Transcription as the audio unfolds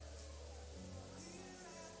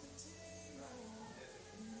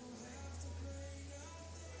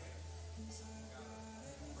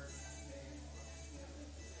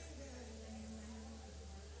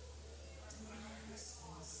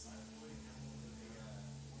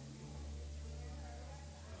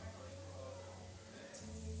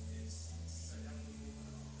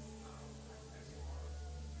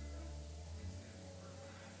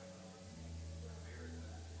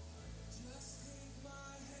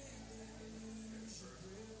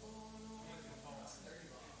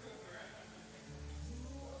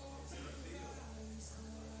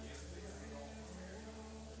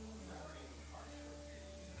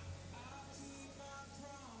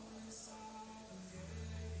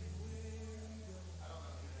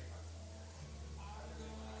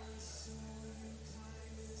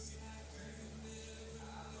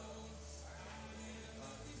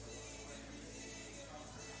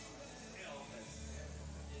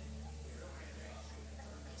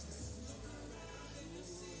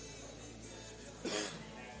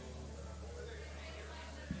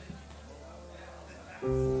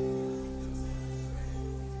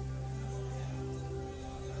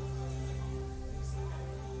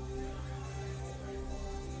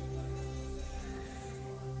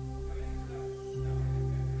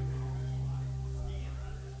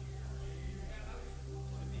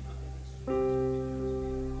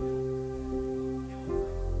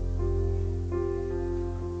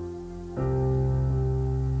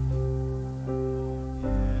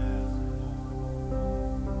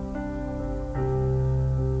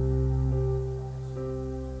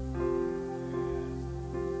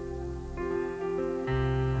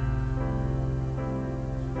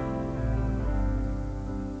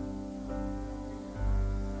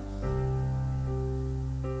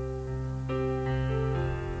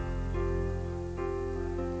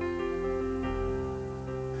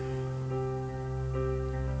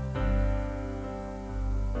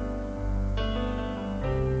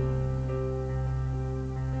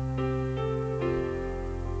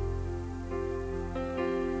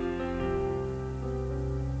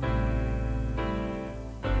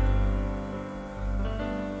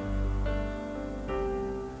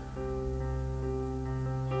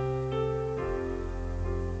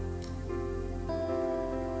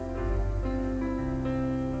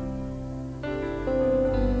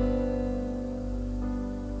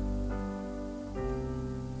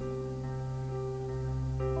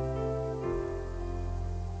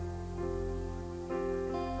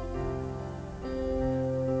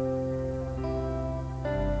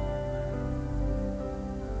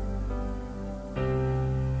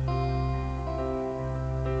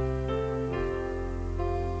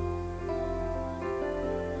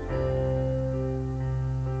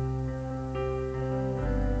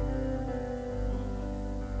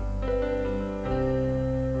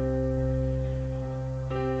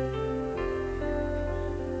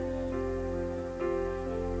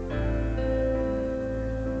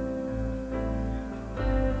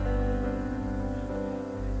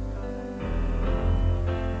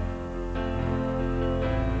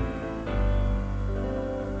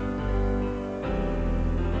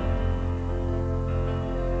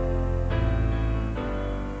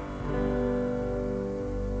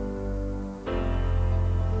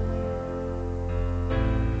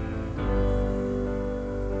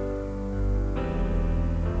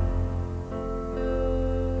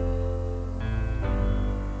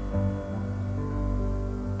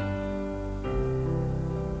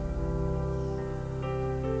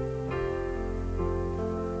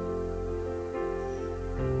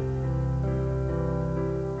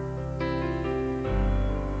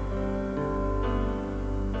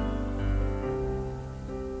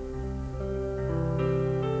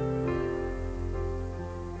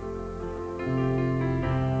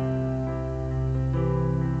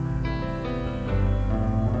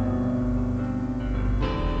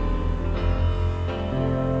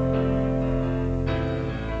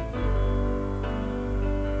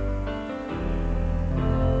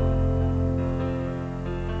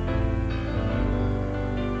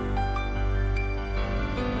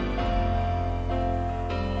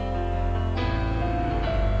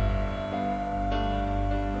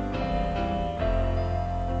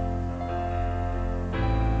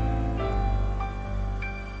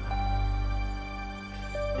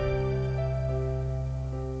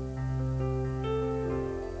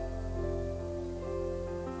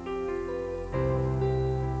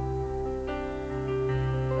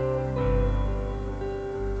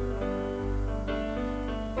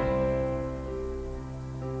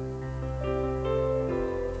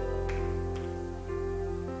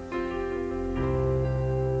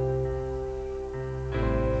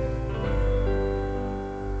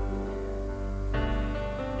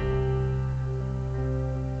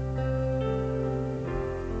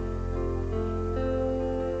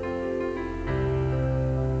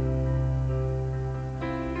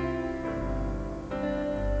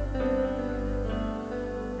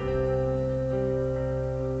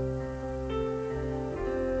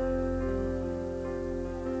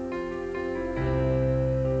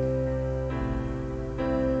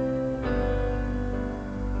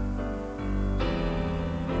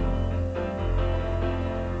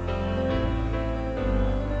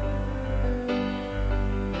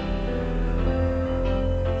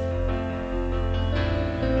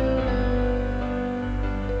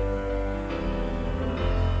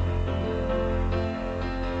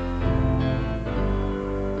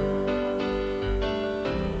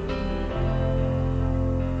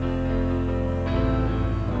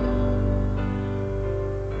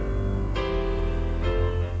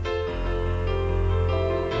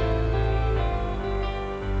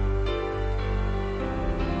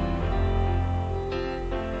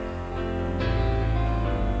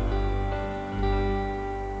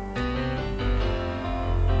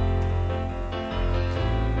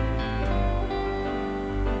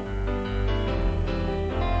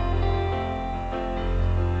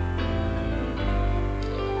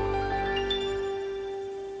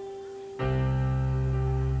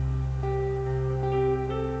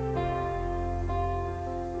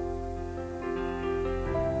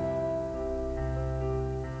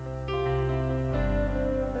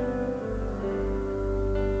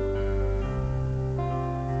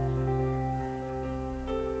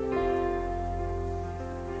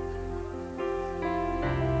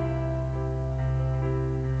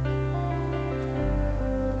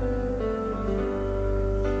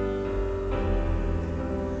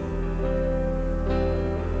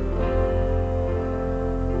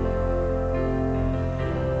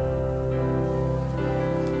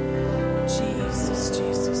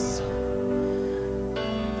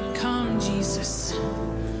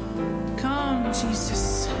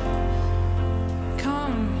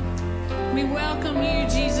We welcome you,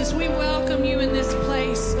 Jesus. We welcome you in this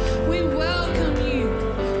place. We welcome you.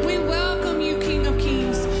 We welcome you, King of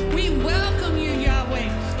Kings. We welcome you,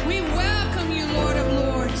 Yahweh. We welcome you, Lord of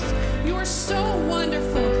Lords. You are so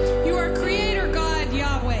wonderful. You are Creator God,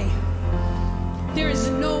 Yahweh. There is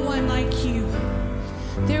no one like you.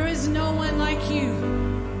 There is no one like you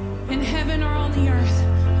in heaven or on the earth.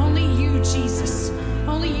 Only you, Jesus.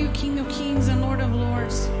 Only you, King of Kings and Lord of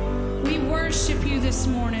Lords. We worship you this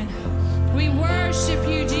morning. We worship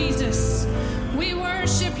you, Jesus. We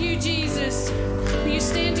worship you, Jesus. Will you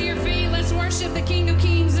stand to your feet? Let's worship the King of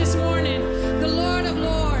Kings this morning, the Lord of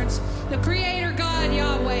Lords, the Creator God,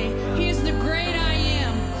 Yahweh. He is the great I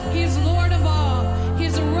am. He is Lord of all. He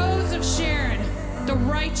is the Rose of Sharon, the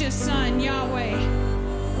righteous Son, Yahweh.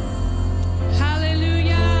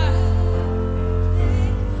 Hallelujah.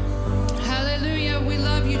 Hallelujah. We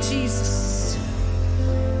love you, Jesus.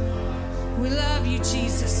 We love you,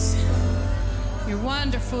 Jesus. You're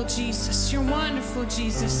wonderful, Jesus. You're wonderful,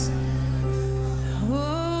 Jesus.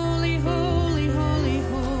 Holy, holy, holy,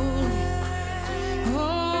 holy.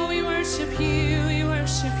 Oh, we worship you. We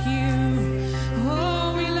worship you.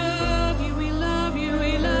 Oh, we love you. We love you.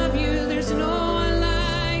 We love you. There's no one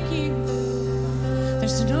like you.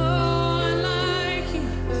 There's no one like you.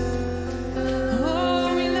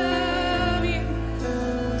 Oh, we love you.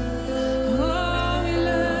 Oh, we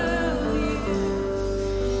love you.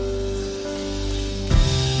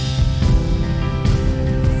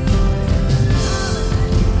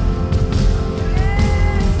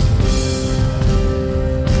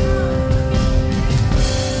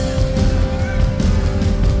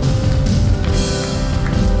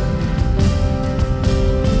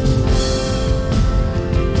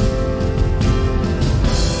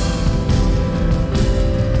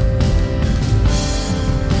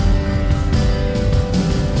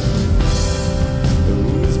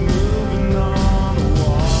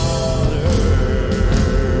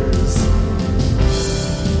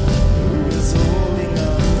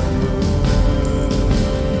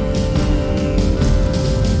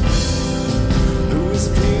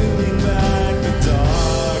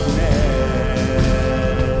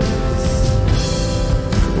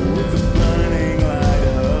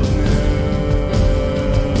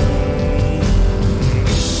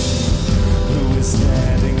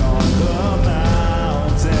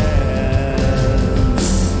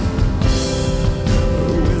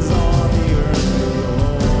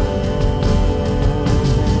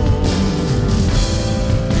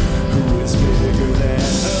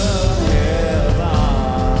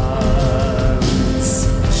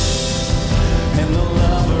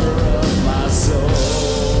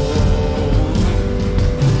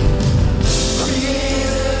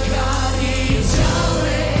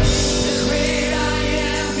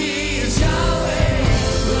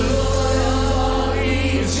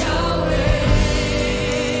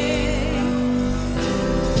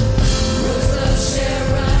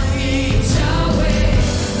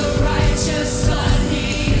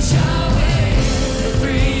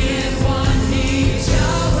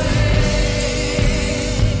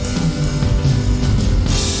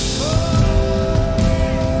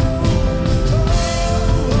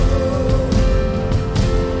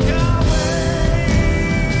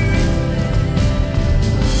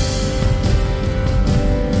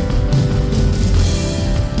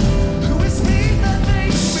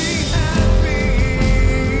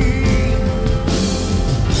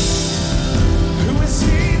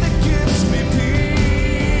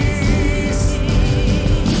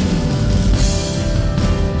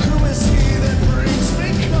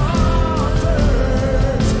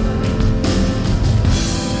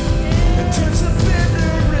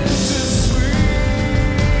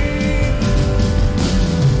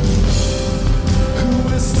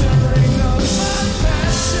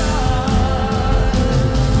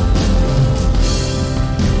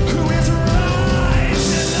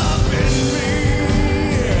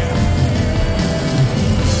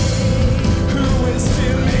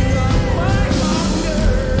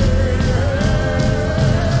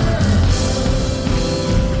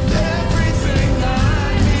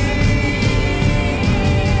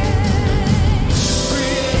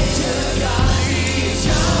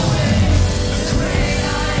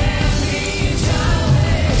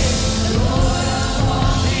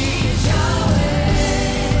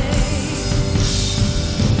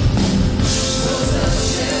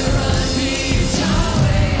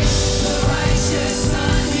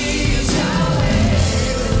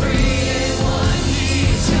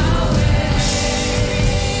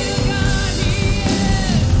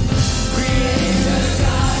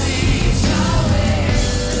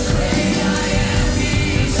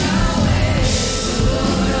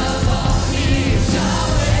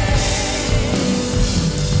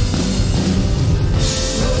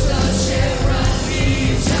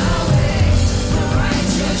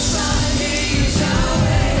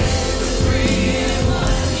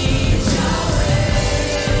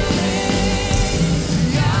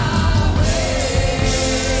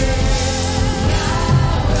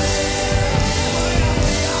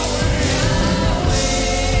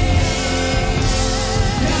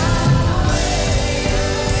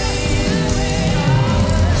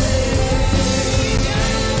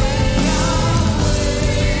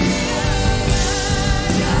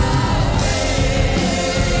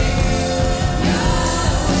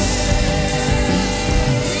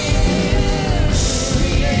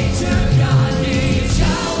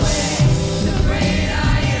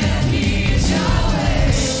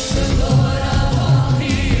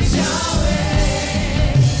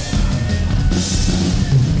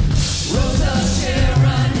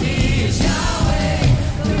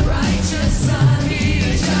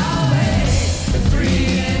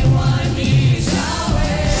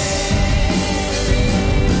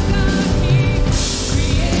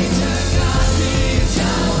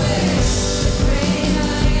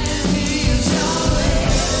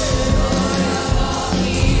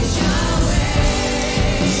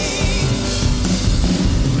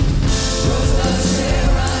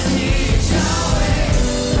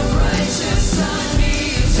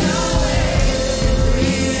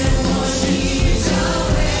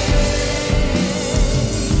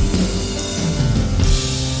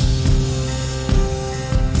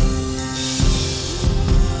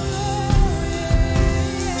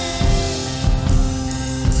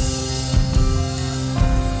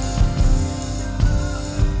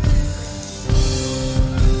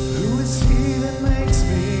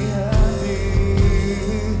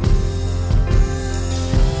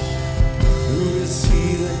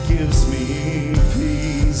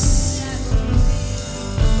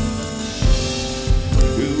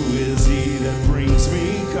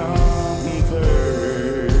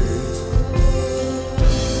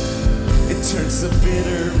 the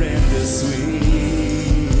bitter and the sweet.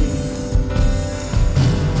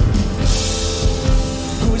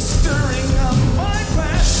 Who is stirring up my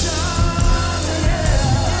passion,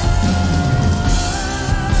 yeah.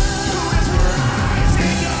 Who is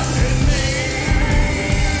rising up in me.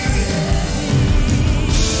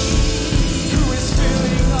 Who is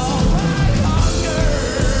filling all my hunger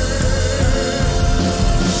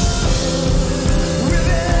with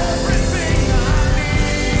everything I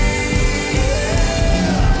need.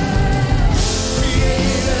 Yeah.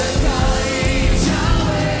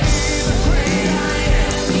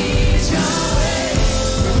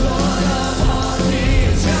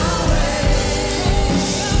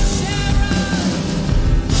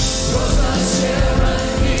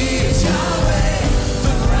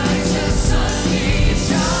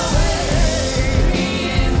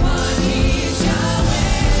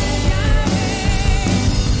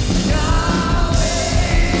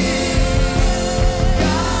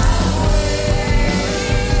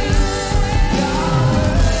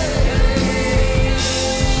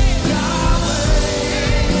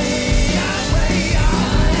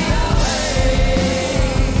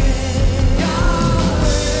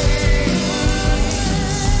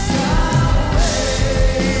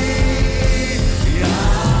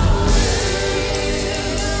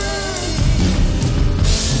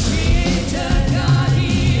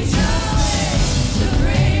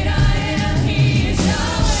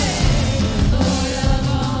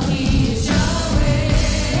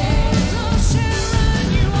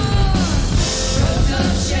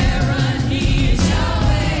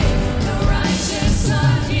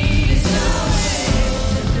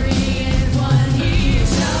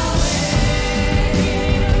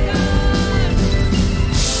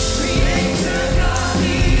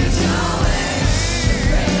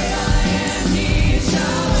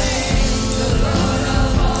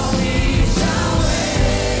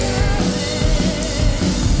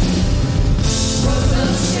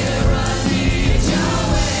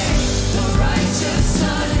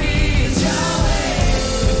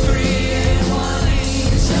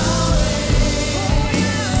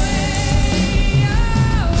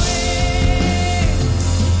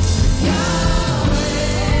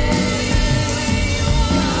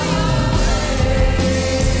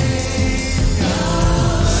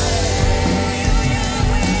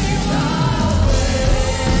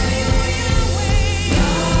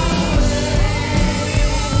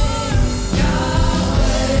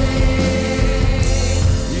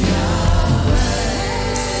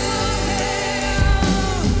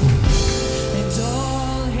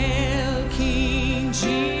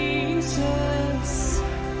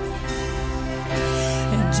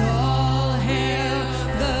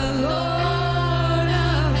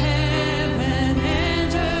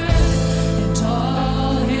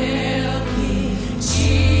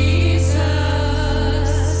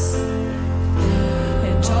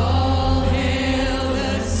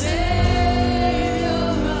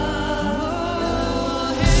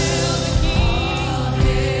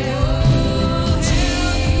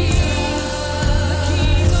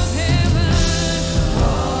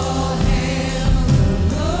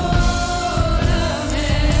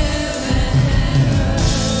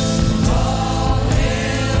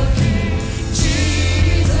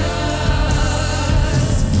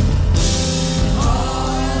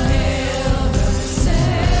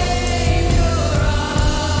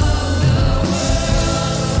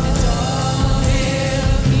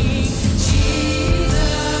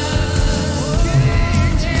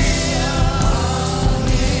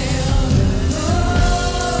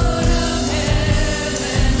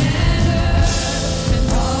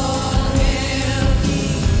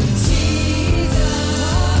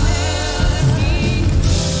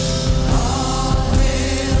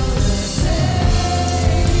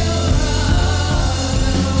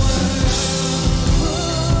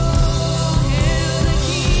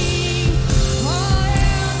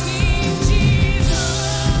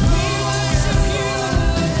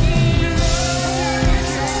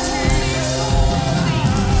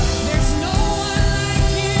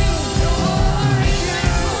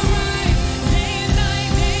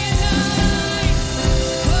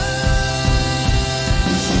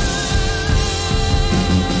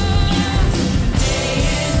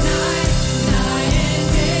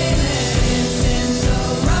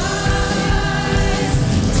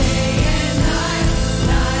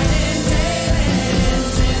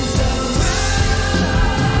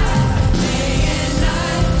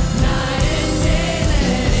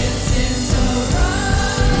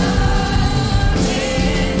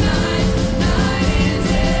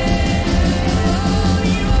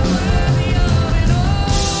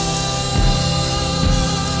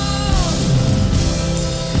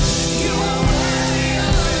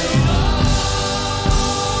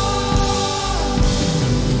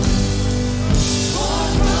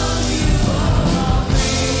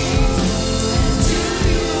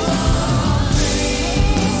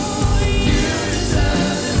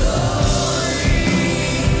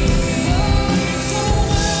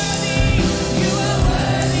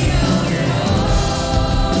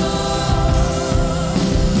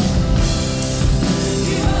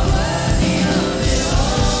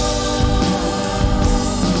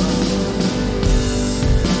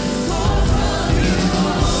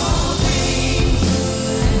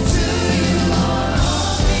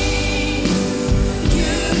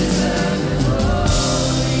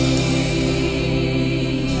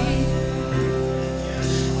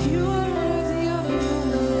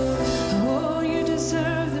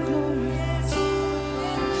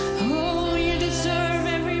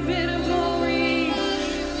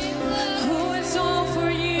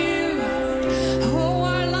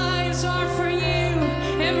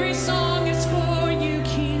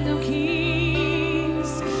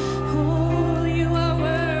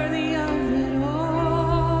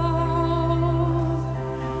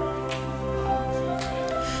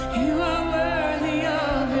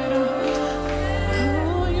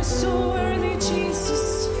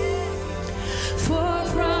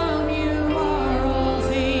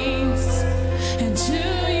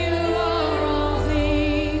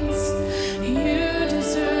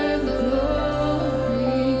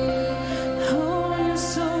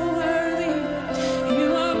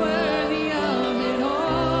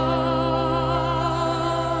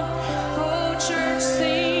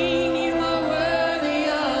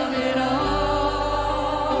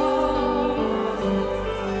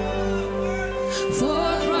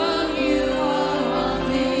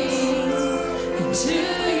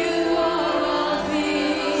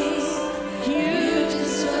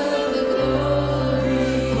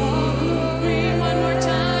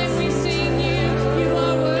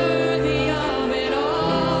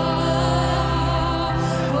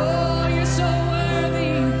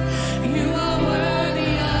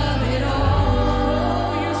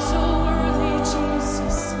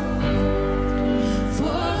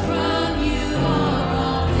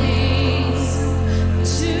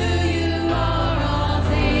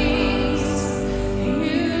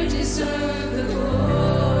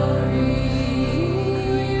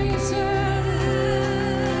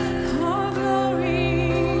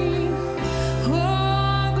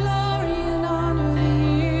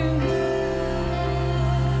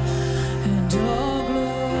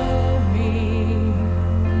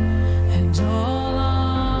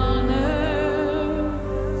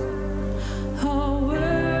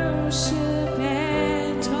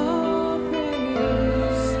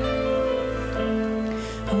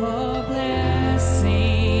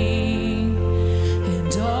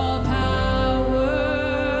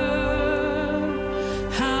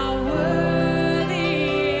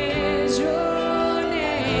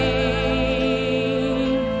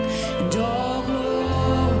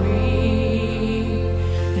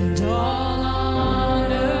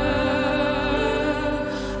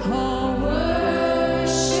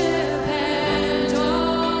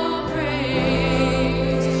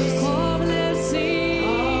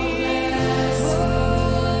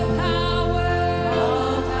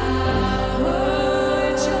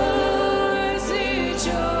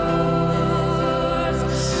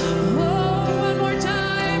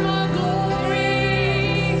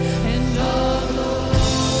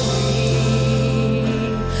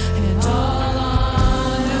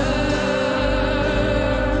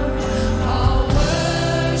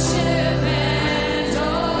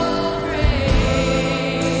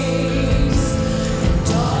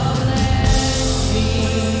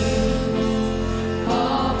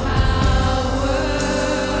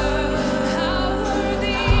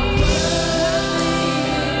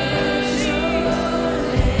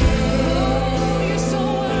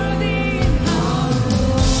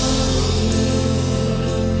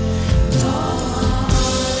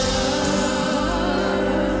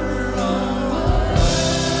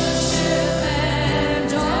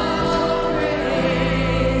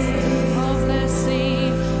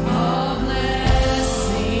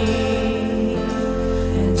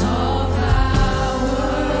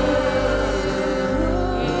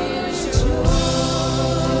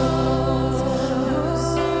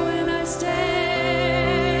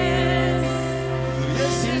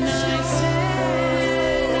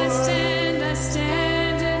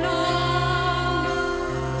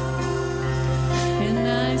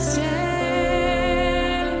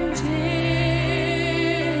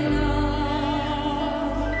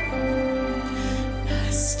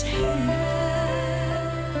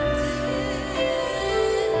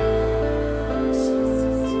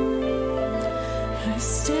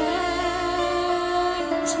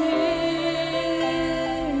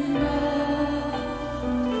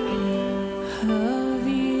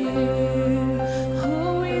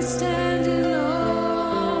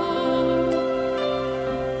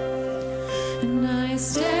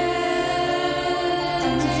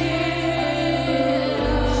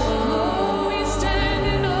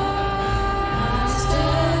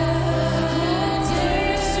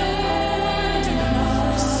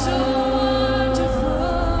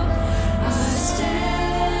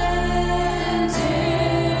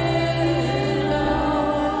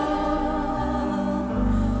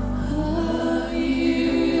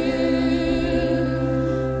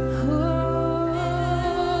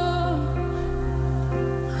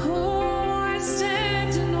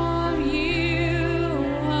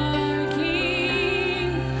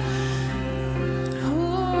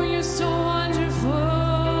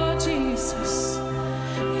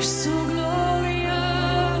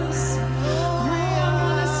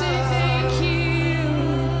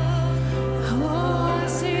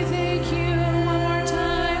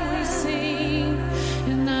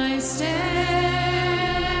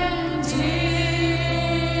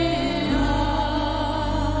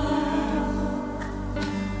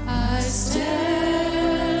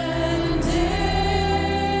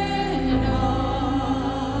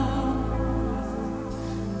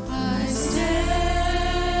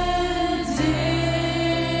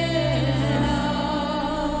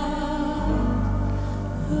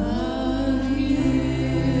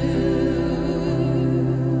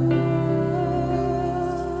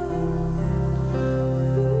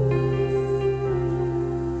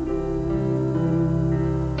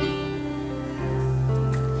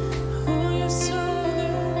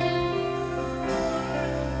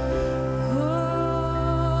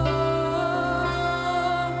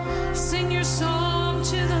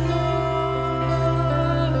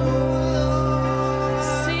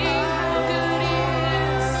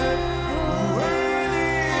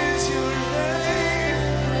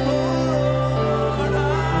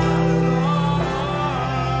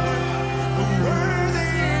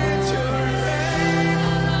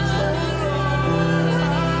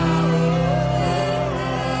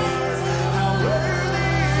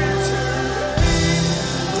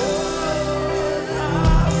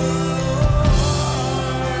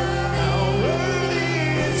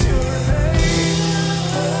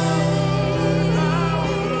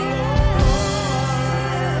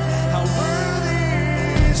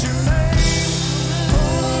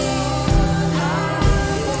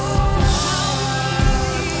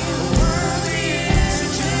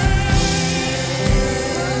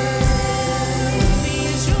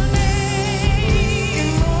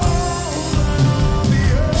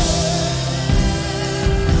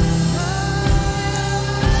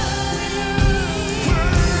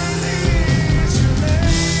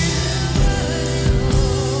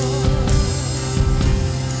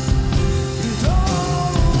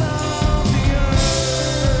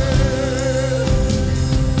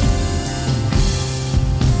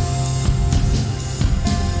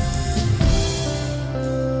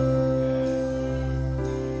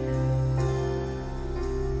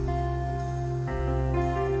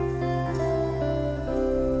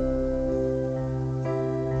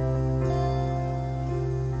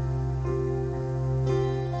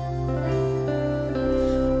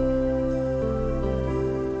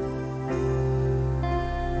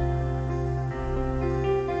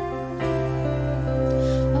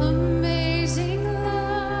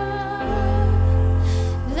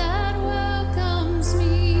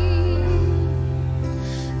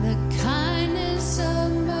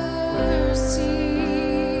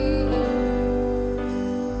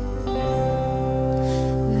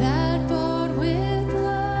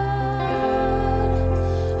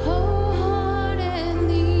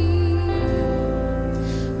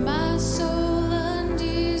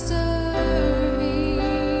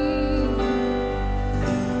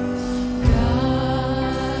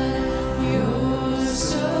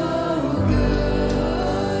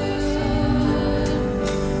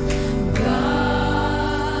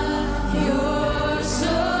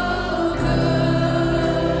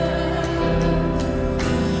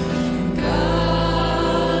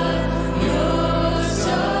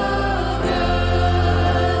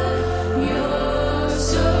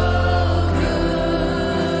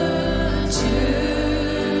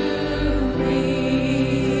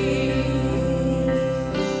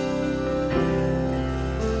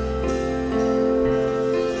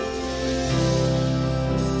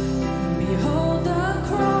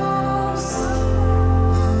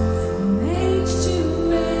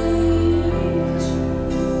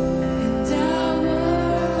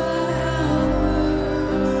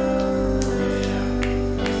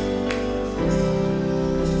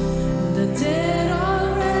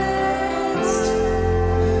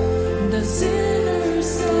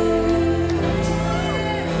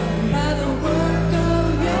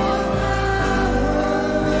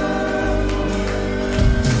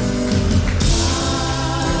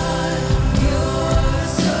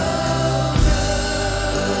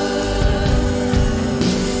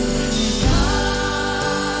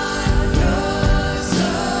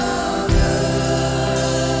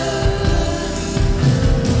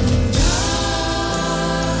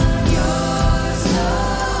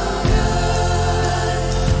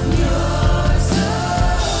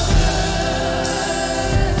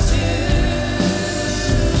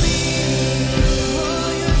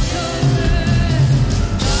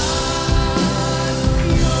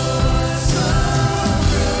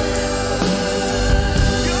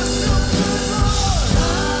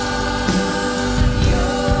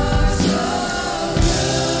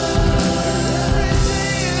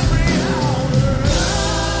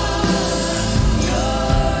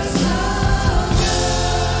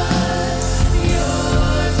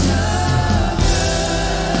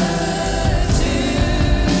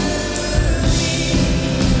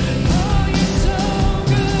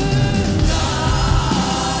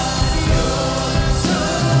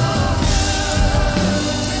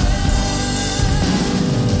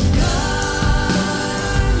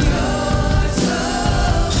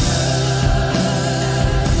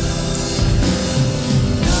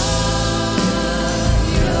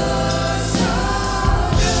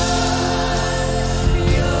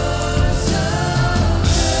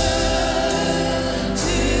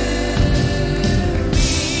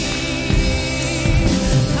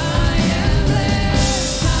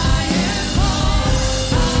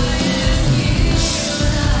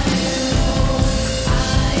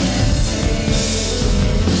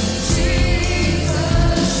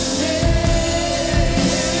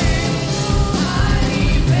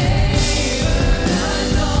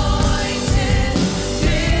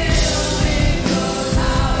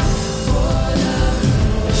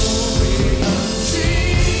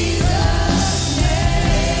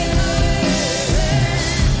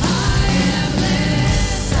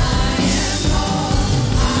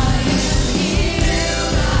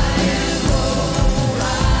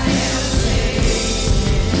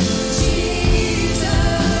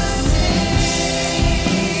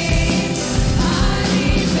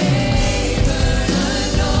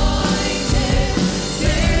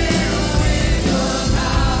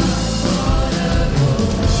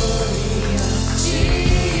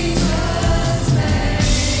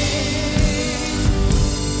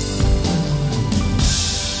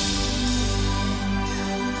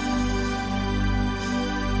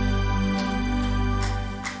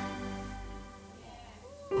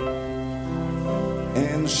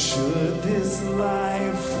 And should this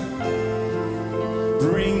life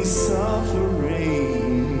bring suffering,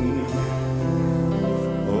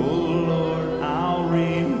 oh Lord, I'll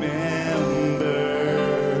remember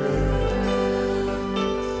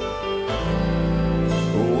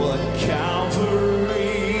what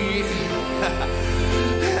Calvary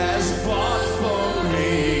has bought for me.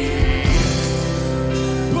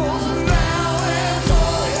 Both now and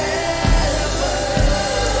forever.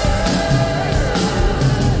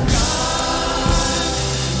 God,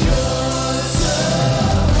 you're so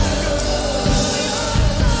good.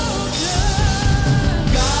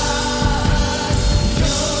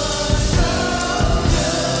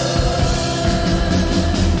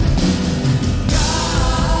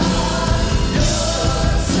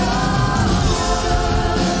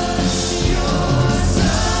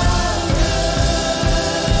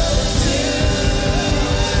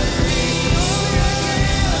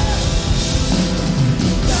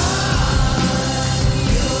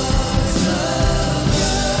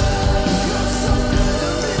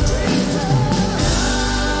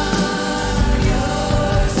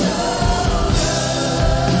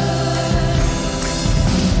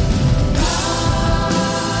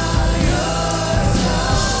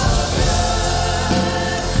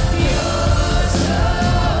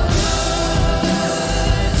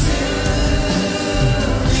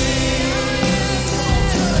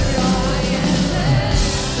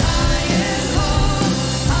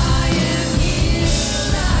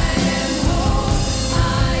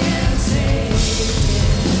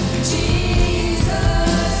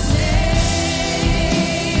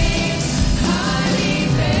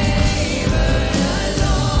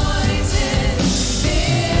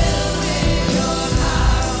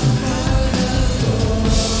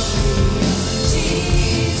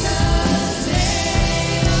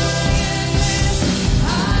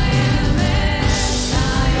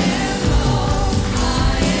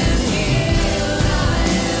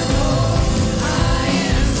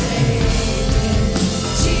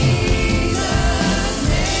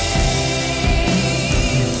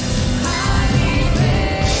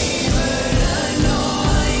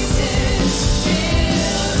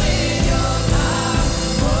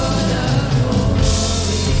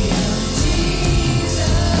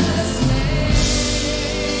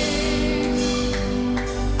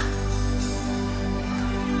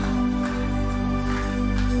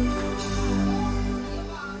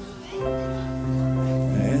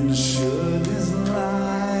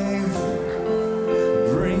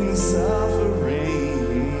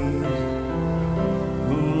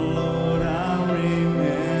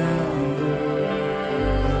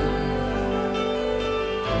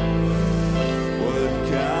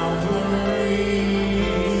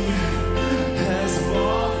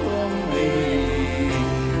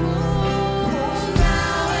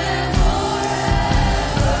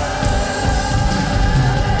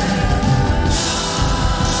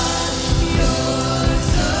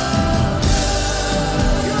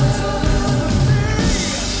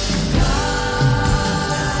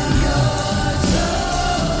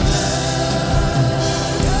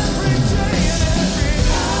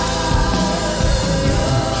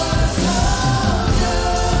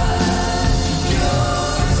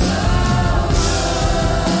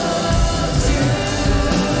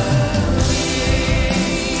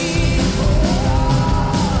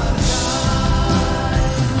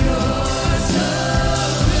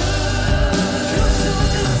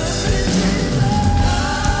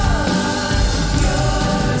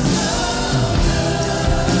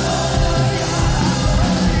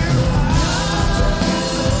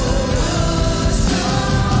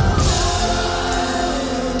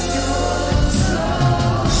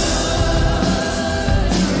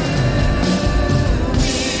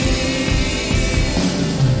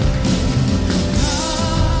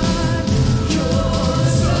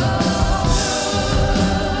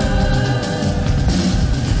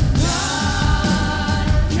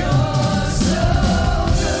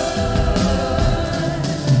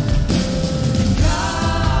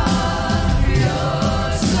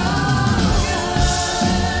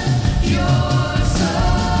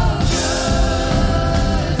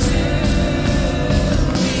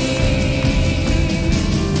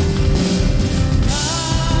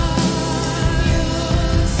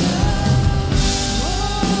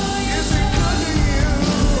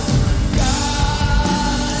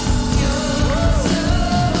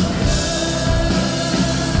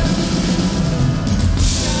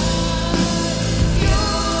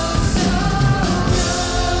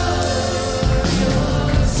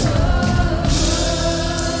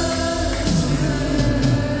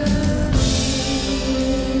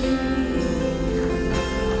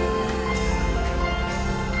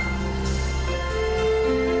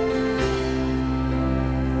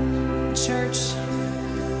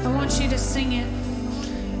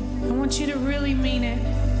 really mean it.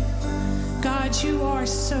 God, you are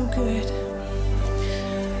so good.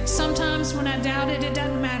 Sometimes when I doubt it, it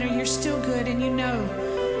doesn't matter. You're still good, and you know.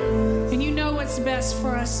 And you know what's best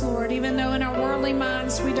for us, Lord, even though in our worldly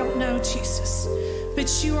minds we don't know, Jesus.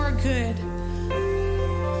 But you are good.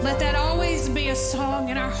 Let that always be a song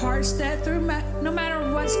in our hearts, that through no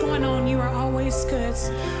matter what's going on, you are always good.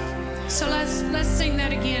 So let's sing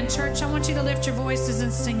that again. Church, I want you to lift your voices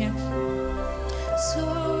and sing it.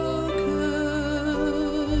 So good,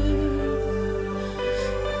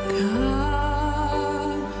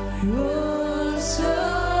 God, you're so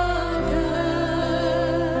good.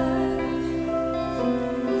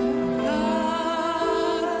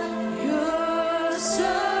 God, you're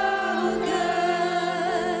so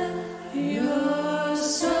good. You're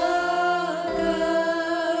so good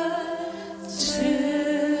to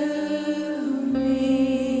me.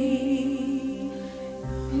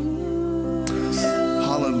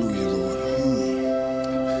 Hallelujah, Lord.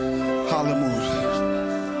 Hallelujah.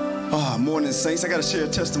 Morning, saints. I got to share a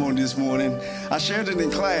testimony this morning. I shared it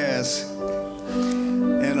in class.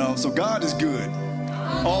 And so God is good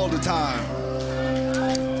all the time.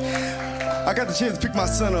 I got the chance to pick my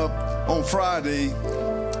son up on Friday.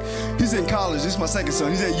 He's in college. This is my second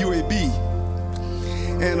son. He's at UAB.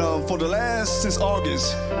 And since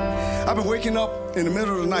August, I've been waking up in the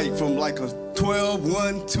middle of the night from like a 12,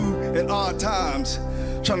 1, 2 at odd times,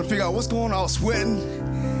 trying to figure out what's going on. I was sweating.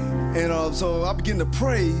 And so I began to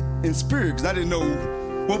pray in spirit because I didn't know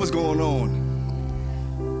what was going on.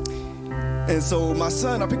 And so my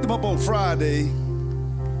son, I picked him up on Friday.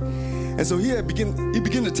 And so he began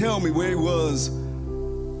to tell me where he was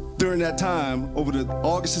during that time over the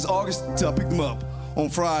since August till I picked him up on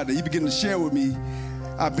Friday. He began to share with me,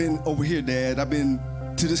 I've been over here, Dad. I've been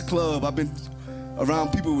to this club. I've been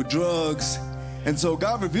around people with drugs. And so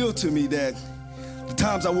God revealed to me that the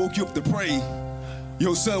times I woke you up to pray,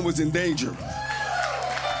 your son was in danger.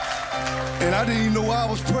 And I didn't even know why I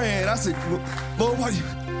was praying. I said, Lord, why you?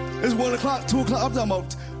 It's 1 o'clock, 2 o'clock. I'm talking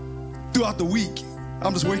about throughout the week.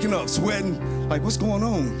 I'm just waking up, sweating, like, what's going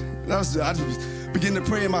on? And I just began to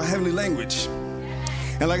pray in my heavenly language.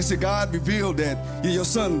 And like I said, God revealed that your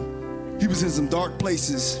son, he was in some dark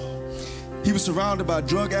places. He was surrounded by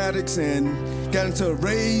drug addicts and got into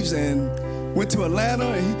raves and went to Atlanta.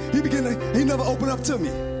 And he never opened up to me.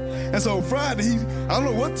 And so Friday, I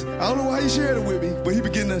don't know why he shared it with me, but he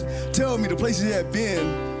began to tell me the places he had been.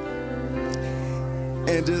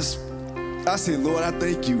 And I said, Lord, I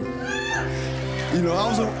thank you. You know,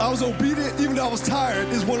 I was obedient, even though I was tired.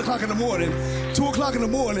 It's 1 o'clock in the morning, 2 o'clock in the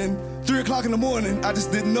morning, 3 o'clock in the morning. I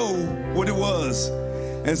just didn't know what it was.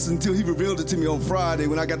 And until he revealed it to me on Friday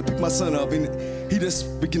when I got to pick my son up, and he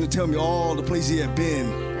just began to tell me all the places he had been,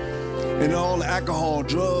 and all the alcohol,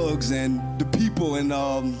 drugs, and the people, and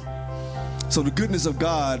so the goodness of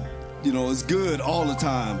God, you know, is good all the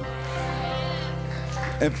time.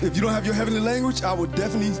 If you don't have your heavenly language, I would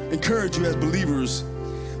definitely encourage you as believers,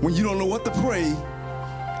 when you don't know what to pray,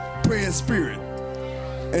 pray in spirit.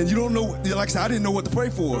 And you don't know, like I said, I didn't know what to pray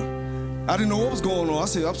for. I didn't know what was going on. I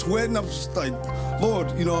said, I'm sweating. I'm just like,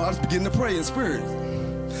 Lord, you know, I was beginning to pray in spirit.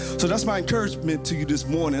 So that's my encouragement to you this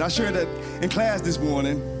morning. I shared that in class this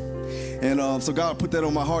morning. And so God put that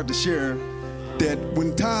on my heart to share, that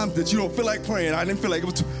when times that you don't feel like praying, I didn't feel like it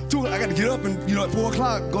was too I got to get up and, you know, at 4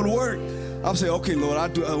 o'clock, go to work. I'm saying, okay, Lord, I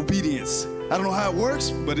do obedience. I don't know how it works,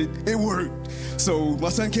 but it worked. So my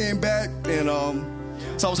son came back, and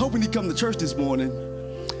so I was hoping he'd come to church this morning.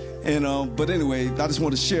 And but anyway, I just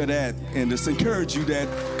want to share that and just encourage you that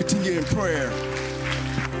continue in prayer.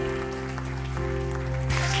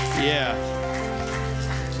 Yeah.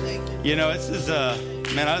 You know, this is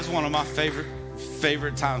man, that's one of my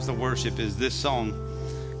favorite times to worship is this song,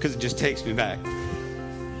 because it just takes me back.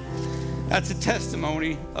 That's a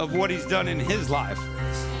testimony of what he's done in his life.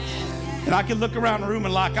 And I can look around the room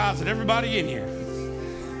and lock eyes at everybody in here.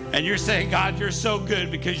 And you're saying, God, you're so good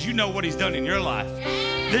because you know what he's done in your life.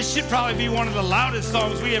 This should probably be one of the loudest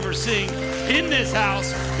songs we ever sing in this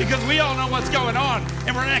house, because we all know what's going on.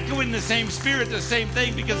 And we're echoing the same spirit, the same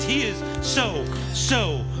thing, because he is so,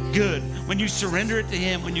 so good. When you surrender it to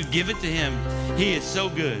him, when you give it to him, he is so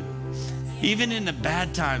good. Even in the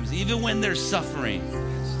bad times, even when there's suffering,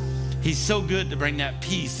 he's so good to bring that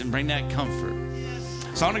peace and bring that comfort.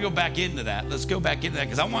 So I want to go back into that. Let's go back into that,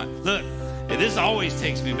 because look, this always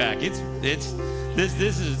takes me back. This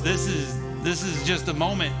is just a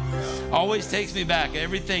moment. Always takes me back.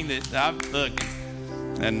 Everything that look,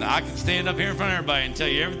 and I can stand up here in front of everybody and tell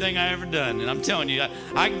you everything I ever done. And I'm telling you,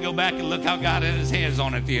 I can go back and look how God had his hands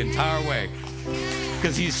on it the entire way,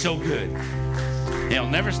 because he's so good. He'll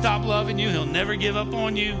never stop loving you. He'll never give up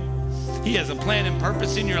on you. He has a plan and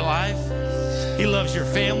purpose in your life. He loves your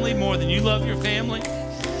family more than you love your family.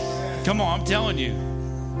 Come on, I'm telling you.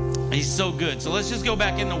 He's so good. So let's just go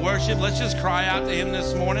back into worship. Let's just cry out to him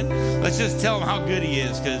this morning. Let's just tell him how good he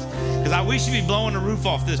is, because we should be blowing the roof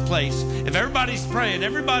off this place. If everybody's praying,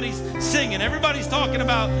 everybody's singing, everybody's talking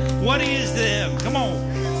about what he is to them. Come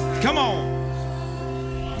on. Come on.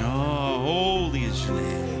 Oh, holy is your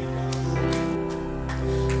name.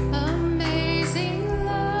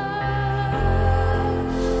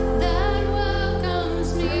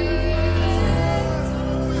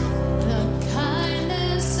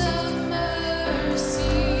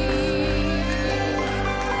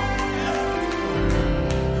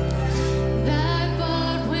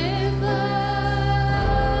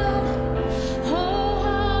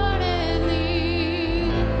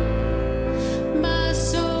 My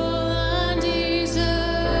soul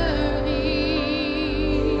undeserved.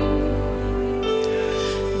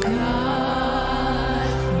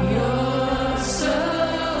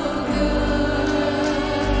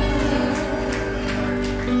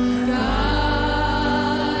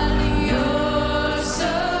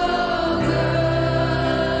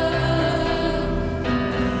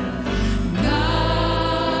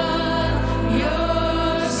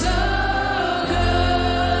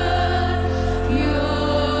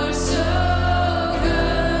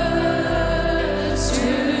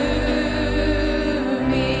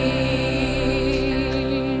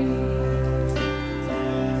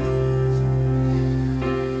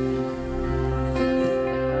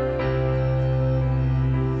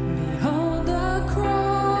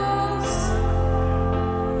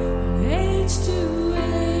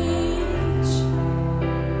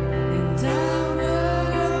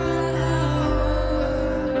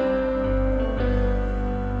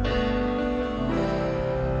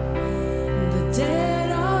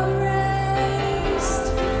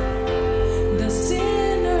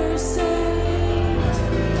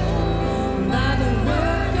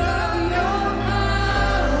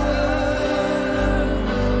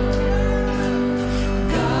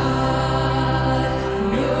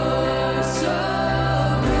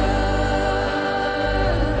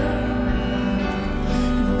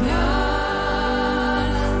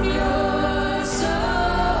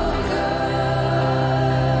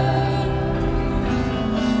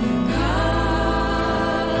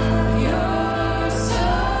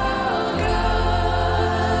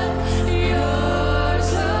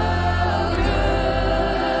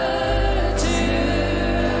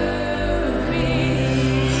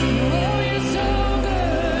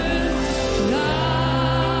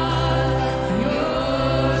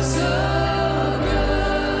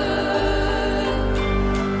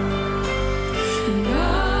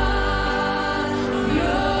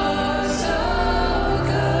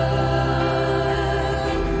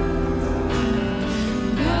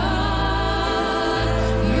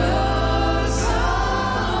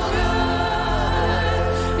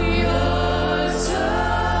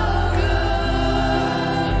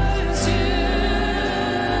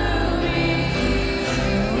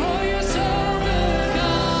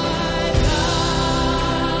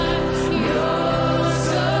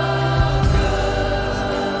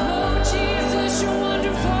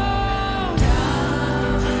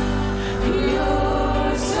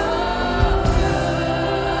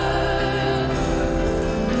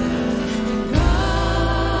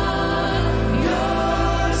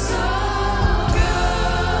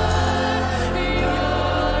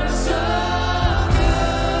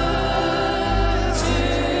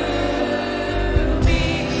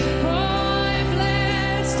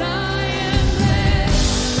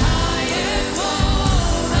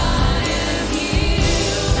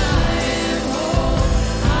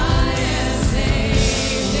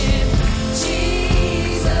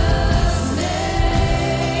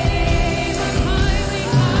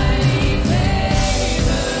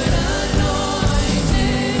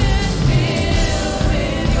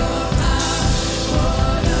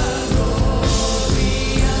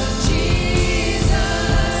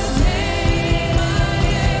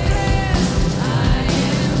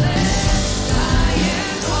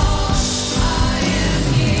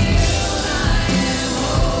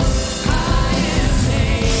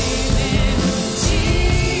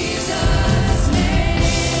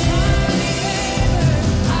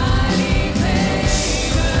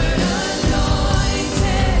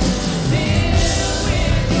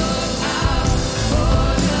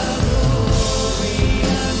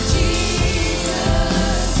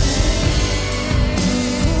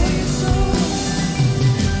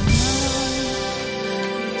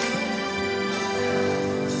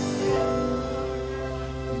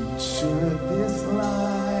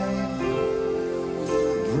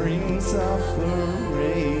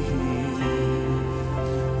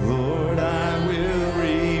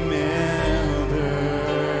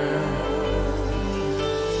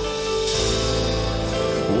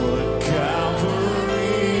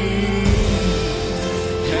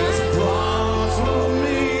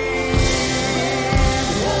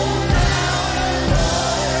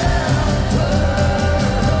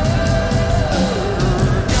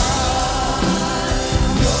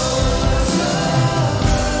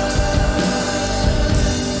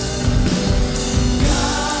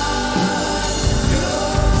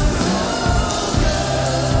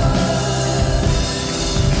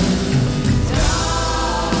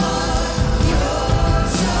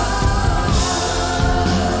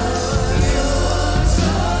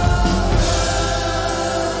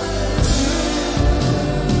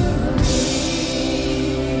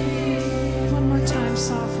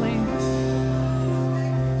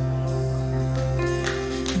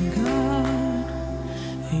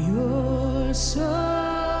 You're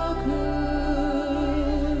so good,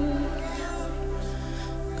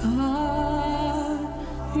 God.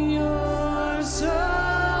 You're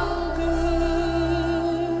so good,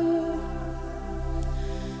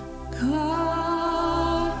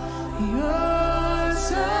 God. You're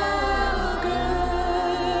so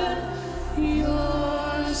good.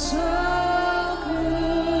 You're so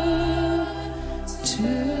good to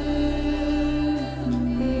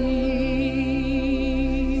me.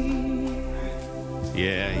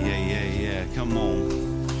 Yeah. Come on.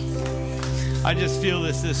 I just feel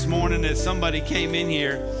this morning that somebody came in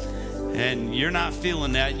here and you're not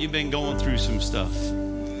feeling that. You've been going through some stuff.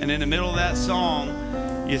 And in the middle of that song,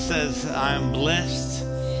 it says, I am blessed,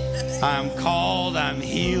 I am called, I am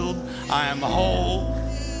healed, I am whole,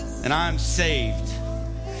 and I am saved.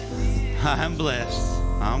 I am blessed,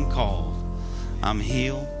 I'm called, I'm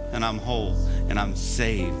healed, and I'm whole, and I'm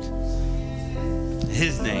saved.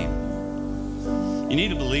 His name. You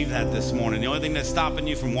need to believe that this morning. The only thing that's stopping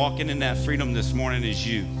you from walking in that freedom this morning is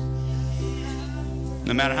you.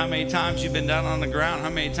 No matter how many times you've been down on the ground, how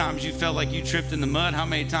many times you felt like you tripped in the mud, how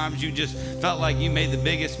many times you just felt like you made the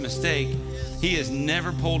biggest mistake, he has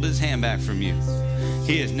never pulled his hand back from you.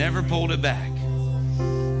 He has never pulled it back.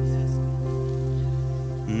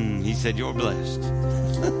 He said, you're blessed.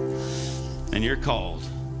 And you're called.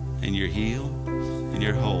 And you're healed. And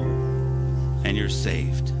you're whole. And you're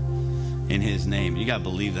saved. In his name. You got to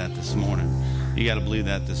believe that this morning. You got to believe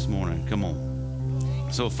that this morning. Come on.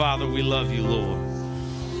 So, Father, we love you, Lord.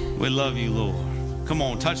 We love you, Lord. Come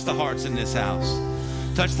on, touch the hearts in this house.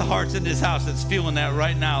 Touch the hearts in this house that's feeling that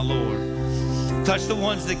right now, Lord. Touch the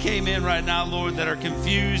ones that came in right now, Lord, that are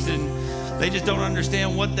confused and they just don't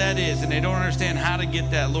understand what that is and they don't understand how to get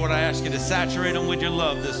that. Lord, I ask you to saturate them with your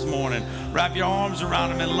love this morning. Wrap your arms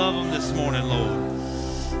around them and love them this morning,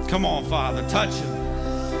 Lord. Come on, Father, touch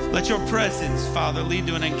them. Let your presence, Father, lead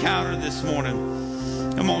to an encounter this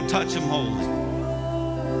morning. Come on, touch them, holy.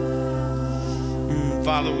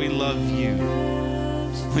 Father, we love you.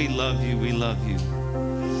 We love you. We love you.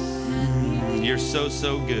 You're so,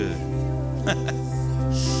 so good.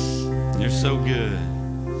 You're so good.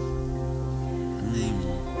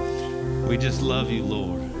 We just love you,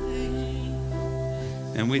 Lord.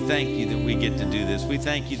 And we thank you that we get to do this. We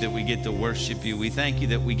thank you that we get to worship you. We thank you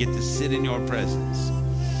that we get to sit in your presence.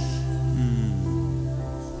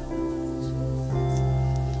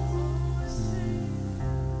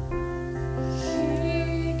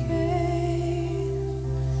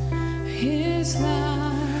 His life,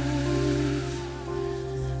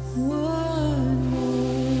 what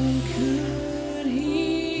more could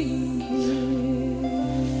he give?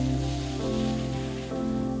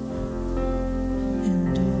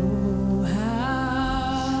 And oh,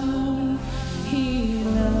 how he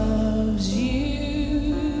loves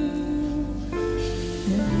you,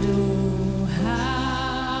 and oh, how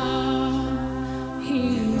he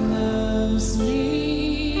loves me.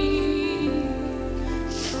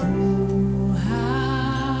 Oh,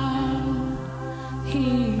 how he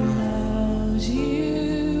loves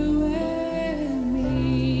you and me.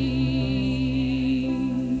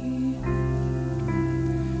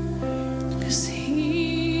 'Cause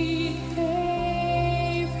he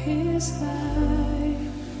gave his life.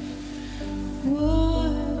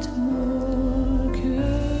 What more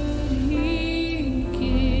could he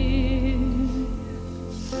give?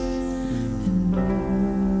 And oh,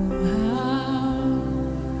 how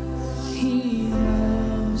he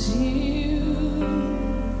loves you.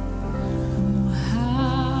 Oh,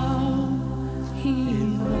 how he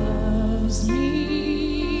loves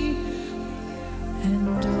me.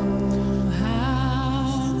 And oh,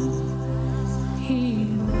 how he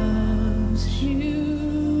loves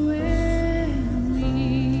you and me.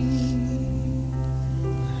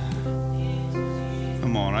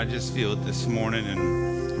 Come on, I just feel it this morning, and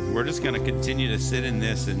we're just going to continue to sit in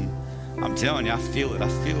this. And I'm telling you, I feel it. I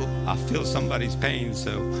feel somebody's pain.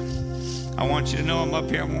 So I want you to know I'm up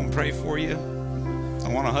here. I'm going to pray for you. I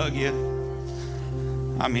want to hug you.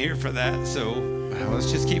 I'm here for that. So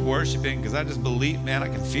let's just keep worshiping, because I just believe, man, I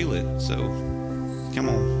can feel it. So come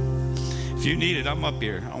on. If you need it, I'm up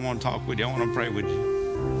here. I want to talk with you. I want to pray with you.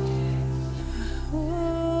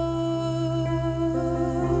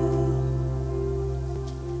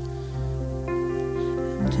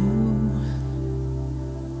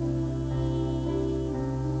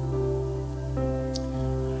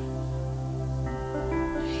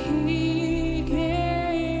 He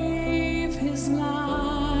gave his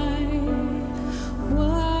life.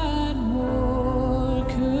 What more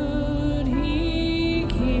could he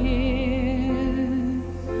give?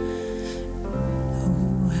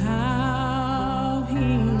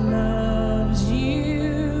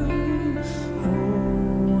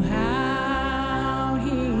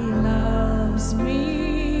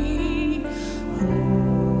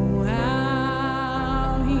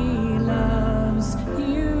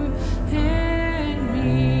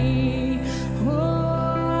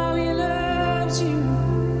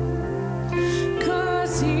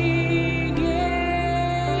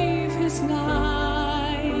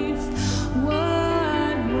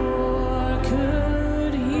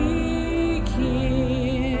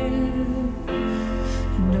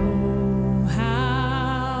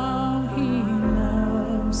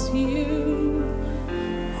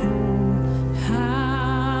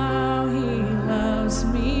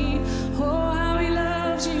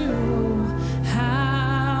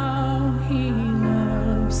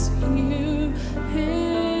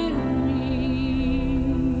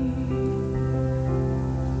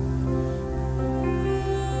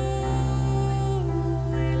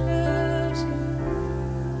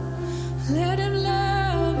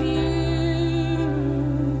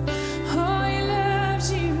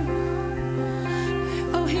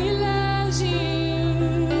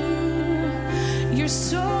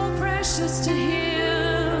 precious to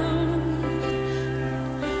him.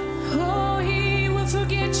 Oh, he will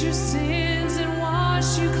forget your sins and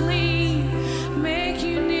wash you clean, make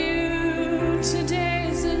you new.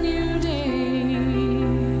 Today's a new day.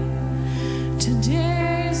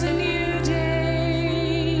 Today's a new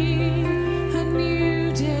day. A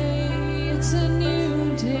new day. It's a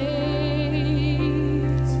new day.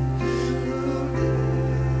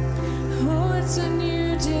 Oh, it's a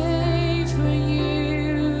new day for you.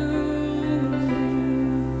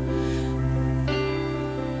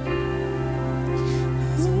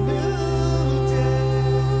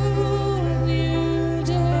 Ooh, new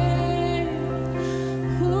day.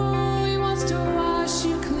 Ooh, he wants to wash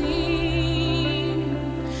you clean.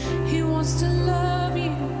 He wants to love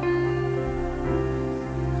you.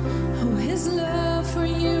 Oh, his love for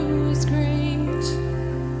you is great.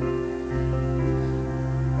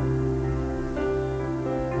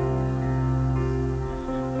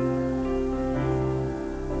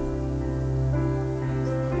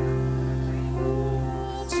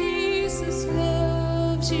 Oh, Jesus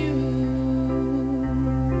loves you.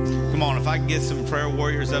 Come on, if I can get some prayer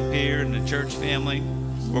warriors up here in the church family,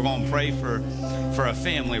 we're going to pray for a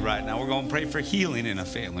family right now. We're going to pray for healing in a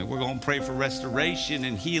family. We're going to pray for restoration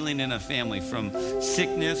and healing in a family from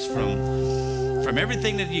sickness, from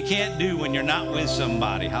everything that you can't do when you're not with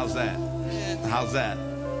somebody. How's that? How's that?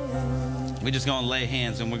 We're just going to lay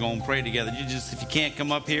hands and we're going to pray together. If you can't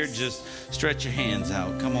come up here, just stretch your hands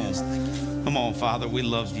out. Come on. Come on, Father. We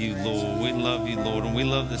love you, Lord. We love you, Lord. And we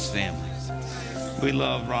love this family. We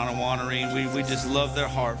love Ron and Wannerine. We just love their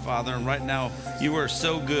heart, Father. And right now, you are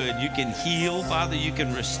so good. You can heal, Father. You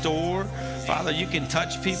can restore. Father, you can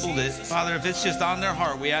touch people that, Father, if it's just on their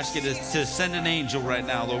heart, we ask you to send an angel right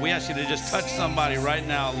now, Lord. We ask you to just touch somebody right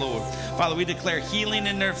now, Lord. Father, we declare healing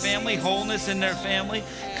in their family, wholeness in their family,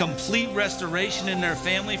 complete restoration in their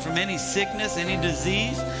family from any sickness, any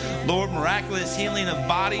disease. Lord, miraculous healing of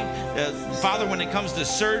body. Father, when it comes to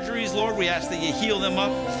surgeries, Lord, we ask that you heal them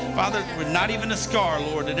up. Father, not even a scar,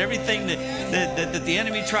 Lord, that everything that the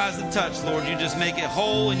enemy tries to touch, Lord, you just make it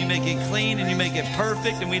whole and you make it clean and you make it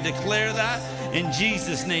perfect, and we declare that in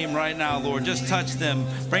Jesus' name right now, Lord. Just touch them.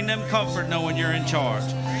 Bring them comfort knowing you're in charge.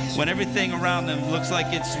 When everything around them looks like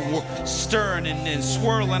it's stirring and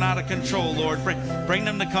swirling out of control, Lord, bring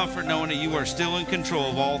them to comfort knowing that you are still in control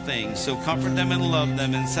of all things. So comfort them and love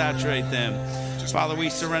them and saturate them. Father, we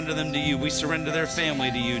surrender them to you. We surrender their family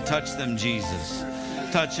to you. Touch them, Jesus.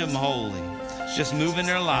 Touch them holy. Just move in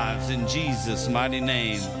their lives in Jesus' mighty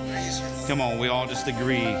name. Come on, we all just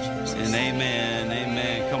agree. And amen,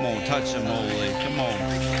 amen. Come on, touch them holy. Come on.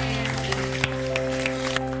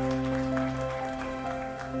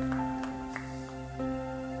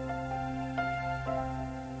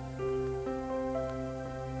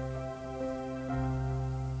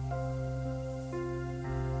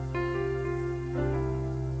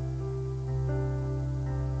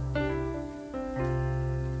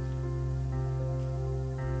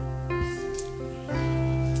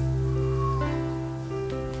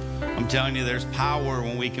 I'm telling you, there's power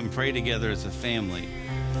when we can pray together as a family.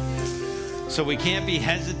 So we can't be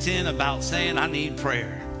hesitant about saying, I need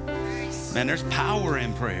prayer. Man, there's power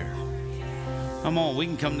in prayer. Come on, we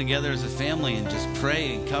can come together as a family and just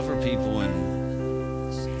pray and cover people.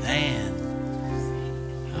 And man,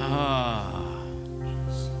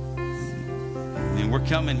 and we're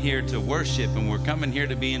coming here to worship, and we're coming here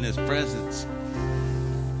to be in his presence.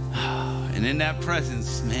 And in that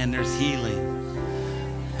presence, man, there's healing.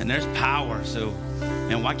 And there's power. So,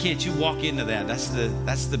 man, why can't you walk into that? That's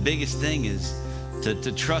the biggest thing, is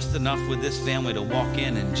to trust enough with this family to walk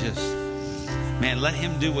in and just, man, let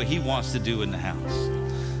him do what he wants to do in the house,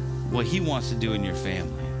 what he wants to do in your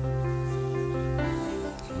family.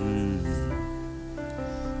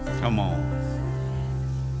 Come on.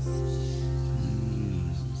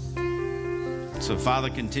 So, Father,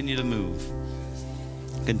 continue to move,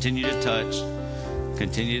 continue to touch,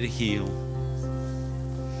 continue to heal.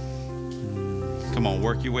 Come on,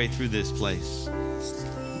 work your way through this place.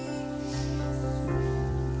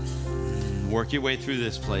 Work your way through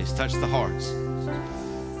this place. Touch the hearts.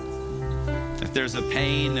 If there's a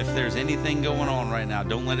pain, if there's anything going on right now,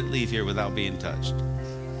 don't let it leave here without being touched.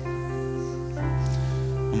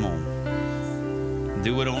 Come on.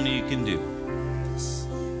 Do what only you can do.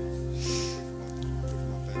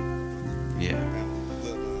 Yeah.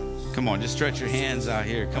 Come on, just stretch your hands out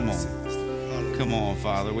here. Come on. Come on,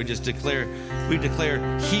 Father. We declare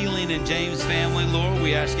healing in James' family, Lord.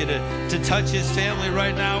 We ask you to touch his family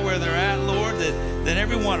right now where they're at, Lord, that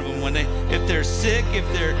every one of them, if they're sick, if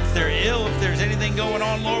they're ill, if there's anything going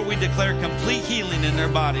on, Lord, we declare complete healing in their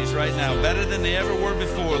bodies right now, better than they ever were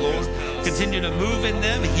before, Lord. Continue to move in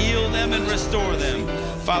them, heal them, and restore them.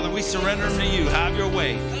 Father, we surrender them to you. Have your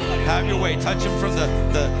way. Have your way. Touch them from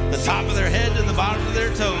the top of their head to the bottom of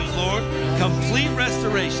their toes, Lord. Complete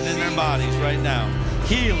restoration in their bodies right now.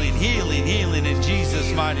 Healing, healing, healing in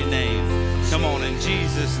Jesus' mighty name. Come on, in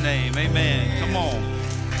Jesus' name. Amen. Come on.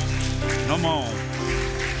 Come on.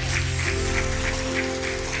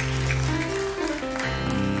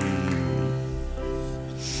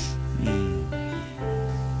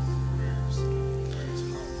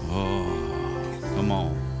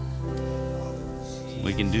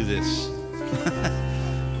 We can do this.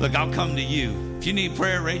 Look, I'll come to you. If you need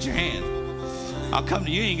prayer, raise your hand. I'll come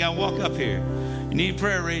to you. You ain't got to walk up here. You need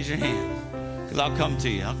prayer, raise your hand. Because I'll come to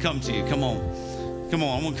you. I'll come to you. Come on. Come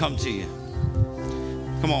on. I'm going to come to you.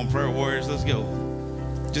 Come on, prayer warriors. Let's go.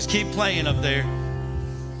 Just keep playing up there.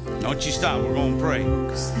 Don't you stop. We're going to pray.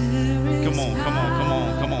 Come on. Come on. Come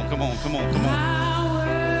on. Come on. Come on. Come on. Come on.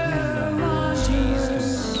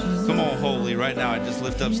 Come on, Holy, right now I just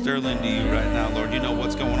lift up Sterling to you right now, Lord. You know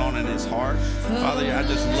what's going on in his heart. Father, I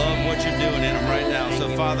just love what you're doing in him right now. So,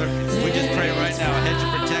 Father, we just pray right now a hedge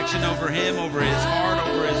of protection over him, over his heart,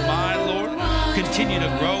 over his mind, Lord. Continue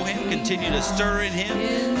to grow him, continue to stir in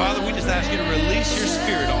him. Father, we just ask you to release your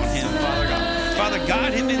spirit on him, Father God. Father,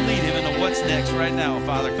 guide him and lead him into what's next right now,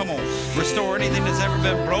 Father. Come on. Restore anything that's ever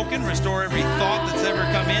been broken. Restore every thought that's ever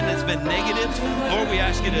come in that's been negative. Lord, we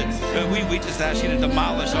ask you to, we just ask you to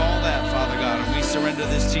demolish all that, Father God, and we surrender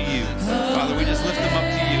this to you. Father, we just lift him up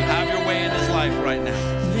to you. Have your way in his life right now.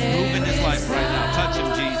 Move in his life right now. Touch him,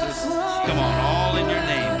 Jesus. Come on, all in your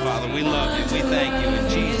name, Father. We love you. We thank you in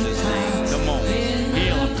Jesus' name. Come on.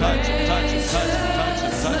 Heal him, touch him, touch him, touch him, touch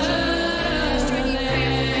him, touch him.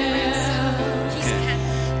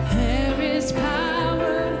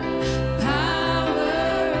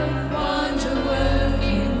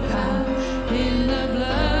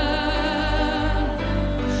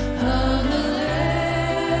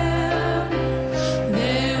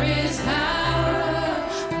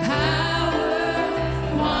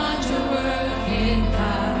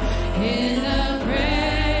 In the prayer.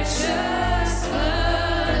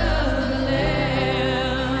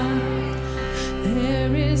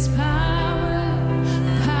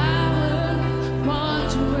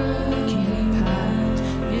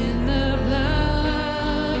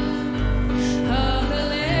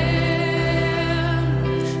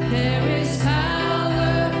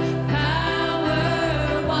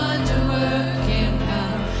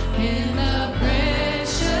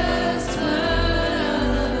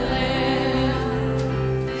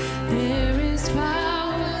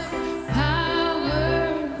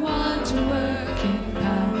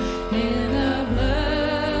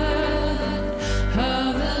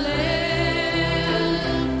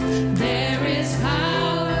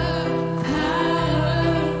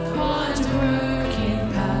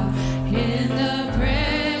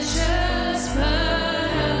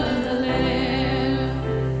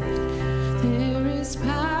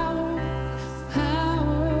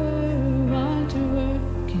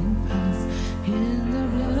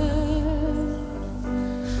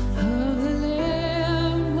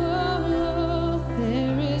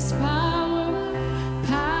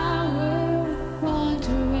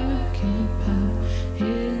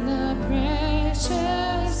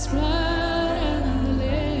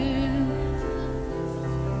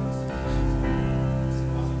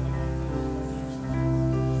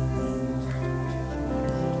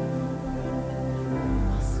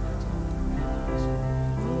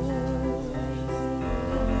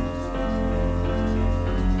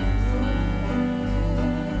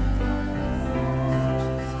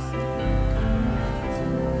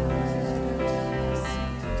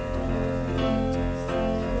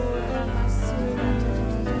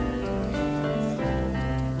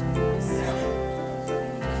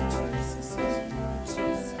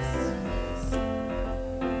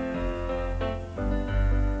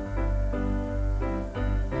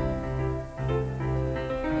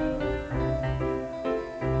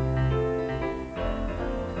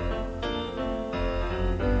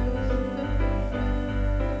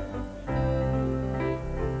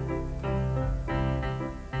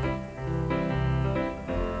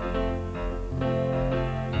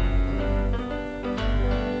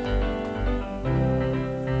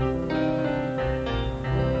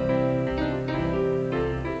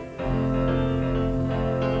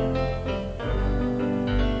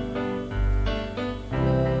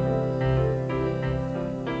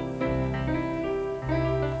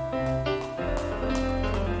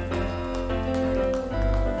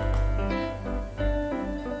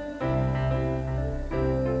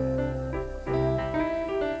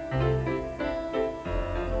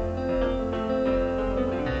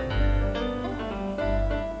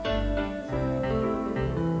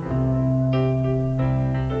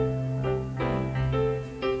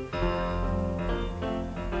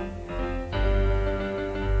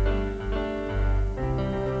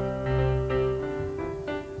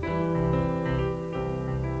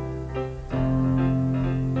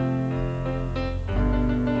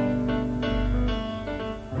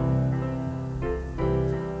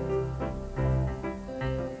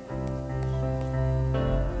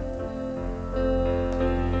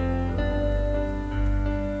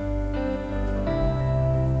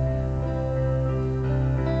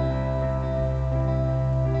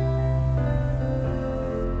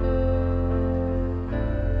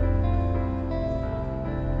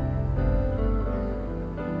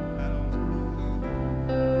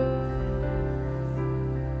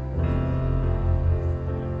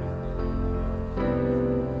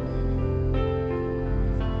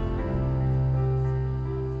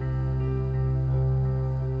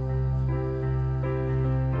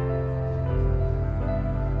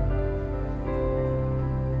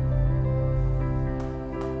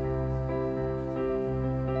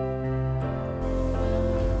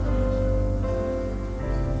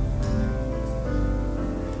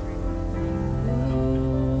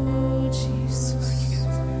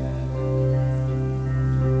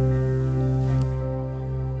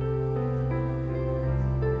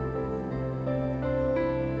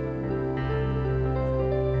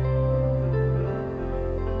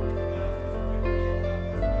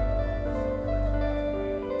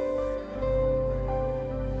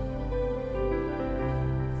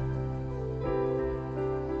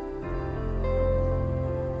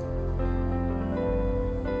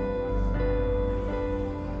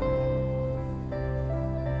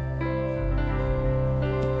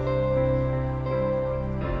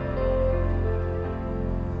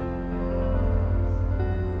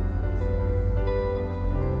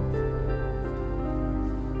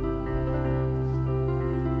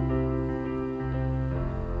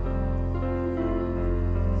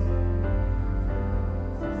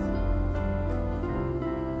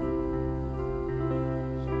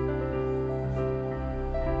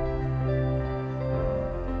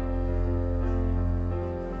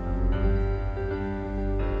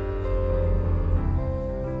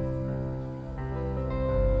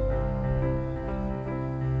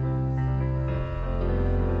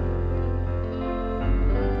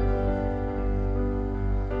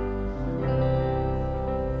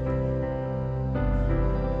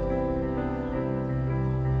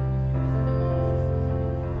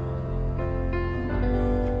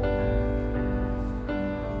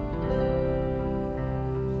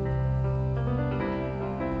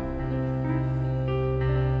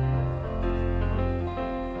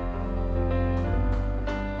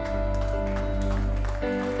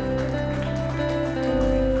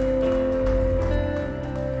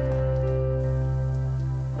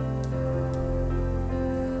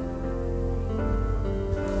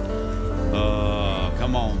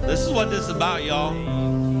 about, y'all.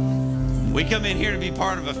 We come in here to be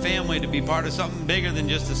part of a family, to be part of something bigger than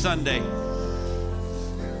just a Sunday.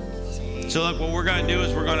 So look, what we're going to do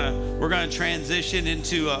is we're going to transition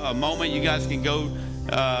into a moment. You guys can go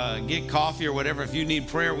get coffee or whatever. If you need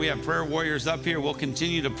prayer, we have prayer warriors up here. We'll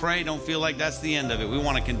continue to pray. Don't feel like that's the end of it. We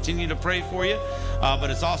want to continue to pray for you, but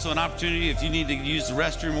it's also an opportunity if you need to use the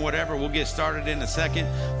restroom or whatever. We'll get started in a second.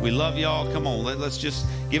 We love y'all. Come on, let's just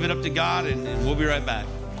give it up to God, and we'll be right back.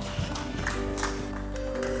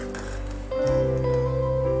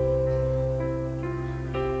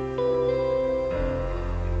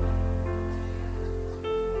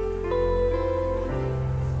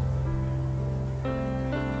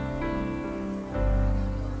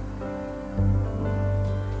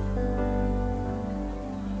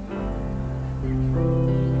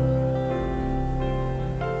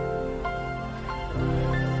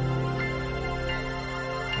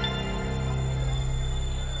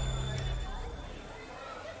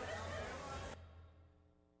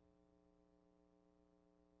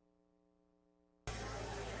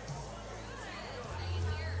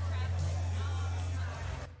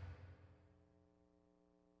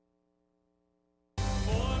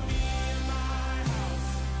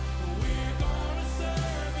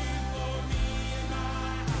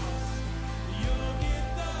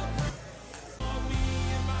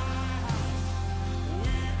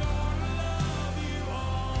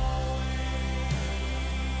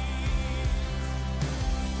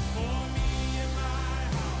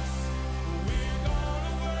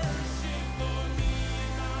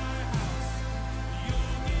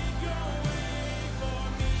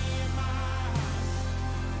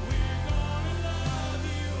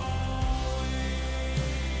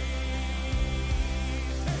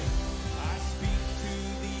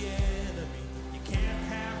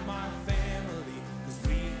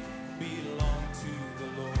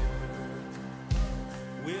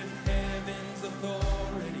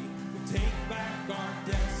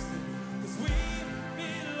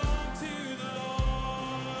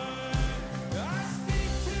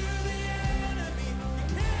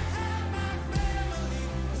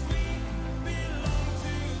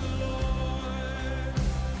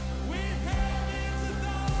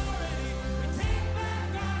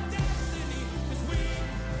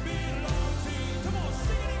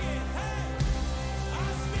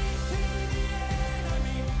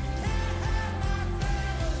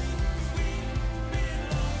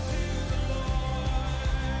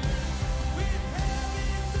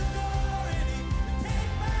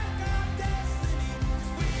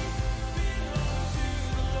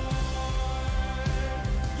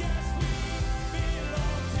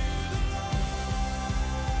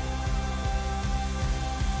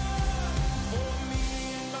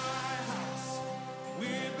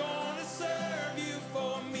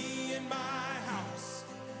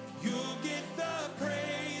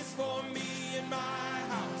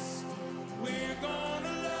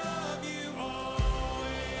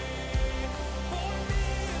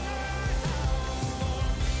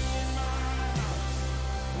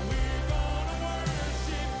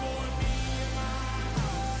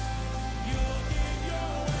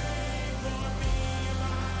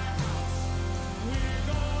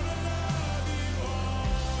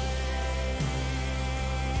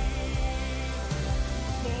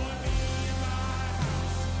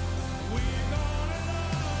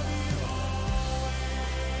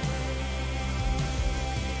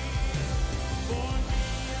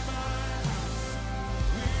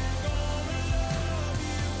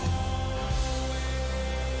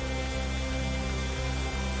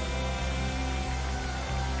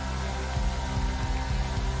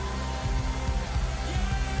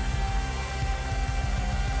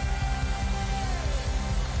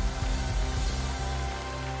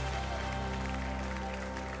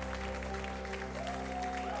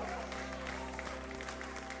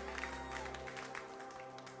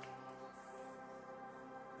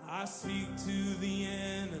 I speak to the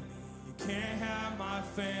enemy. You can't have my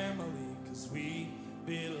family, 'cause we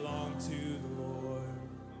belong to the Lord.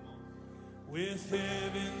 With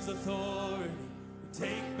heaven's authority, we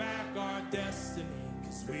take back our destiny,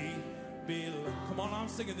 'cause we belong. Come on, I'm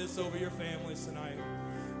singing this over your families tonight.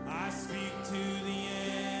 I speak to the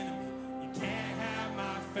enemy. You can't have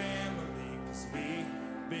my family, 'cause we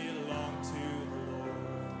belong to the Lord.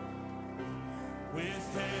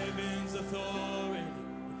 With heaven's authority,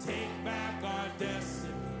 we take back our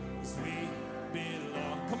destiny, 'cause we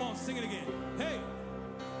belong. Come on, sing it again. Hey!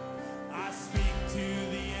 I speak to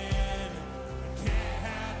the enemy. You can't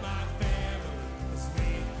have my family, 'cause we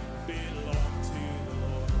belong to the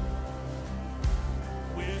Lord.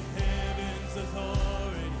 With heaven's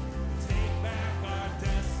authority, take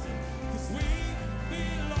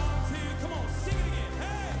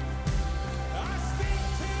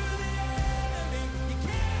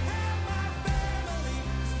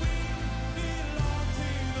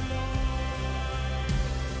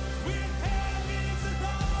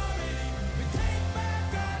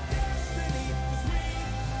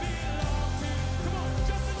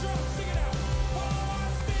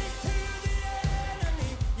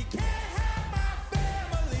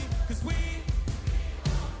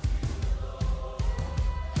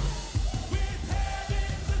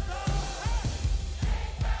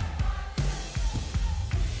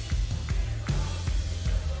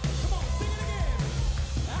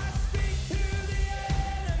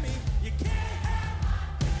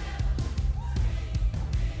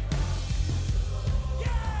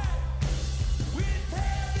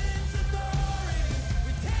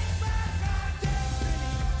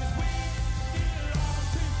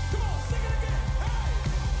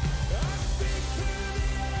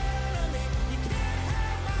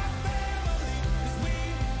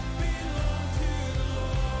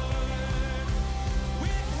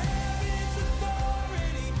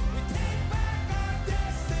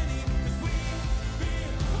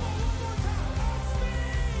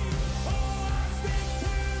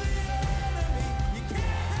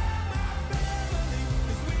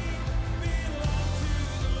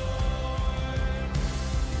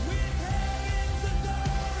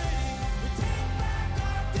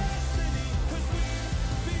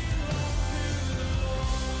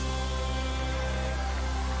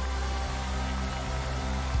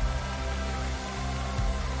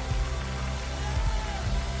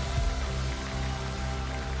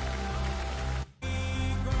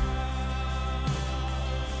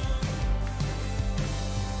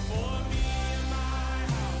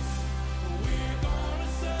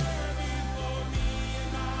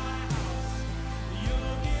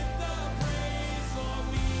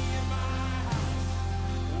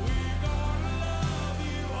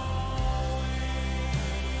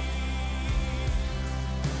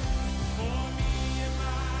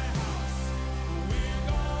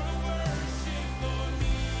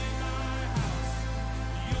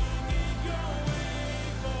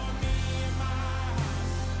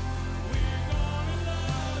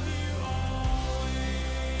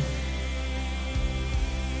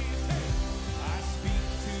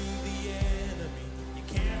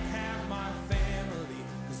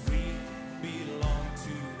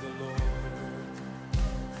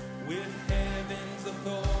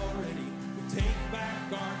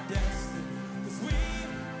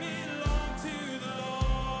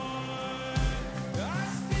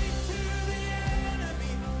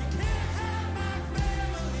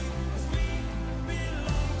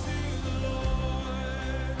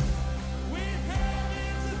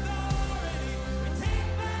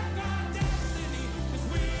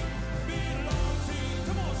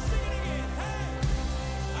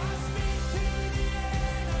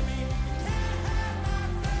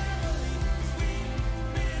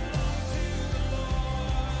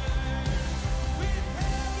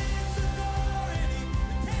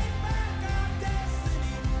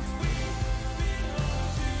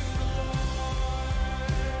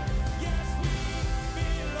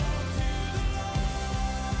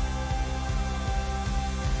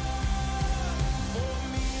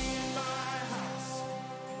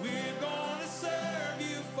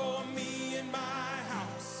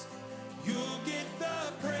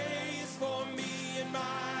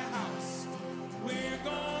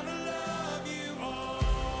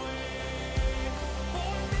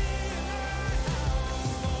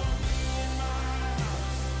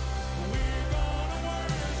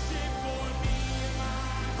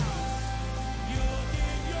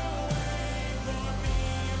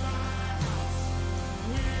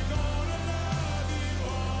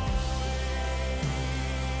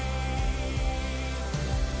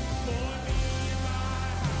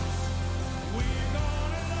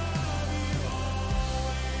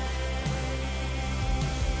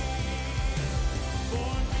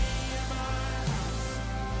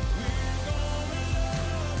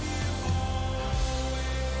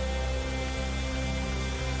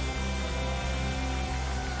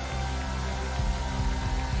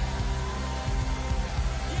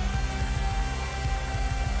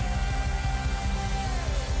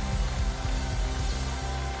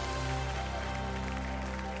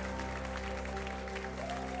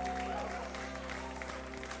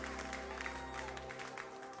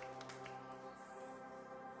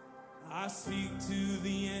speak to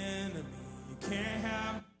the enemy. You can't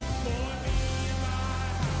have for me in my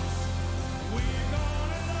house. We're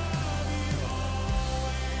gonna love you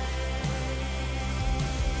always.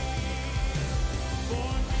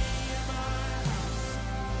 For me in my house.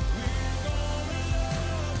 We're gonna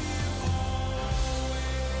love you always.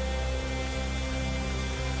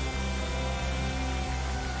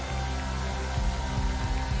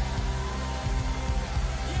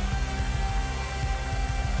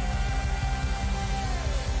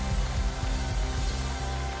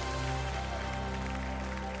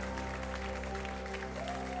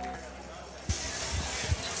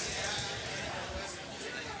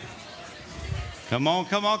 Come on,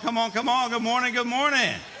 come on, come on, come on. Good morning, good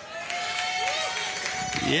morning.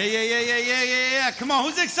 Yeah. Come on,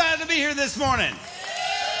 who's excited to be here this morning?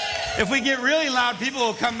 If we get really loud, people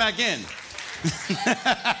will come back in.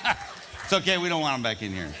 It's okay, we don't want them back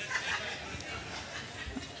in here.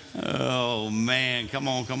 Oh, man, come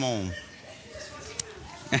on, come on.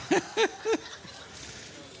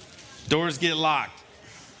 Doors get locked.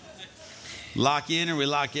 Lock you in or we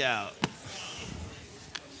lock you out.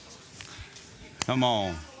 Come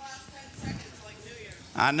on.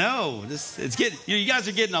 I know. It's getting. You guys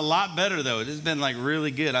are getting a lot better though. It has been like really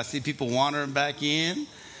good. I see people wandering back in.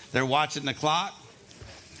 They're watching the clock.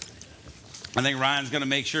 I think Ryan's going to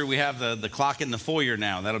make sure we have the clock in the foyer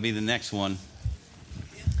now. That'll be the next one.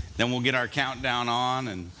 Then we'll get our countdown on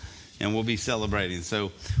and we'll be celebrating.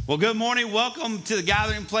 So, well, good morning. Welcome to the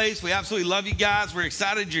gathering place. We absolutely love you guys. We're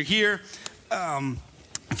excited you're here.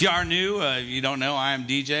 If you are new, you don't know, I am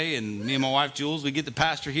DJ, and me and my wife, Jules, we get the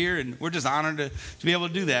pastor here, and we're just honored to be able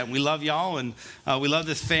to do that. And we love y'all, and we love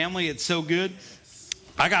this family. It's so good.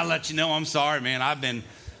 I got to let you know, I'm sorry, man.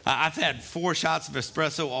 I've had 4 shots of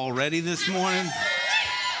espresso already this morning.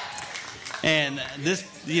 And this,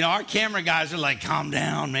 our camera guys are like, calm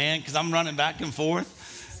down, man, because I'm running back and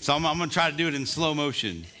forth. So I'm going to try to do it in slow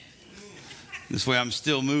motion. This way I'm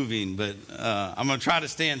still moving, but I'm going to try to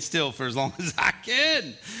stand still for as long as I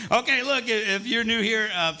can. Okay, look, if you're new here,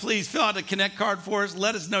 please fill out a Connect card for us.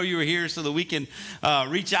 Let us know you were here so that we can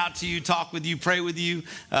reach out to you, talk with you, pray with you,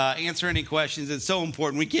 answer any questions. It's so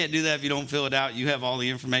important. We can't do that if you don't fill it out. You have all the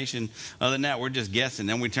information. Other than that, we're just guessing.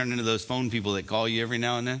 Then we turn into those phone people that call you every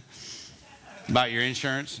now and then about your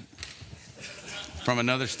insurance from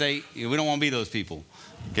another state. We don't want to be those people.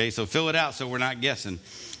 Okay, so fill it out so we're not guessing.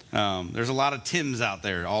 There's a lot of Tims out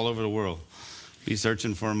there all over the world. Be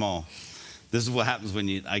searching for them all. This is what happens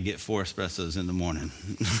when I get 4 espressos in the morning.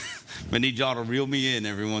 I need y'all to reel me in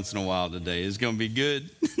every once in a while today. It's going to be good.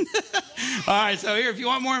 All right, so here, if you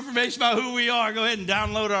want more information about who we are, go ahead and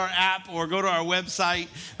download our app or go to our website.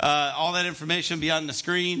 All that information will be on the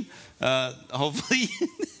screen. Hopefully,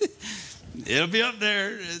 it'll be up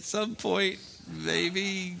there at some point,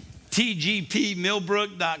 maybe.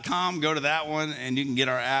 tgpmillbrook.com. Go to that one and you can get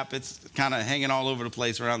our app. It's kind of hanging all over the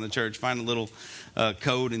place around the church. Find a little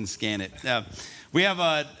code and scan it.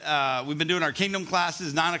 We've been doing our kingdom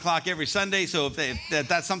classes 9:00 every Sunday. So if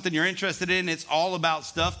that's something you're interested in, it's all about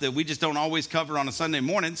stuff that we just don't always cover on a Sunday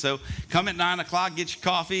morning. So come at 9:00, get your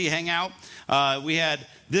coffee, hang out.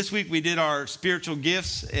 This week we did our spiritual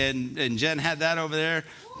gifts and Jen had that over there.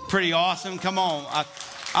 Pretty awesome. Come on.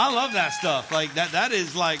 I love that stuff. Like that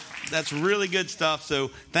is like, that's really good stuff.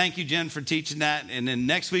 So thank you, Jen, for teaching that. And then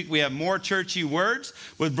next week we have more churchy words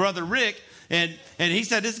with Brother Rick. And he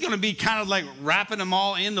said this is going to be kind of like wrapping them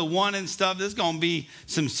all into one and stuff. This is going to be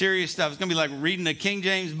some serious stuff. It's going to be like reading the King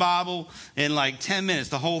James Bible in like 10 minutes,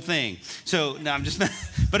 the whole thing. So now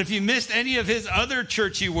but if you missed any of his other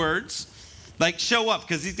churchy words, like show up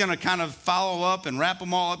because he's going to kind of follow up and wrap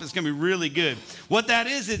them all up. It's going to be really good. What that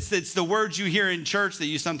is, it's the words you hear in church that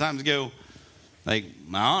you sometimes go, like,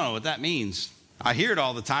 I don't know what that means. I hear it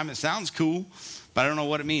all the time. It sounds cool, but I don't know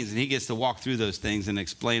what it means. And he gets to walk through those things and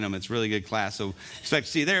explain them. It's a really good class. So expect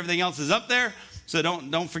to see you there. Everything else is up there. So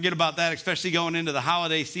don't forget about that, especially going into the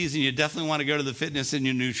holiday season. You definitely want to go to the fitness and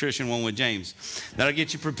your nutrition one with James. That'll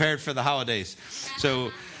get you prepared for the holidays.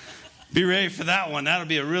 So be ready for that one. That'll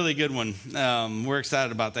be a really good one. We're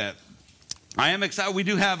excited about that. I am excited. We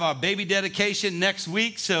do have our baby dedication next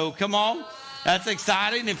week, so come on. That's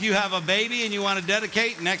exciting. If you have a baby and you want to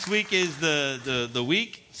dedicate, next week is the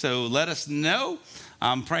week, so let us know.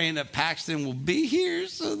 I'm praying that Paxton will be here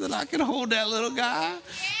so that I can hold that little guy.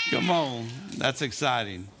 Come on. That's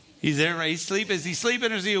exciting. He's there, right? He's sleeping. Is he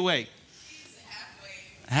sleeping or is he awake? He's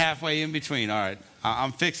halfway in between. All right.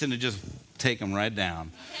 I'm fixing to just take him right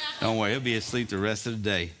down. Don't worry. He'll be asleep the rest of the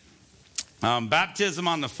day. Baptism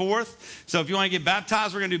on the 4th. So if you want to get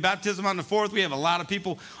baptized, we're going to do baptism on the 4th. We have a lot of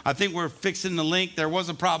people. I think we're fixing the link. There was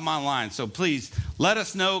a problem online. So please let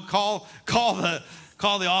us know. Call the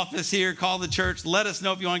office here. Call the church. Let us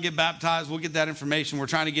know if you want to get baptized. We'll get that information. We're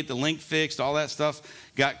trying to get the link fixed. All that stuff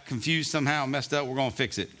got confused somehow, messed up. We're going to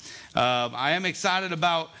fix it. I am excited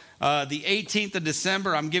about the 18th of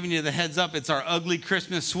December. I'm giving you the heads up. It's our Ugly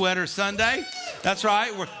Christmas Sweater Sunday. That's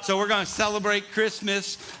right. We're going to celebrate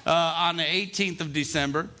Christmas on the 18th of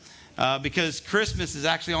December because Christmas is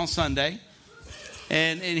actually on Sunday.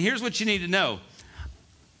 And here's what you need to know.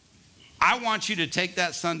 I want you to take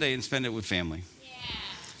that Sunday and spend it with family.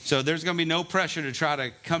 So there's going to be no pressure to try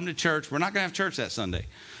to come to church. We're not going to have church that Sunday.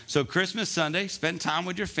 So Christmas Sunday, spend time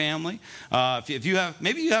with your family. If you have,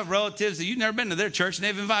 maybe you have relatives that you've never been to their church and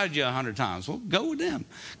they've invited you 100 times. Well, go with them.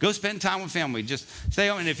 Go spend time with family. Just stay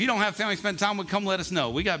home. And if you don't have family, spend time with, come let us know.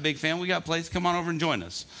 We got big family. We got a place. Come on over and join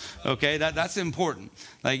us. Okay, that's important.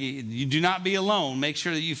 Like you do not be alone. Make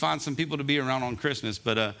sure that you find some people to be around on Christmas.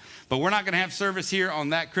 But we're not going to have service here on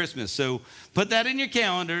that Christmas. So put that in your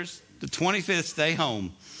calendars. The 25th, stay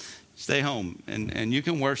home. Stay home. And you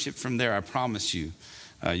can worship from there. I promise you.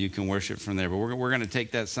 You can worship from there. But we're going to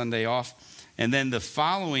take that Sunday off. And then the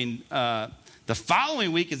following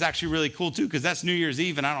week is actually really cool too, because that's New Year's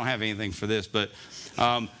Eve, and I don't have anything for this. But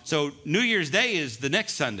so New Year's Day is the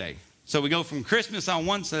next Sunday. So we go from Christmas on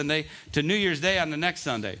one Sunday to New Year's Day on the next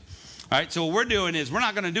Sunday. All right, so what we're doing is we're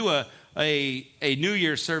not going to do a New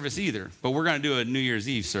Year's service either, but we're going to do a New Year's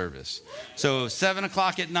Eve service. So 7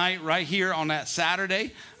 o'clock at night right here on that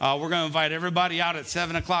Saturday. We're going to invite everybody out at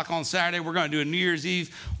 7 o'clock on Saturday. We're going to do a New Year's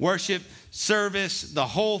Eve worship service, the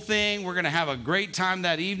whole thing. We're going to have a great time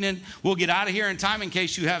that evening. We'll get out of here in time in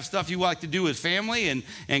case you have stuff you like to do with family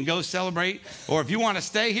and go celebrate. Or if you want to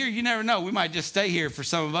stay here, you never know. We might just stay here for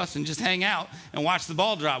some of us and just hang out and watch the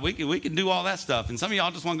ball drop. We can do all that stuff. And some of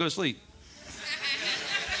y'all just want to go to sleep.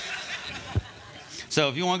 So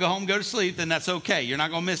if you want to go home and go to sleep, then that's okay. You're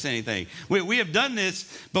not going to miss anything. We have done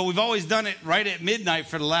this, but we've always done it right at midnight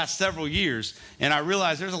for the last several years. And I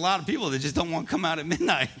realize there's a lot of people that just don't want to come out at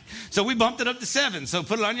midnight. So we bumped it up to 7. So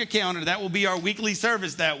put it on your calendar. That will be our weekly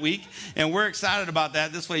service that week. And we're excited about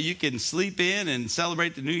that. This way you can sleep in and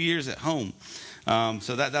celebrate the New Year's at home.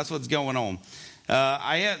 So that's what's going on.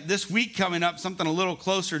 I have this week coming up, something a little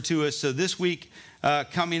closer to us. So this week,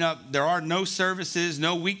 coming up, there are no services,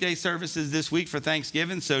 no weekday services this week for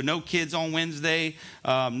Thanksgiving. So no kids on Wednesday,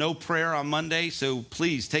 no prayer on Monday. So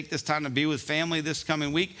please take this time to be with family this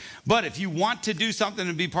coming week. But if you want to do something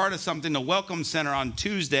and be part of something, the Welcome Center on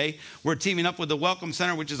Tuesday, we're teaming up with the Welcome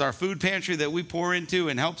Center, which is our food pantry that we pour into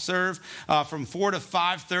and help serve from 4 to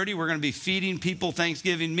 5:30. We're going to be feeding people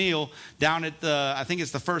Thanksgiving meal down at I think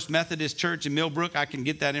it's the First Methodist Church in Millbrook. I can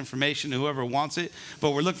get that information to whoever wants it.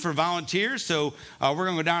 But we're looking for volunteers. So we're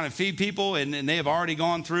going to go down and feed people, and they have already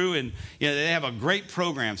gone through, and they have a great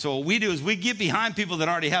program. So what we do is we get behind people that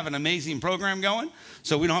already have an amazing program going,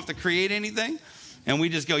 so we don't have to create anything, and we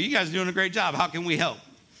just go, you guys are doing a great job. How can we help?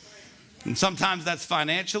 And sometimes that's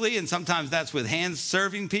financially, and sometimes that's with hands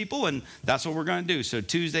serving people, and that's what we're going to do. So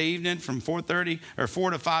Tuesday evening from 4:30 or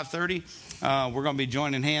 4 to 5:30, we're going to be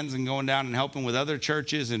joining hands and going down and helping with other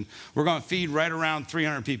churches, and we're going to feed right around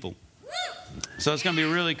 300 people. So it's going to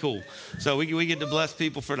be really cool. So we get to bless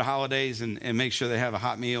people for the holidays and make sure they have a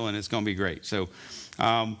hot meal, and it's going to be great. So,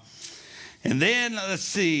 and then let's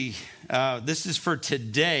see, this is for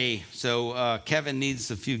today. So Kevin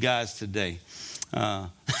needs a few guys today.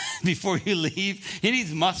 Before you leave, he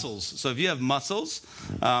needs muscles. So if you have muscles,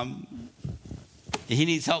 he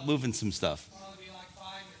needs help moving some stuff.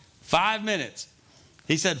 5 minutes.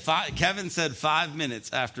 He said Kevin said 5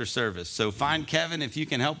 minutes after service. So find Kevin if you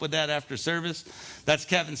can help with that after service. That's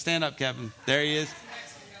Kevin. Stand up, Kevin. There he is.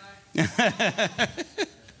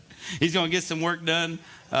 He's going to get some work done.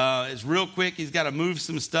 It's real quick. He's got to move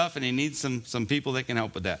some stuff, and he needs some people that can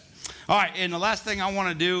help with that. All right, and the last thing I want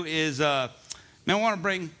to do is, I want to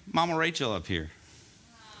bring Mama Rachel up here.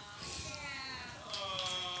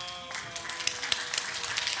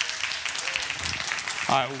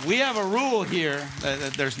 All right, we have a rule here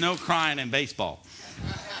that there's no crying in baseball.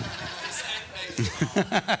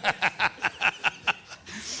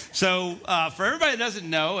 So for everybody that doesn't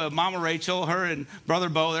know, Mama Rachel, her and Brother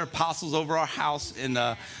Bo, they're apostles over our house. And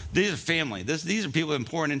these are family. These are people that have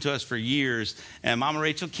been pouring into us for years. And Mama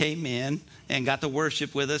Rachel came in and got to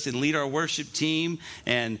worship with us and lead our worship team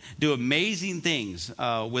and do amazing things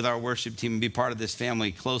with our worship team and be part of this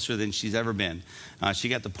family closer than she's ever been. She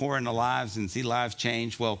got to pour into lives and see lives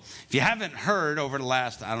change. Well, if you haven't heard over the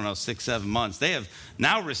last, 6-7 months, they have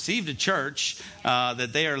now received a church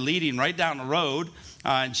that they are leading right down the road.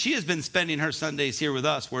 And she has been spending her Sundays here with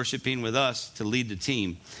us, worshiping with us to lead the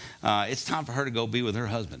team. It's time for her to go be with her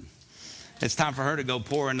husband. It's time for her to go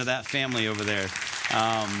pour into that family over there.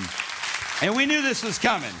 And we knew this was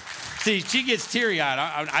coming. See, she gets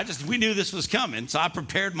teary-eyed. We knew this was coming, so I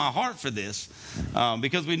prepared my heart for this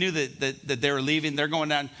because we knew that they were leaving. They're going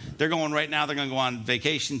down. They're going right now. They're going to go on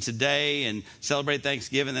vacation today and celebrate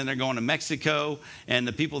Thanksgiving. Then they're going to Mexico. And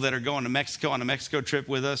the people that are going to Mexico on a Mexico trip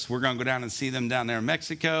with us, we're going to go down and see them down there in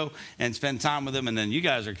Mexico and spend time with them. And then you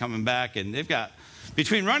guys are coming back, and they've got,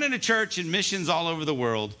 between running a church and missions all over the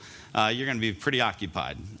world, you're going to be pretty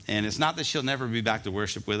occupied. And it's not that she'll never be back to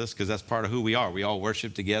worship with us, because that's part of who we are. We all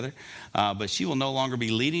worship together. But she will no longer be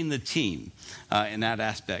leading the team in that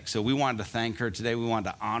aspect. So we wanted to thank her today. We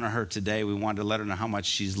wanted to honor her today. We wanted to let her know how much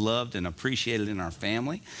she's loved and appreciated in our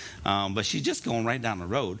family. But she's just going right down the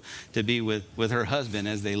road to be with her husband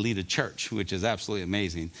as they lead a church, which is absolutely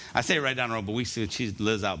amazing. I say right down the road, but we see she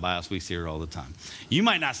lives out by us. We see her all the time. You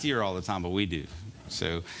might not see her all the time, but we do.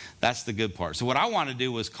 So that's the good part. So what I want to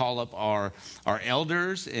do was call up our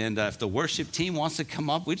elders, and if the worship team wants to come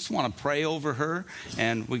up, we just want to pray over her.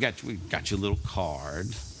 And we got you a little card,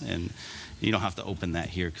 and you don't have to open that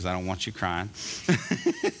here because I don't want you crying.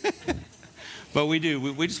 But we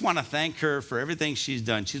do. We just want to thank her for everything she's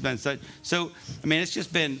done. She's been it's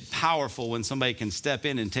just been powerful when somebody can step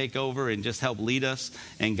in and take over and just help lead us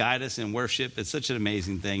and guide us in worship. It's such an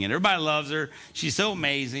amazing thing. And everybody loves her. She's so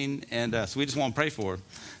amazing. And so we just want to pray for her.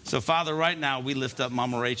 So, Father, right now we lift up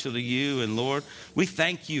Mama Rachel to you. And, Lord, we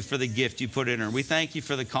thank you for the gift you put in her. We thank you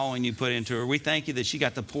for the calling you put into her. We thank you that she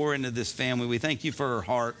got to pour into this family. We thank you for her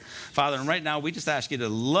heart, Father. And right now we just ask you to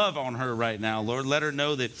love on her right now, Lord. Let her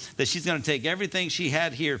know that she's going to take everything she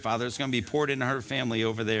had here, Father. It's going to be poured into her family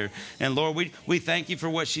over there. And, Lord, we thank you for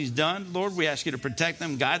what she's done. Lord, we ask you to protect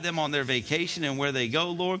them, guide them on their vacation and where they go,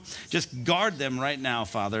 Lord. Just guard them right now,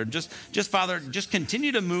 Father. Father, just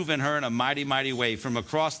continue to move in her in a mighty, mighty way from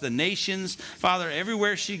across the nations, Father.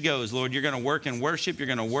 Everywhere she goes, Lord, you're going to work in worship. You're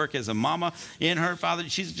going to work as a mama in her, Father.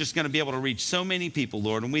 She's just going to be able to reach so many people,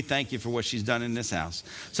 Lord, and we thank you for what she's done in this house.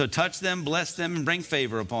 So touch them, bless them, and bring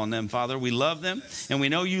favor upon them, Father. We love them, and we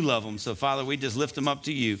know you love them. So, Father, we just lift them up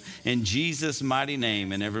to you in Jesus' mighty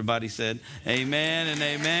name. And everybody said amen and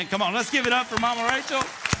amen. Come on, let's give it up for Mama Rachel.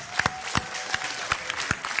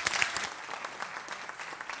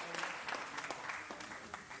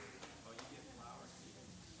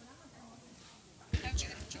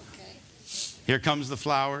 Here comes the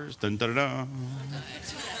flowers. Dun, dun, dun.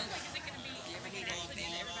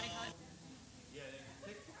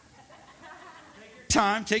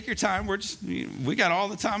 Take your time. We got all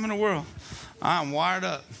the time in the world. I'm wired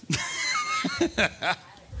up.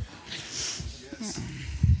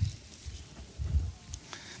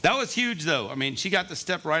 That was huge, though. I mean, she got to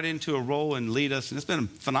step right into a role and lead us, and it's been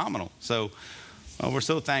phenomenal. So we're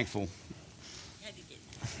so thankful.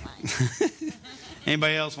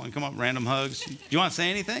 Anybody else want to come up? Random hugs. Do you want to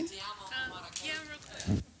say anything? Yeah, real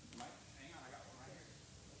quick.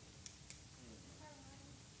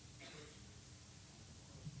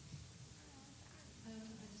 I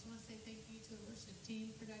just want to say thank you to the worship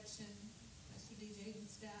team, production, Pastor DJ and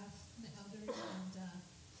staff, and the elders, and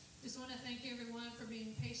just want to thank everyone for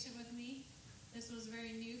being patient with me. This was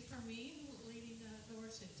very new for me, leading the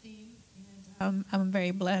worship team, and I'm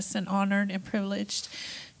very blessed and honored and privileged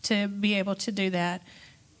to be able to do that.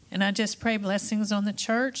 And I just pray blessings on the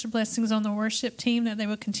church, blessings on the worship team, that they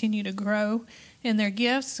will continue to grow in their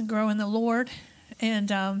gifts and grow in the Lord.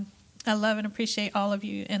 And I love and appreciate all of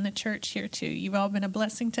you in the church here too. You've all been a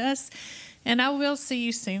blessing to us, and I will see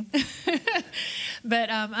you soon. But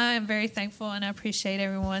I am very thankful, and I appreciate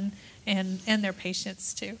everyone and their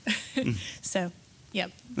patience too. So,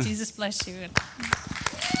 yep, Jesus bless you.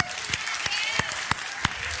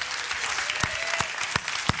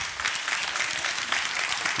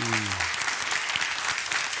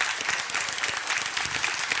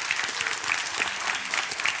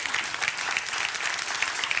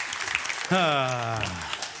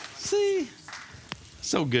 See,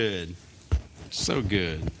 so good, so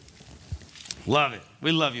good. Love it.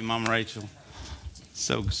 We love you, Mama Rachel.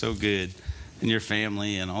 So good, and your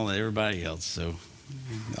family and everybody else. So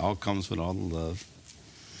it all comes with all the love.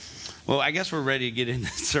 Well, I guess we're ready to get into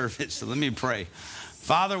service. So let me pray.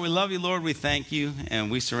 Father, we love you, Lord. We thank you, and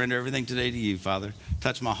we surrender everything today to you, Father.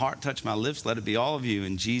 Touch my heart, touch my lips. Let it be all of you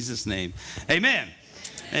in Jesus' name. Amen.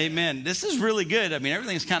 Amen. This is really good. I mean,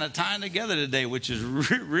 everything's kind of tying together today, which is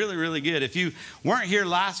really, really good. If you weren't here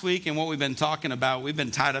last week and what we've been talking about, we've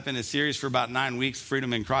been tied up in a series for about 9 weeks,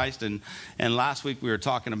 Freedom in Christ. And last week we were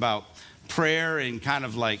talking about prayer and kind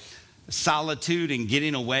of like solitude and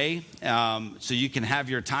getting away so you can have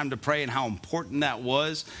your time to pray and how important that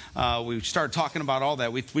was. We started talking about all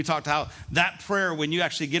that. We talked how that prayer, when you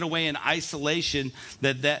actually get away in isolation,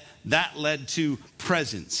 that led to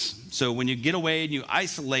presence. So when you get away and you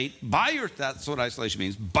isolate that's what isolation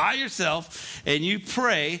means, by yourself, and you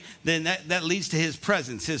pray, then that leads to his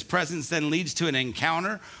presence. His presence then leads to an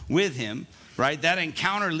encounter with him, right? That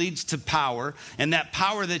encounter leads to power, and that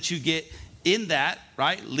power that you get in that,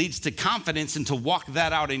 right, leads to confidence and to walk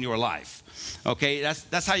that out in your life. Okay,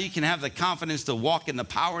 that's how you can have the confidence to walk in the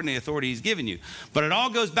power and the authority he's given you. But it all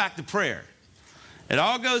goes back to prayer. It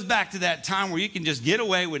all goes back to that time where you can just get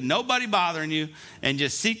away with nobody bothering you and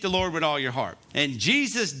just seek the Lord with all your heart. And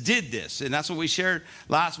Jesus did this, and that's what we shared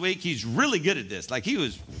last week. He's really good at this. Like, he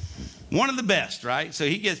was one of the best, right? So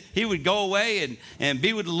he would go away and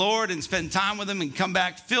be with the Lord and spend time with him and come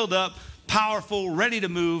back filled up, powerful, ready to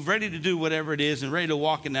move, ready to do whatever it is, and ready to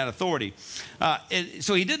walk in that authority.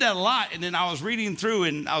 So he did that a lot. And then I was reading through,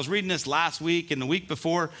 and I was reading this last week and the week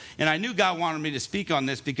before, and I knew God wanted me to speak on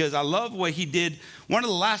this because I love what he did. One of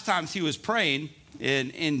the last times he was praying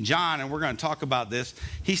in John, and we're going to talk about this,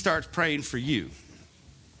 he starts praying for you.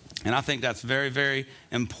 And I think that's very, very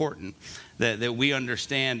important that we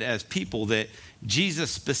understand as people that Jesus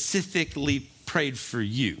specifically prayed for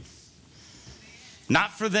you.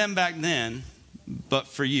 Not for them back then, but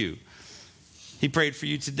for you. He prayed for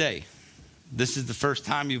you today. This is the first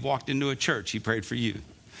time you've walked into a church. He prayed for you.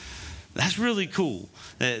 That's really cool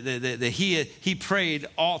that he prayed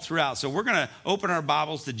all throughout. So we're going to open our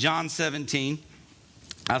Bibles to John 17.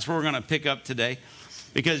 That's where we're going to pick up today,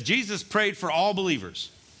 because Jesus prayed for all believers.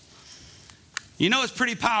 You know, it's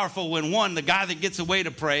pretty powerful when the guy that gets away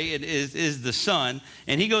to pray is the Son,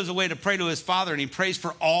 and he goes away to pray to his Father, and he prays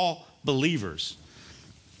for all believers.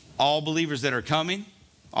 All believers that are coming,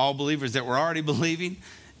 all believers that were already believing.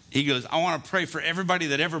 He goes, I want to pray for everybody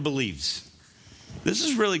that ever believes. This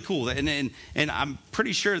is really cool. And I'm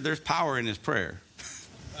pretty sure there's power in his prayer.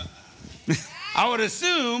 I would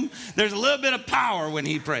assume there's a little bit of power when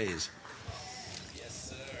he prays.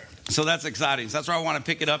 Yes, sir. So that's exciting. So that's where I want to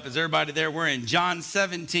pick it up. Is everybody there? We're in John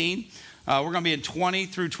 17. We're going to be in 20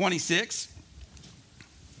 through 26.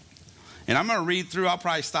 And I'm going to read through. I'll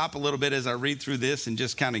probably stop a little bit as I read through this and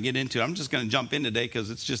just kind of get into it. I'm just going to jump in today because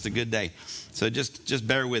it's just a good day. So just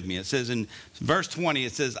bear with me. It says in verse 20,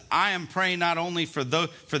 it says, I am praying not only for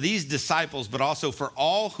these disciples, but also for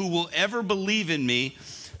all who will ever believe in me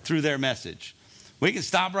through their message. We can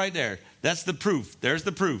stop right there. That's the proof. There's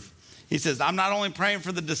the proof. He says, I'm not only praying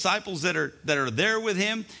for the disciples that are there with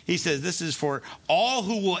him. He says, this is for all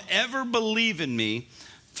who will ever believe in me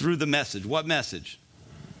through the message. What message?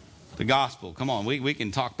 The gospel. Come on, we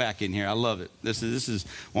can talk back in here. I love it. This is.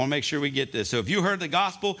 I want to make sure we get this. So if you heard the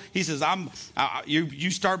gospel, he says, you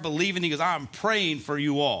start believing. He goes, I'm praying for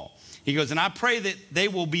you all. He goes, and I pray that they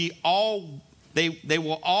will be all. They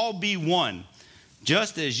will all be one,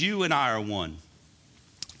 just as you and I are one.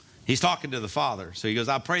 He's talking to the Father. So he goes,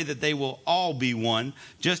 I pray that they will all be one,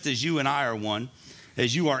 just as you and I are one,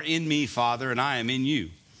 as you are in me, Father, and I am in you.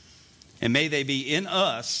 And may they be in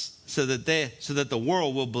us, so that the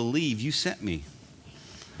world will believe you sent me.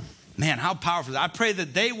 Man, how powerful. I pray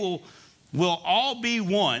that they will all be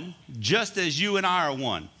one, just as you and I are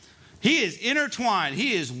one. He is intertwined.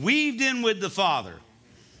 He is weaved in with the Father.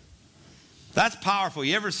 That's powerful.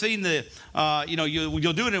 You ever seen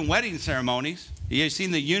you'll do it in wedding ceremonies. You've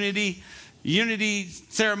seen the unity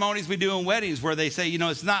ceremonies we do in weddings where they say,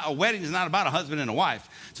 a wedding is not about a husband and a wife.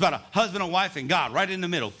 It's about a husband, a wife, and God right in the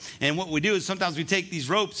middle. And what we do is sometimes we take these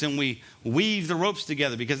ropes and we weave the ropes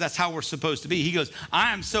together because that's how we're supposed to be. He goes,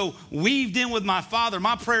 I am so weaved in with my Father.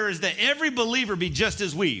 My prayer is that every believer be just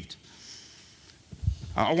as weaved.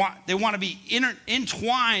 They want to be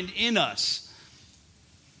entwined in us,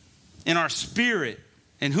 in our spirit,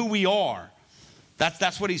 and who we are.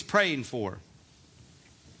 That's what he's praying for.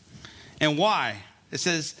 And why? It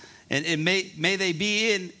says, and may they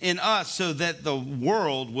be in us so that the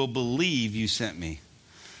world will believe you sent me.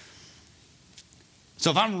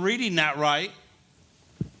 So if I'm reading that right,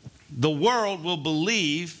 the world will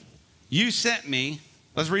believe you sent me.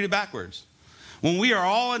 Let's read it backwards. When we are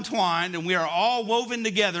all entwined and we are all woven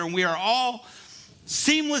together and we are all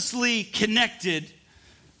seamlessly connected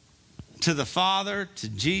to the Father, to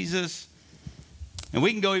Jesus. And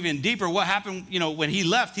we can go even deeper. What happened, when he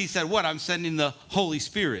left, he said, what? I'm sending the Holy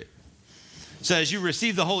Spirit. So as you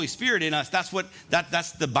receive the Holy Spirit in us, that's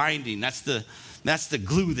the binding. That's the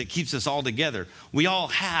glue that keeps us all together. We all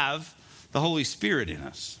have the Holy Spirit in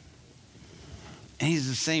us. And he's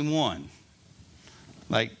the same one.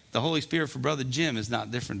 Like the Holy Spirit for Brother Jim is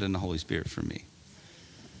not different than the Holy Spirit for me.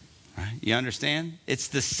 You understand? It's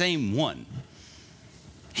the same one.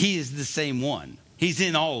 He is the same one. He's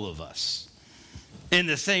in all of us. In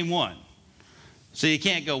the same one. So you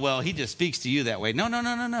can't go, well, he just speaks to you that way.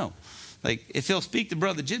 No. Like, if he'll speak to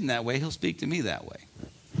Brother Jim that way, he'll speak to me that way.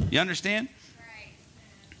 You understand?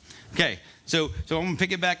 Right. Okay, so I'm going to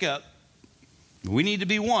pick it back up. We need to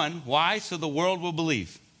be one. Why? So the world will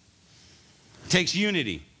believe. It takes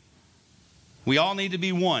unity. We all need to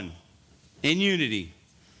be one in unity.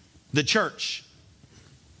 The church.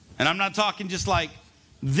 And I'm not talking just like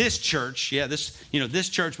this church. Yeah, this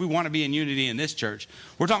church, we want to be in unity in this church.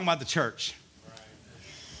 We're talking about the church.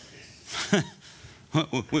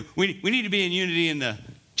 we need to be in unity in the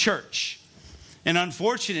church. And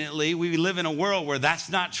unfortunately, we live in a world where that's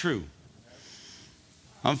not true.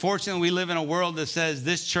 Unfortunately, we live in a world that says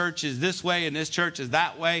this church is this way and this church is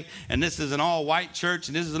that way, and this is an all-white church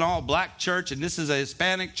and this is an all-black church and this is a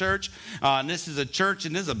Hispanic church and this is a church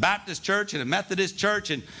and this is a Baptist church and a Methodist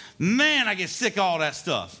church, and man, I get sick of all that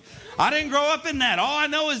stuff. I didn't grow up in that. All I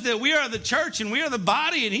know is that we are the church and we are the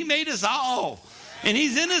body, and he made us all and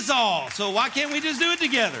he's in us all. So why can't we just do it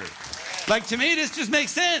together? Like, to me, this just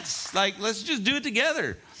makes sense. Like, let's just do it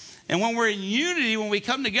together. And when we're in unity, when we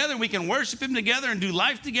come together, we can worship him together and do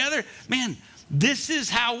life together. Man, this is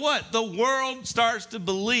how what? The world starts to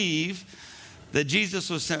believe that Jesus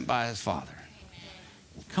was sent by his Father.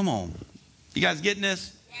 Come on. You guys getting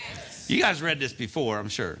this? Yes. You guys read this before, I'm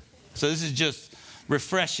sure. So this is just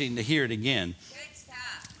refreshing to hear it again. Good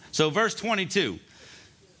stuff. So verse 22.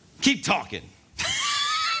 Keep talking.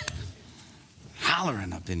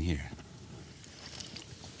 Hollering up in here.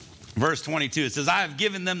 Verse 22, it says, I have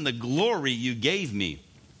given them the glory you gave me.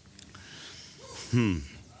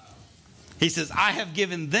 He says, I have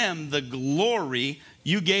given them the glory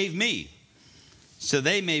you gave me, so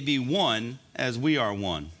they may be one as we are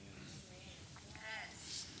one.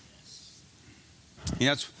 You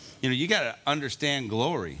got to understand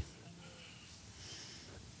glory.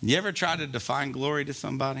 You ever try to define glory to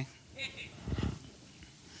somebody?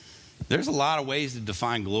 There's a lot of ways to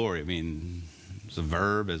define glory. I mean, as a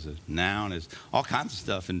verb, as a noun, as all kinds of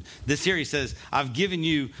stuff. And this here he says, I've given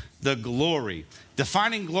you the glory.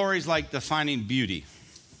 Defining glory is like defining beauty.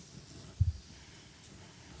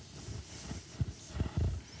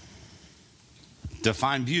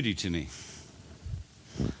 Define beauty to me.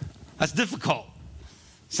 That's difficult.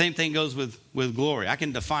 Same thing goes with glory. I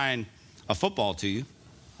can define a football to you.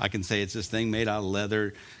 I can say it's this thing made out of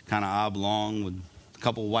leather, kind of oblong with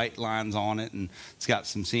couple white lines on it, and it's got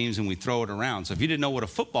some seams, and we throw it around. So if you didn't know what a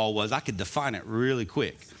football was, I could define it really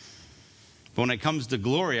quick. But when it comes to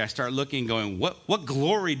glory, I start looking and going, what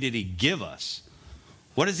glory did he give us?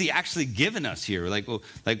 What has he actually given us here? Like,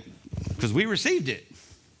 because we received it.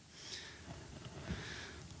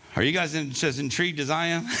 Are you guys as intrigued as I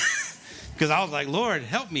am? Because I was like, Lord,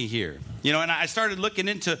 help me here. And I started looking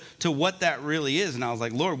into what that really is. And I was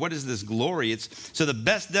like, Lord, what is this glory? So the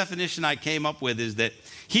best definition I came up with is that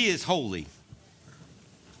he is holy.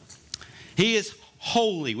 He is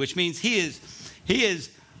holy, which means he is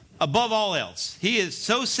above all else. He is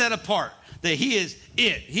so set apart that he is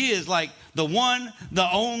it. He is like the one, the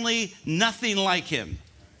only, nothing like him.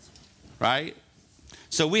 Right?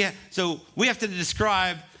 So we have to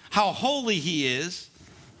describe how holy he is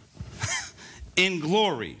in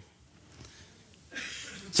glory.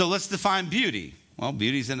 So let's define beauty. Well,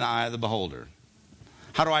 beauty's in the eye of the beholder.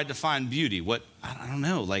 How do I define beauty? I don't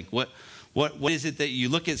know. Like what is it that you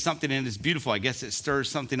look at something and it's beautiful? I guess it stirs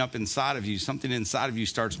something up inside of you. Something inside of you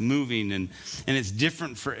starts moving, and it's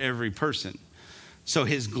different for every person. So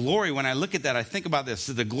his glory, when I look at that, I think about this.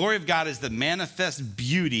 So the glory of God is the manifest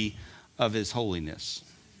beauty of his holiness.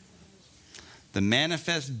 The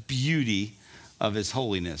manifest beauty of his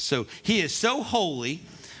holiness. So he is so holy,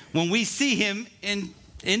 when we see him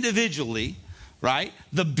individually, right?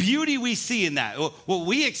 The beauty we see in that, what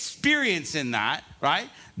we experience in that, right?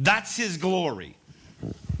 That's his glory.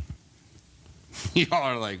 Y'all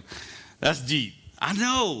are like, that's deep. I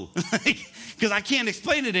know, because I can't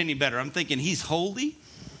explain it any better. I'm thinking he's holy,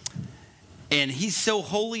 and he's so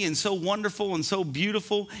holy and so wonderful and so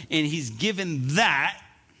beautiful, and he's given that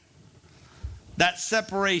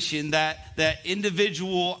separation, that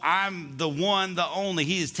individual, I'm the one, the only.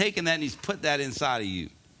 He has taken that and he's put that inside of you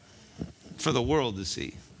for the world to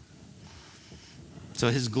see. So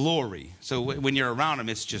his glory. So when you're around him,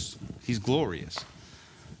 it's just, he's glorious.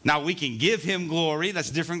 Now we can give him glory. That's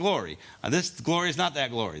different glory. This glory is not that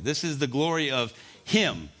glory. This is the glory of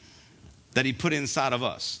him that he put inside of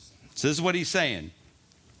us. So this is what he's saying.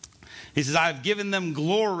 He says, I've given them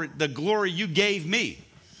glory, the glory you gave me.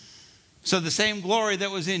 So the same glory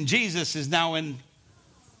that was in Jesus is now in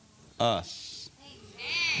us.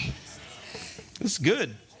 It's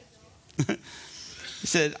good. He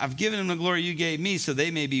said, I've given them the glory you gave me so they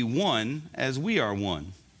may be one as we are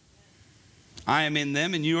one. I am in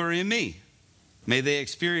them and you are in me. May they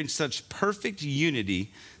experience such perfect unity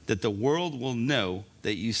that the world will know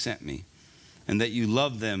that you sent me and that you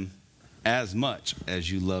love them as much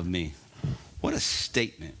as you love me. What a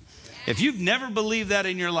statement. If you've never believed that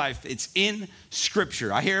in your life, it's in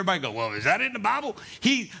Scripture. I hear everybody go, well, is that in the Bible?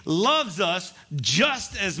 He loves us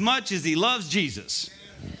just as much as he loves Jesus.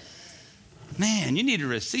 Man, you need to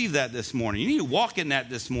receive that this morning. You need to walk in that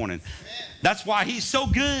this morning. That's why he's so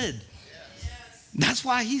good. That's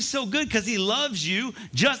why he's so good, because he loves you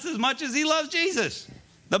just as much as he loves Jesus.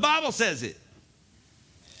 The Bible says it.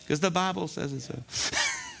 Because the Bible says it so.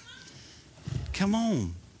 Come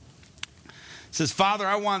on. It says, Father,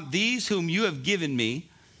 I want these whom you have given me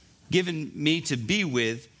to be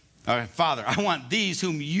with. Father, I want these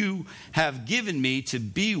whom you have given me to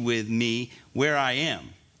be with me where I am.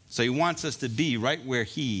 So he wants us to be right where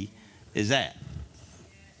he is at.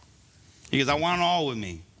 He goes, I want them all with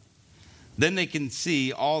me. Then they can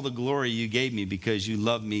see all the glory you gave me because you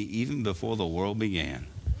loved me even before the world began.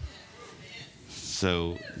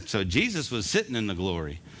 So Jesus was sitting in the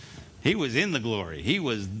glory. He was in the glory. He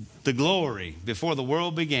was the glory before the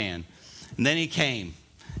world began. And then he came.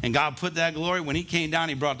 And God put that glory. When he came down,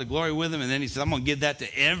 he brought the glory with him. And then he said, I'm going to give that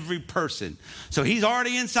to every person. So he's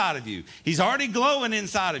already inside of you. He's already glowing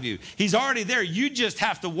inside of you. He's already there. You just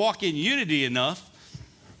have to walk in unity enough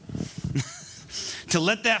to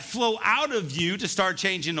let that flow out of you to start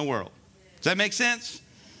changing the world. Does that make sense?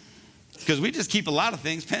 Because we just keep a lot of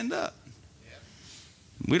things penned up.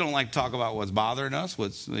 We don't like to talk about what's bothering us.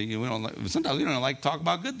 Sometimes we don't like to talk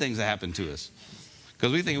about good things that happen to us.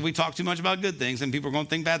 Because we think if we talk too much about good things, then people are going to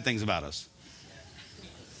think bad things about us.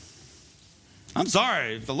 I'm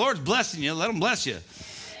sorry. If the Lord's blessing you, let him bless you.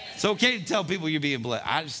 It's okay to tell people you're being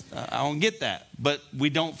blessed. I don't get that. But we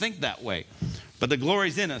don't think that way. But the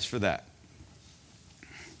glory's in us for that.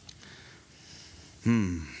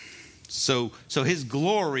 So his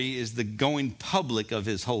glory is the going public of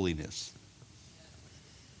his holiness.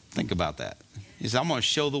 Think about that. He said, I'm going to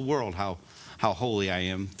show the world how holy I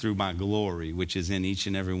am through my glory, which is in each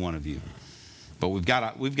and every one of you. But we've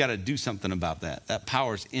got to do something about that. That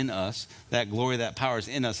power's in us. That glory, that power's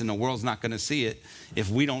in us, and the world's not going to see it if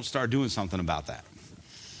we don't start doing something about that.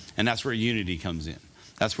 And that's where unity comes in.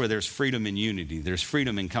 That's where there's freedom in unity. There's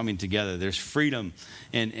freedom in coming together. There's freedom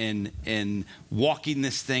in walking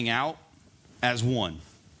this thing out as one.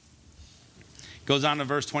 Goes on to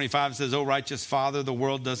verse 25 and says, O righteous Father, the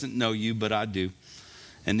world doesn't know you, but I do.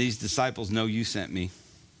 And these disciples know you sent me.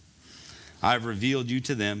 I have revealed you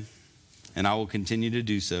to them, and I will continue to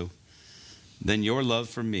do so. Then your love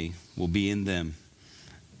for me will be in them,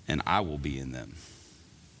 and I will be in them.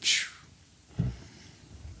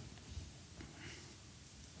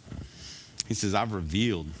 He says, I've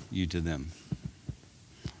revealed you to them.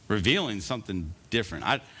 Revealing something different.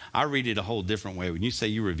 I read it a whole different way. When you say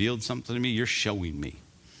you revealed something to me, you're showing me.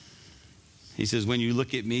 He says, when you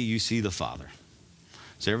look at me, you see the Father.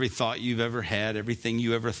 So every thought you've ever had, everything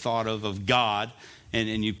you ever thought of God,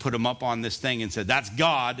 and you put them up on this thing and said, that's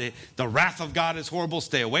God. The wrath of God is horrible.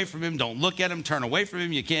 Stay away from him. Don't look at him. Turn away from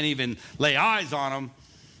him. You can't even lay eyes on him.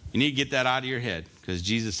 You need to get that out of your head, because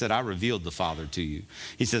Jesus said, I revealed the Father to you.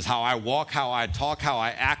 He says, how I walk, how I talk, how I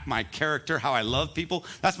act, my character, how I love people,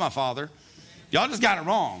 that's my Father. Y'all just got it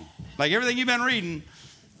wrong. Like everything you've been reading,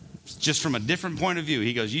 just from a different point of view.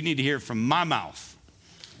 He goes, you need to hear it from my mouth.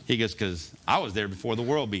 He goes, because I was there before the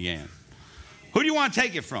world began. Who do you want to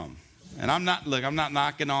take it from? And I'm not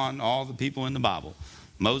knocking on all the people in the Bible.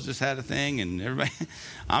 Moses had a thing and everybody.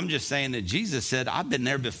 I'm just saying that Jesus said, I've been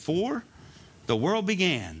there before the world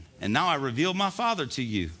began, and now I revealed my Father to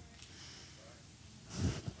you.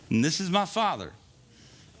 And this is my Father.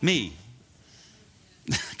 Me.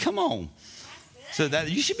 Come on. So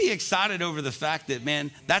that you should be excited over the fact that,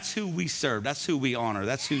 man, that's who we serve. That's who we honor.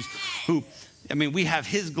 That's we have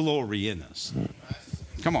his glory in us.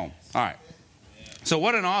 Come on. All right. So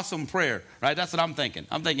what an awesome prayer, right? That's what I'm thinking.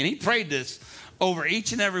 I'm thinking he prayed this over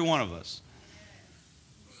each and every one of us.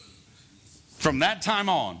 From that time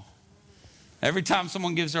on, every time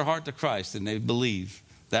someone gives their heart to Christ and they believe,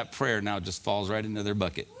 that prayer now just falls right into their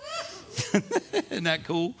bucket. Isn't that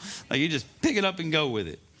cool? Like you just pick it up and go with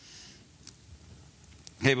it.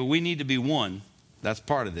 Okay, but we need to be one. That's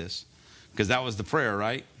part of this. Because that was the prayer,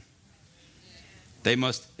 right? They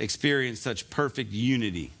must experience such perfect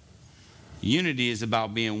unity. Unity is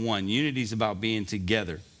about being one. Unity is about being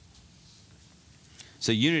together.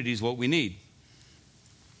 So unity is what we need.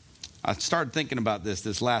 I started thinking about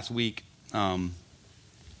this last week.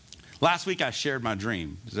 Last week I shared my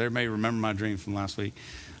dream. Does everybody remember my dream from last week?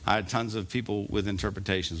 I had tons of people with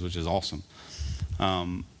interpretations, which is awesome.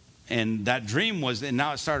 And that dream was, and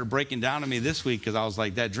now it started breaking down to me this week because I was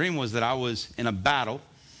like, that dream was that I was in a battle,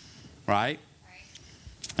 right?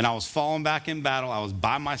 And I was falling back in battle. I was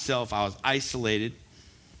by myself. I was isolated.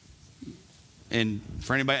 And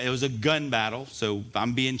for anybody, it was a gun battle. So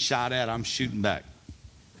I'm being shot at. I'm shooting back.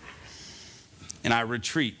 And I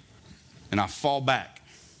retreat. And I fall back.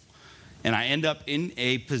 And I end up in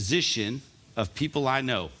a position of people I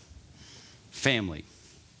know. Family.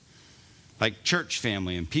 Like church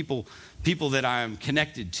family and people that I am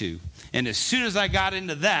connected to. And as soon as I got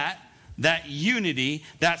into that unity,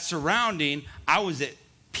 that surrounding, I was at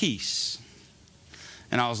peace.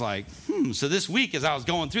 And I was like, So this week as I was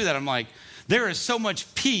going through that, I'm like, there is so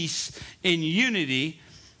much peace in unity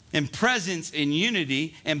and presence in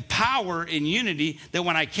unity and power in unity that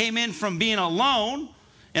when I came in from being alone,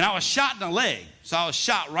 and I was shot in the leg. So I was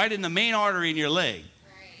shot right in the main artery in your leg.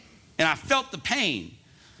 And I felt the pain.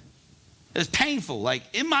 It was painful. Like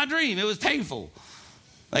in my dream, it was painful.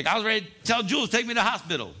 Like I was ready to tell Jules, take me to the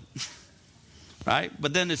hospital. Right?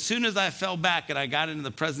 But then as soon as I fell back and I got into the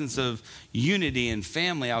presence of unity and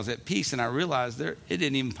family, I was at peace and I realized it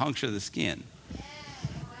didn't even puncture the skin.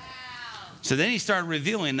 So then he started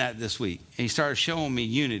revealing that this week. And he started showing me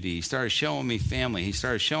unity. He started showing me family. He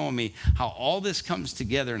started showing me how all this comes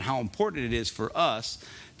together and how important it is for us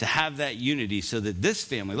to have that unity so that this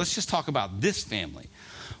family, let's just talk about this family,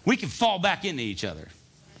 we can fall back into each other.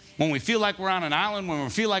 When we feel like we're on an island, when we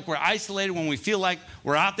feel like we're isolated, when we feel like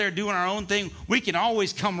we're out there doing our own thing, we can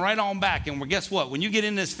always come right on back. And guess what? When you get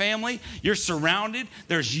in this family, you're surrounded.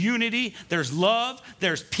 There's unity. There's love.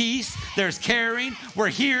 There's peace. There's caring. We're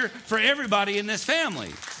here for everybody in this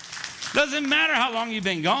family. Doesn't matter how long you've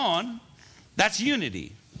been gone. That's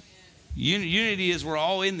unity. Unity is we're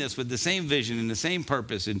all in this with the same vision and the same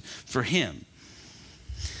purpose and for Him.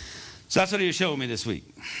 So that's what He was showing me this week.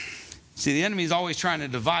 See, the enemy is always trying to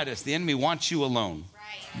divide us. The enemy wants you alone.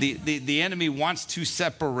 Right. The enemy wants to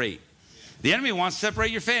separate. The enemy wants to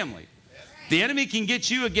separate your family. The enemy can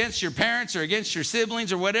get you against your parents or against your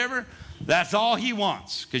siblings or whatever. That's all he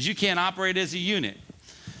wants because you can't operate as a unit.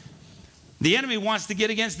 The enemy wants to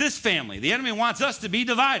get against this family. The enemy wants us to be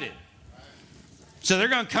divided. So they're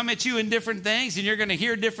going to come at you in different things and you're going to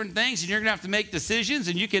hear different things and you're going to have to make decisions.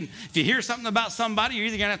 And you can, if you hear something about somebody, you're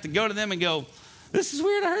either going to have to go to them and go, this is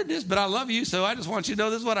weird, I heard this, but I love you, so I just want you to know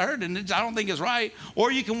this is what I heard, and I don't think it's right.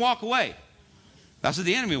 Or you can walk away. That's what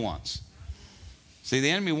the enemy wants. See, the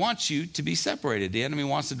enemy wants you to be separated. The enemy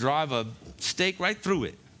wants to drive a stake right through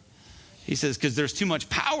it. He says, because there's too much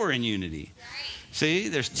power in unity. See,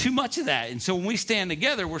 there's too much of that. And so when we stand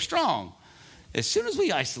together, we're strong. As soon as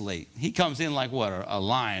we isolate, he comes in like what? A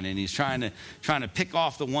lion, and he's trying to pick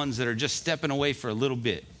off the ones that are just stepping away for a little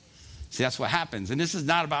bit. See, that's what happens. And this is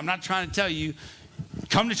not about, I'm not trying to tell you,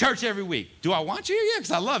 come to church every week. Do I want you? Yeah,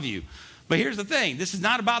 because I love you. But here's the thing. This is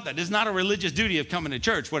not about that. This is not a religious duty of coming to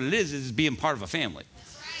church. What it is being part of a family.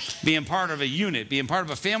 Being part of a unit. Being part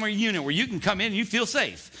of a family unit where you can come in and you feel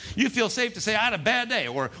safe. You feel safe to say, I had a bad day.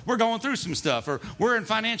 Or we're going through some stuff. Or we're in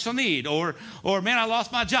financial need. Or man, I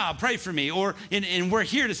lost my job. Pray for me. And we're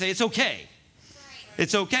here to say, it's okay.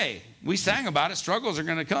 It's okay. We sang about it. Struggles are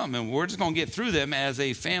going to come. And we're just going to get through them as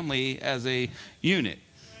a family, as a unit.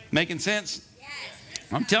 Making sense?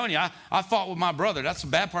 I'm telling you, I fought with my brother. That's the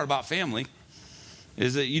bad part about family,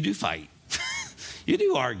 is that you do fight. You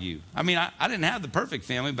do argue. I mean, I didn't have the perfect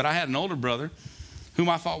family, but I had an older brother whom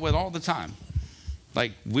I fought with all the time.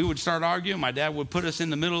 Like, we would start arguing. My dad would put us in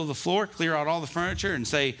the middle of the floor, clear out all the furniture, and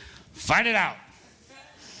say, fight it out.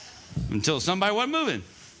 Until somebody wasn't moving.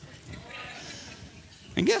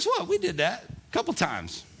 And guess what? We did that a couple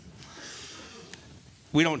times.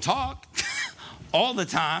 We don't talk all the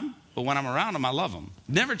time. But when I'm around them, I love them.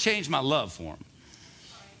 Never changed my love for them.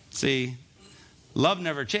 See, love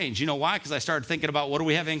never changed. You know why? Because I started thinking about what do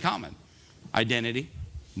we have in common? Identity.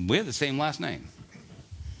 We have the same last name.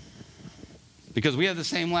 Because we have the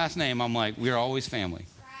same last name, I'm like, we are always family.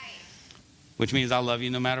 Which means I love you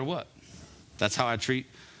no matter what. That's how I treat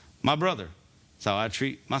my brother. That's how I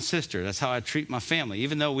treat my sister. That's how I treat my family.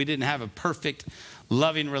 Even though we didn't have a perfect,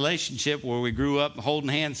 loving relationship where we grew up holding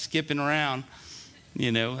hands, skipping around.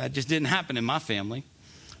 You know, that just didn't happen in my family.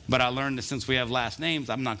 But I learned that since we have last names,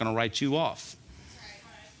 I'm not going to write you off.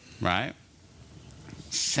 Right?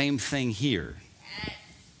 Same thing here.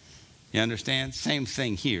 You understand? Same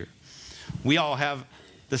thing here. We all have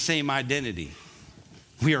the same identity.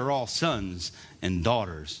 We are all sons and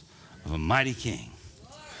daughters of a mighty king.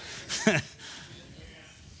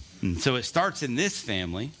 And so it starts in this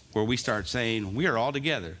family where we start saying, we are all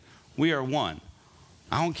together. We are one.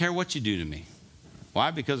 I don't care what you do to me.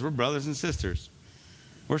 Why? Because we're brothers and sisters.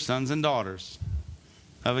 We're sons and daughters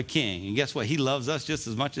of a king. And guess what? He loves us just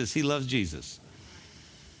as much as he loves Jesus.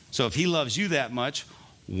 So if he loves you that much,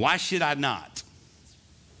 why should I not?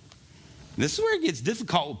 This is where it gets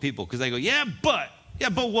difficult with people because they go, yeah, but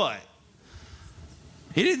what?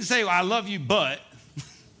 He didn't say, well, I love you, but. He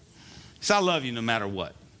said, I love you no matter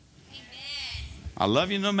what. Amen. I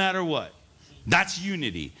love you no matter what. That's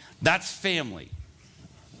unity. That's family.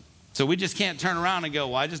 So we just can't turn around and go,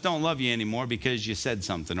 well, I just don't love you anymore because you said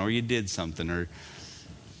something or you did something or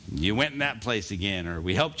you went in that place again or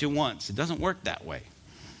we helped you once. It doesn't work that way.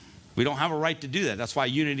 We don't have a right to do that. That's why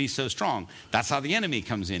unity is so strong. That's how the enemy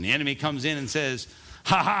comes in. The enemy comes in and says,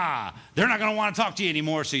 ha, they're not going to want to talk to you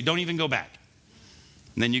anymore, so you don't even go back.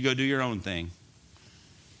 And then you go do your own thing.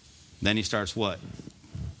 Then he starts what?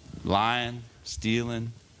 Lying,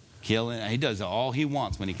 stealing, killing. He does all he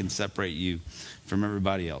wants when he can separate you from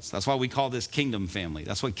everybody else. That's why we call this kingdom family.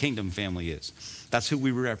 That's what kingdom family is. That's who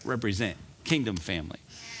we represent, kingdom family.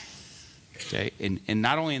 Okay, and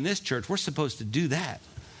not only in this church, we're supposed to do that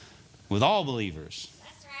with all believers.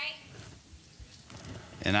 That's right.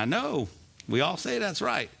 And I know we all say that's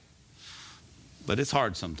right, but it's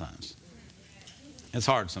hard sometimes. It's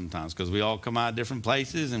hard sometimes because we all come out of different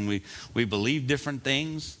places and we believe different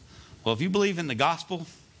things. Well, if you believe in the gospel,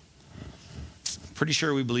 pretty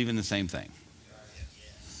sure we believe in the same thing.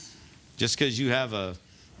 Just because you have a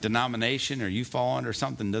denomination or you fall under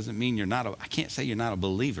something doesn't mean you're not I can't say you're not a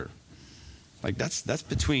believer. Like that's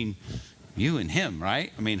between you and him,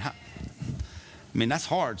 right? I mean, that's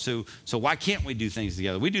hard. So why can't we do things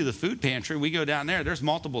together? We do the food pantry. We go down there. There's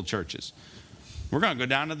multiple churches. We're going to go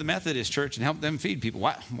down to the Methodist church and help them feed people.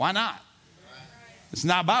 Why not? It's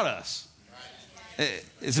not about us.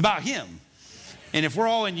 It's about him. And if we're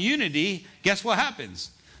all in unity, guess what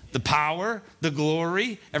happens? The power, the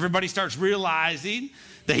glory, everybody starts realizing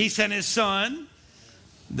that he sent his son.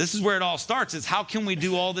 This is where it all starts, is how can we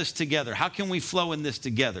do all this together? How can we flow in this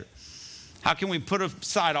together? How can we put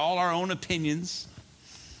aside all our own opinions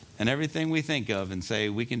and everything we think of and say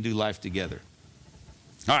we can do life together?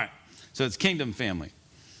 All right, so it's kingdom family.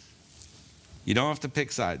 You don't have to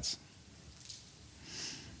pick sides.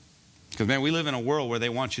 Because, man, we live in a world where they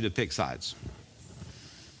want you to pick sides.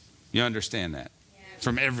 You understand that? Yeah.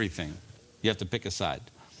 From everything, you have to pick a side.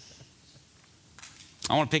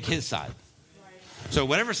 I want to pick his side. So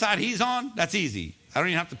whatever side he's on, that's easy. I don't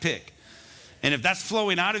even have to pick. And if that's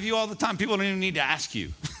flowing out of you all the time, people don't even need to ask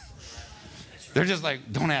you. They're just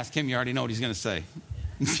like, don't ask him. You already know what he's going to say.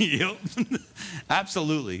 Yep.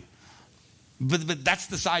 Absolutely. But that's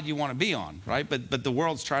the side you want to be on, right? But the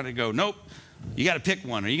world's trying to go, nope, you got to pick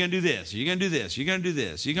one. Are you going to do this? Are you going to do this? Are you going to do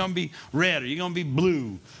this? Are you going to be red? Are you going to be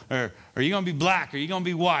blue? Or are you going to be black? Are you going to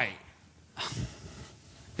be white?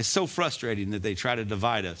 It's so frustrating that they try to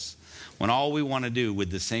divide us when all we want to do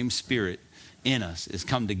with the same spirit in us is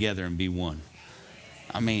come together and be one.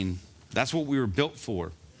 I mean, that's what we were built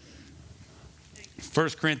for. 1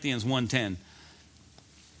 Corinthians 1:10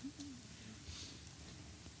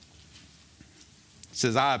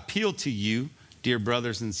 says, I appeal to you, dear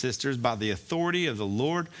brothers and sisters, by the authority of the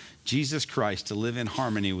Lord Jesus Christ, to live in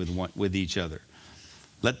harmony with each other.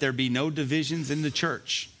 Let there be no divisions in the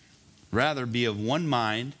church. Rather, be of one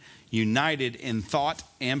mind, united in thought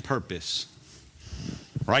and purpose.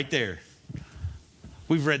 Right there.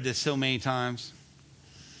 We've read this so many times.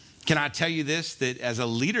 Can I tell you this, that as a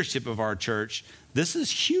leadership of our church, this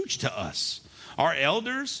is huge to us. Our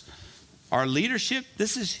elders, our leadership,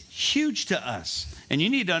 this is huge to us. And you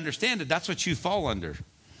need to understand that that's what you fall under.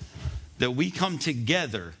 That we come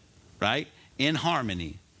together, right, in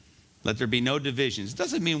harmony. Let there be no divisions. It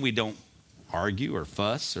doesn't mean we don't argue or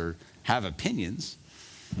fuss or have opinions.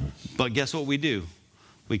 But guess what we do?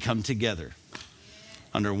 We come together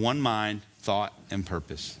under one mind, thought, and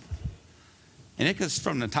purpose. And it goes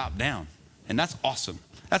from the top down. And that's awesome.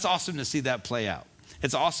 That's awesome to see that play out.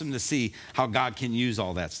 It's awesome to see how God can use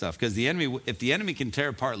all that stuff. Because the enemy, if the enemy can tear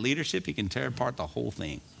apart leadership, he can tear apart the whole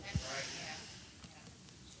thing.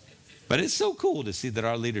 But it's so cool to see that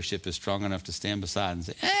our leadership is strong enough to stand beside and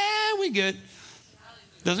say, we good.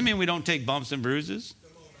 Doesn't mean we don't take bumps and bruises.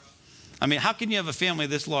 I mean, how can you have a family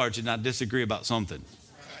this large and not disagree about something?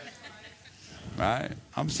 Right?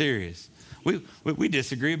 I'm serious. We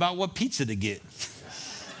disagree about what pizza to get.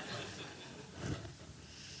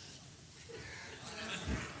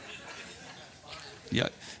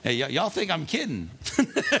 Y'all think I'm kidding.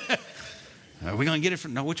 Are we going to get it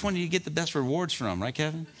from? No, which one do you get the best rewards from? Right,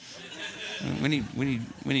 Kevin? We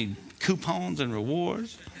need coupons and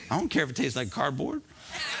rewards. I don't care if it tastes like cardboard.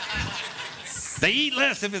 They eat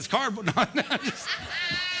less if it's cardboard. No,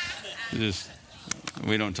 just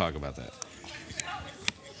we don't talk about that.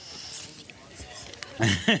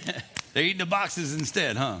 They're eating the boxes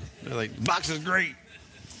instead, huh? They're like, the box is great.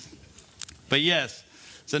 But yes,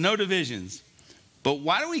 so no divisions. But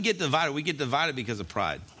why do we get divided? We get divided because of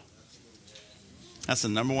pride. That's the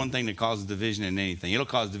number one thing that causes division in anything. It'll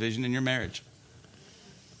cause division in your marriage.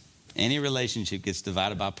 Any relationship gets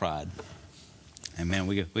divided by pride. And man,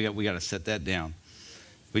 we got to set that down.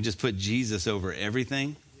 We just put Jesus over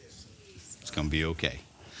everything. It's going to be okay.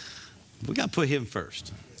 We got to put him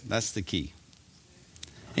first. That's the key.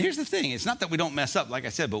 And here's the thing. It's not that we don't mess up, like I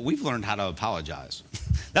said, but we've learned how to apologize.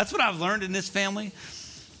 That's what I've learned in this family.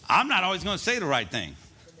 I'm not always going to say the right thing.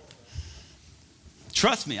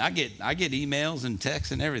 Trust me, I get emails and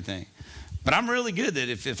texts and everything. But I'm really good that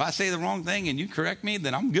if I say the wrong thing and you correct me,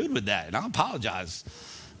 then I'm good with that. And I'll apologize.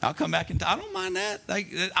 I'll come back and I don't mind that.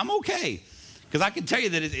 I'm okay. Because I can tell you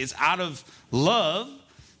that it's out of love.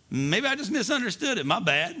 Maybe I just misunderstood it. My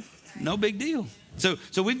bad. No big deal. So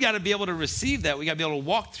we've got to be able to receive that. We got to be able to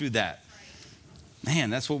walk through that. Man,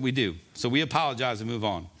 that's what we do. So we apologize and move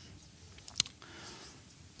on.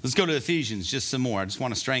 Let's go to Ephesians, just some more. I just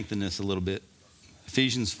want to strengthen this a little bit.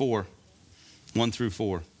 Ephesians 4, 1 through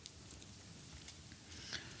 4.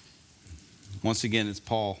 Once again, it's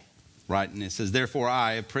Paul writing. It says, therefore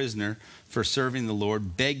I, a prisoner for serving the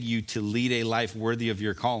Lord, beg you to lead a life worthy of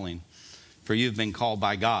your calling, for you have been called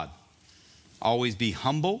by God. Always be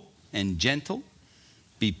humble and gentle.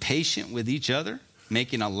 Be patient with each other,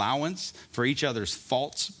 making allowance for each other's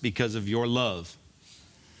faults because of your love.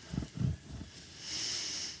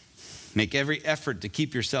 Make every effort to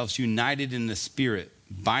keep yourselves united in the Spirit,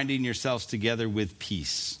 binding yourselves together with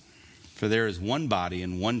peace. For there is one body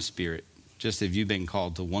and one Spirit, just as you've been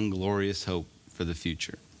called to one glorious hope for the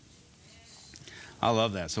future. I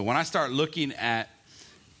love that. So when I start looking at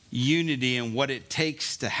unity and what it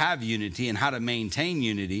takes to have unity and how to maintain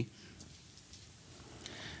unity,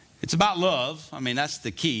 it's about love. I mean, that's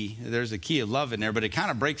the key. There's a key of love in there, but it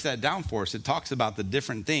kind of breaks that down for us. It talks about the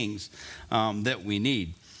different things that we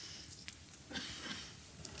need.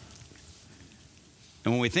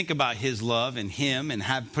 And when we think about his love and him and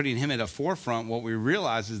putting him at the forefront, what we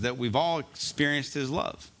realize is that we've all experienced his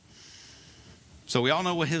love. So we all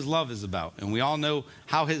know what his love is about. And we all know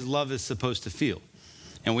how his love is supposed to feel.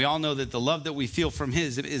 And we all know that the love that we feel from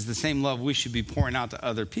his is the same love we should be pouring out to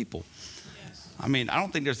other people. Yes. I mean, I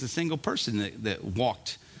don't think there's a single person that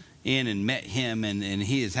walked in and met him and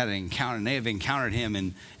he has had an encounter and they have encountered him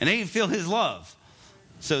and they didn't feel his love.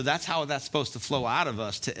 So that's how that's supposed to flow out of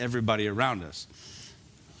us to everybody around us.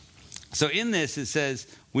 So in this, it says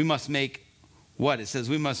we must make what? It says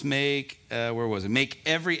we must make, where was it? Make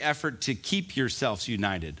every effort to keep yourselves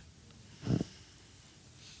united.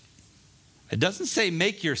 It doesn't say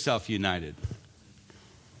make yourself united.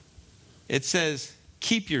 It says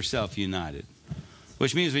keep yourself united,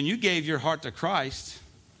 which means when you gave your heart to Christ,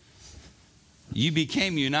 you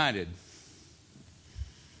became united.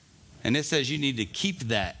 And it says you need to keep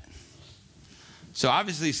that. So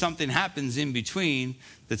obviously something happens in between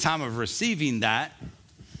the time of receiving that,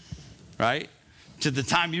 right, to the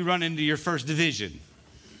time you run into your first division.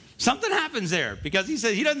 Something happens there because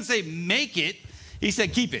he doesn't say make it. He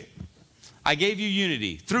said keep it. I gave you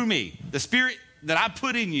unity through me. The Spirit that I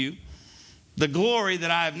put in you, the glory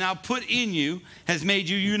that I have now put in you has made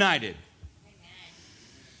you united. Amen.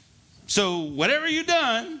 So whatever you've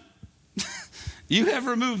done, you have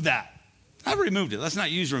removed that. I've removed it. Let's not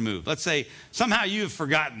use remove. Let's say somehow you have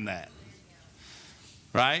forgotten that.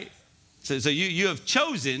 Right? So you have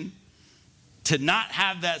chosen to not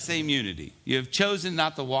have that same unity. You have chosen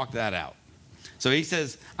not to walk that out. So he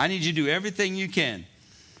says, I need you to do everything you can,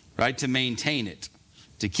 right, to maintain it,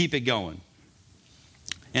 to keep it going.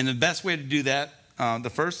 And the best way to do that, the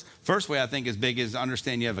first way I think is big is to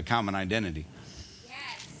understand you have a common identity.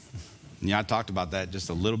 Yes. Yeah, I talked about that just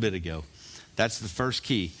a little bit ago. That's the first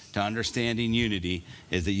key to understanding unity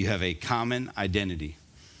is that you have a common identity.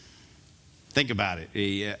 Think about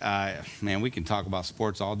it. Man, we can talk about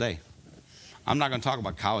sports all day. I'm not going to talk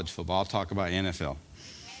about college football. I'll talk about NFL.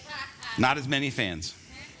 Not as many fans.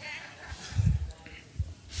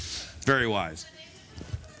 Very wise.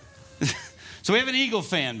 So we have an Eagle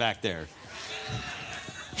fan back there.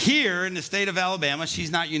 Here in the state of Alabama,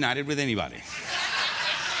 she's not united with anybody.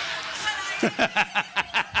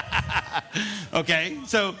 Okay,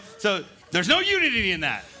 so there's no unity in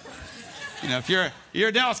that. You know, if you're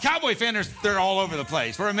a Dallas Cowboy fan, they're all over the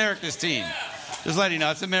place. We're America's team. Just letting you know,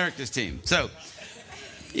 it's America's team. So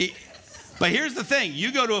But here's the thing.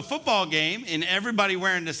 You go to a football game and everybody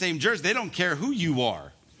wearing the same jersey. They don't care who you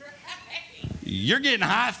are. You're getting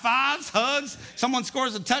high fives, hugs. Someone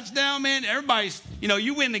scores a touchdown, man. Everybody's,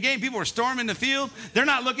 you win the game. People are storming the field. They're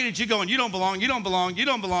not looking at you going, you don't belong, you don't belong, you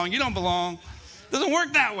don't belong, you don't belong. It doesn't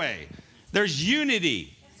work that way. There's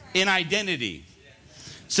unity in identity.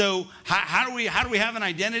 So how do we have an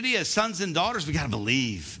identity as sons and daughters? We got to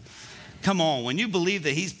believe. Come on, when you believe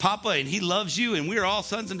that he's Papa and he loves you and we're all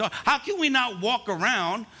sons and daughters, how can we not walk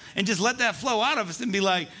around and just let that flow out of us and be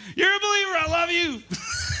like, you're a believer, I love you.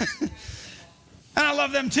 And I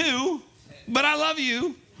love them too, but I love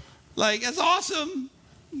you. Like, that's awesome.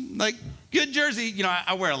 Like, good jersey.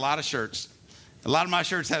 I wear a lot of shirts. A lot of my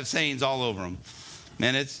shirts have sayings all over them.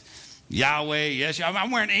 Man, it's Yahweh, yes.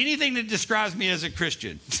 I'm wearing anything that describes me as a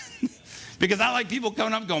Christian. Because I like people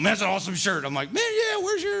coming up and going, man, that's an awesome shirt. I'm like, man, yeah,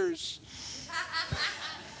 where's yours?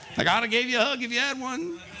 Like, I ought to gave you a hug if you had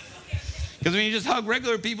one. Because when you just hug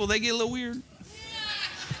regular people, they get a little weird.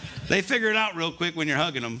 They figure it out real quick when you're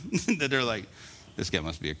hugging them. That they're like, this guy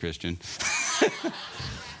must be a Christian.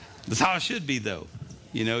 That's how it should be, though.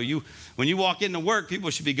 When you walk into work, people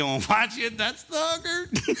should be going, watch it, that's the hugger.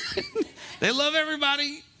 They love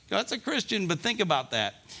everybody. That's a Christian. But think about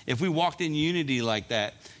that. If we walked in unity like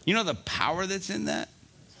that, the power that's in that?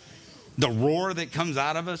 The roar that comes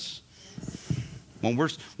out of us when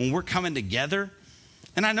we're coming together.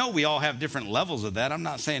 And I know we all have different levels of that. I'm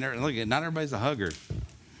not saying, look, not everybody's a hugger.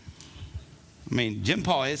 I mean, Jim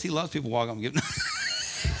Paul is. He loves people walking up and giving.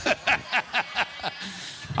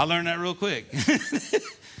 I learned that real quick.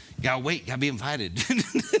 Gotta wait. Gotta be invited.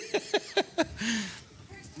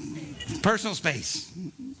 Personal space.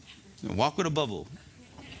 Walk with a bubble.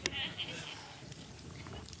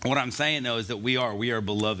 What I'm saying, though, is that we are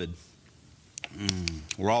beloved.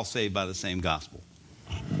 We're all saved by the same gospel.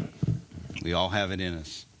 We all have it in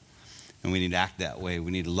us. And we need to act that way.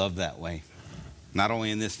 We need to love that way. Not only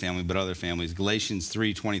in this family, but other families. Galatians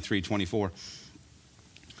 3:23-24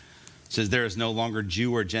 says, there is no longer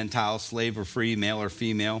Jew or Gentile, slave or free, male or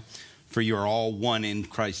female, for you are all one in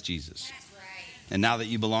Christ Jesus. That's right. And now that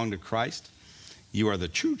you belong to Christ, you are the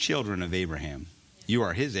true children of Abraham. You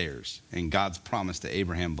are his heirs, and God's promise to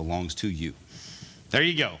Abraham belongs to you. There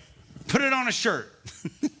you go. Put it on a shirt.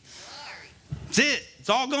 That's it. It's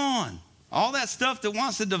all gone. All that stuff that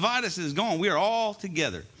wants to divide us is gone. We are all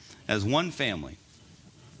together as one family.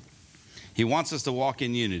 He wants us to walk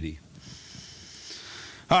in unity.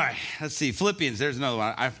 All right, let's see. Philippians, there's another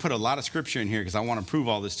one. I put a lot of scripture in here because I want to prove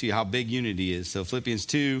all this to you, how big unity is. So Philippians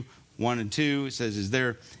 2:1-2, it says, is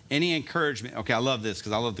there any encouragement? Okay, I love this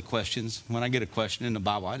because I love the questions. When I get a question in the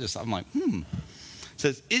Bible, I'm like, It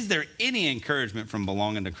says, is there any encouragement from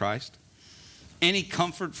belonging to Christ? Any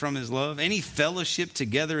comfort from his love? Any fellowship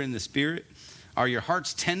together in the Spirit? Are your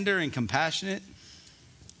hearts tender and compassionate?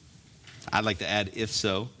 I'd like to add, if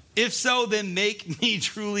so. If so, then make me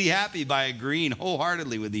truly happy by agreeing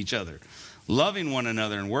wholeheartedly with each other, loving one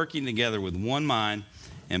another and working together with one mind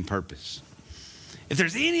and purpose. If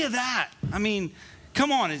there's any of that, I mean,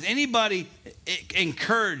 come on, is anybody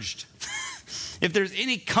encouraged? If there's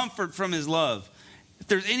any comfort from his love, if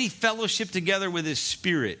there's any fellowship together with his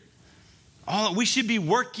Spirit, we should be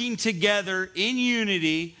working together in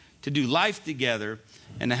unity to do life together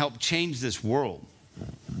and to help change this world.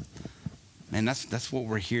 And that's what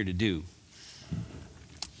we're here to do.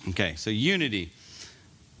 Okay, so unity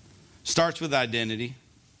starts with identity.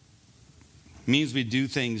 Means we do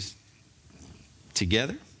things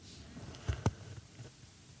together.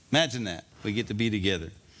 Imagine that. We get to be together.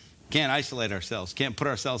 Can't isolate ourselves. Can't put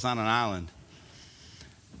ourselves on an island.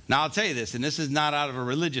 Now, I'll tell you this, and this is not out of a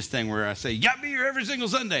religious thing where I say, you got to be here every single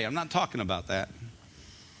Sunday. I'm not talking about that.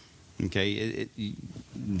 Okay,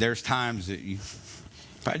 there's times that you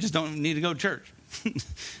probably just don't need to go to church. You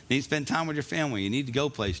need to spend time with your family. You need to go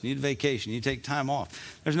place. You need a vacation. You need to take time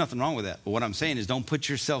off. There's nothing wrong with that. But what I'm saying is don't put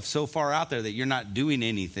yourself so far out there that you're not doing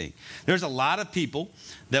anything. There's a lot of people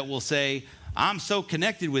that will say, I'm so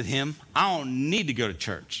connected with him, I don't need to go to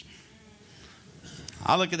church.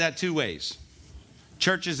 I look at that two ways.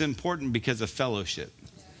 Church is important because of fellowship.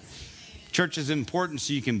 Church is important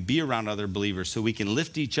so you can be around other believers, so we can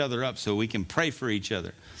lift each other up, so we can pray for each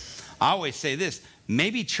other. I always say this,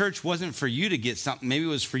 maybe church wasn't for you to get something, maybe it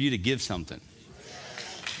was for you to give something.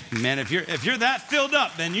 Man, if you're that filled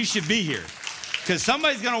up, then you should be here. Because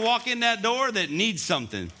somebody's going to walk in that door that needs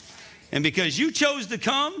something. And because you chose to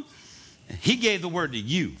come, he gave the word to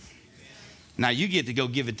you. Now you get to go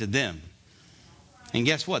give it to them. And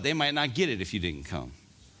guess what? They might not get it if you didn't come.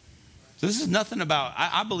 So this is nothing about,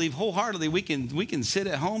 I believe wholeheartedly we can sit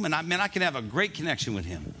at home and I can have a great connection with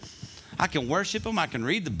him. I can worship him. I can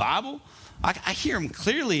read the Bible. I hear him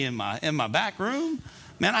clearly in my back room.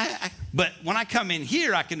 Man, but when I come in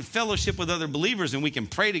here, I can fellowship with other believers and we can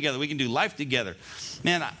pray together. We can do life together.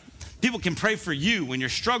 Man, people can pray for you when you're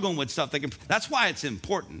struggling with stuff. That's why it's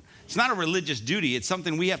important. It's not a religious duty. It's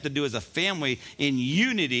something we have to do as a family in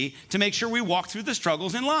unity to make sure we walk through the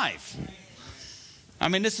struggles in life. I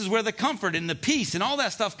mean, this is where the comfort and the peace and all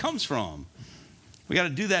that stuff comes from. We got to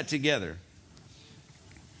do that together.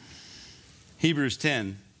 Hebrews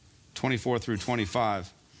 10, 24 through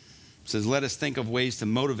 25 says, let us think of ways to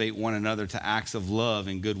motivate one another to acts of love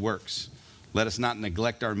and good works. Let us not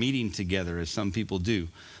neglect our meeting together as some people do,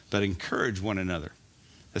 but encourage one another,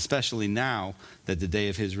 especially now that the day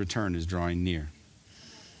of his return is drawing near.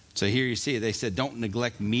 So here you see it. They said, don't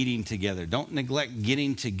neglect meeting together. Don't neglect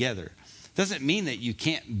getting together. Doesn't mean that you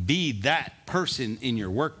can't be that person in your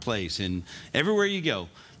workplace and everywhere you go.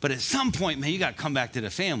 But at some point, man, you got to come back to the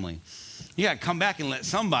family. You got to come back and let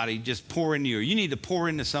somebody just pour into you. Or you need to pour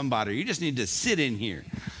into somebody. Or you just need to sit in here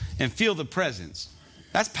and feel the presence.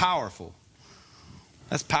 That's powerful.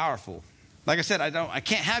 That's powerful. Like I said, I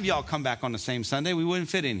can't have y'all come back on the same Sunday. We wouldn't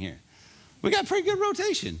fit in here. We got pretty good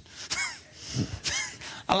rotation.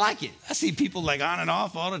 I like it. I see people like on and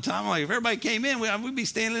off all the time. Like if everybody came in, we'd be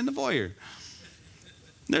standing in the foyer.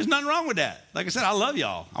 There's nothing wrong with that. Like I said, I love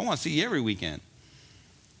y'all. I want to see you every weekend.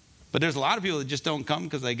 But there's a lot of people that just don't come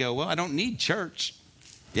because they go, well, I don't need church.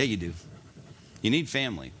 Yeah, you do. You need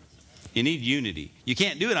family. You need unity. You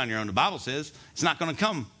can't do it on your own. The Bible says it's not going to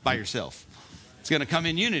come by yourself. It's going to come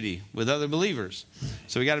in unity with other believers.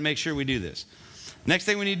 So we got to make sure we do this. Next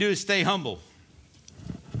thing we need to do is stay humble.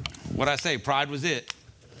 What I say, pride was it.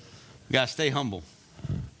 We got to stay humble.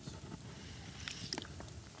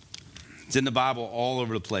 It's in the Bible all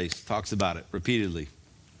over the place. It talks about it repeatedly.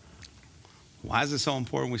 Why is it so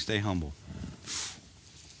important we stay humble?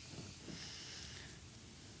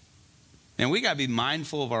 And we got to be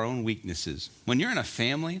mindful of our own weaknesses. When you're in a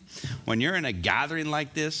family, when you're in a gathering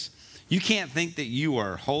like this, you can't think that you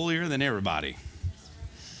are holier than everybody.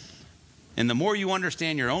 And the more you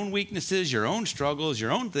understand your own weaknesses, your own struggles,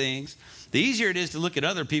 your own things, the easier it is to look at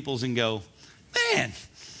other people's and go, man,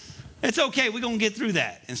 it's okay. We're going to get through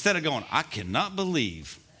that. Instead of going, I cannot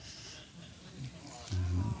believe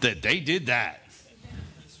that they did that.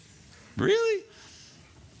 Really?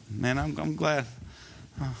 Man, I'm glad.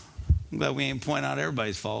 I'm glad we ain't pointing out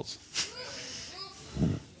everybody's faults.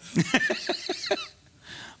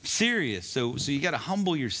 I'm serious. So you got to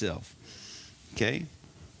humble yourself. Okay?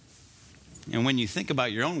 And when you think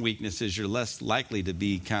about your own weaknesses, you're less likely to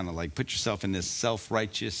be kind of like put yourself in this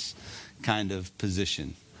self-righteous kind of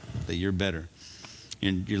position that you're better.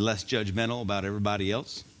 You're less judgmental about everybody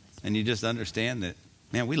else. And you just understand that,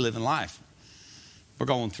 man, we live in life. We're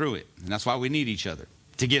going through it. And that's why we need each other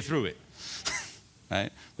to get through it. Right?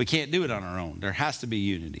 We can't do it on our own. There has to be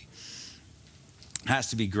unity. There has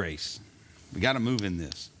to be grace. We got to move in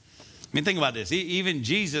this. I mean, think about this. Even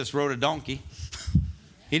Jesus rode a donkey.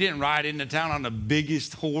 He didn't ride into town on the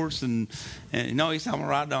biggest horse. And no, he's talking about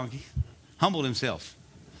ride a donkey. Humbled himself.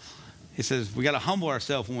 He says, we got to humble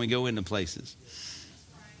ourselves when we go into places.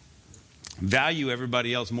 Value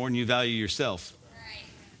everybody else more than you value yourself.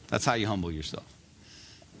 That's how you humble yourself.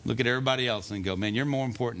 Look at everybody else and go, man, you're more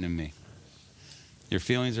important than me. Your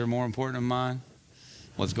feelings are more important than mine.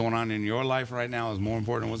 What's going on in your life right now is more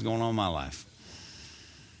important than what's going on in my life.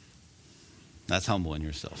 That's humbling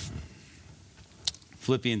yourself.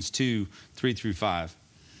 Philippians 2, 3 through 5.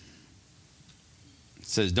 It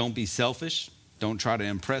says, don't be selfish. Don't try to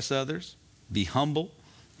impress others. Be humble.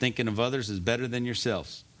 Thinking of others is better than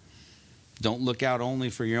yourselves. Don't look out only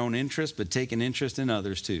for your own interest, but take an interest in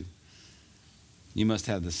others too. You must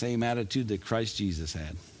have the same attitude that Christ Jesus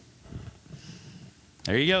had.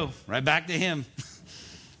 There you go. Right back to him.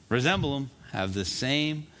 Resemble him. Have the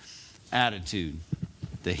same attitude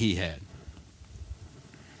that he had.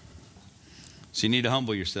 So you need to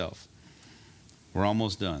humble yourself. We're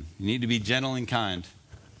almost done. You need to be gentle and kind.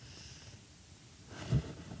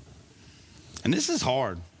 And this is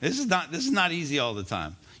hard. This is not easy all the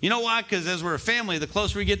time. You know why? Because as we're a family, the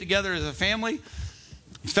closer we get together as a family,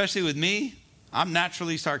 especially with me, I'm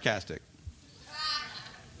naturally sarcastic.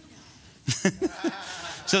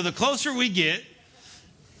 So the closer we get,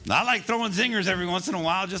 I like throwing zingers every once in a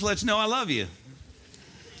while, just let you know I love you.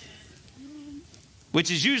 Which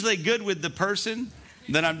is usually good with the person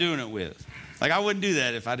that I'm doing it with. Like I wouldn't do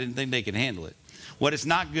that if I didn't think they could handle it. What it's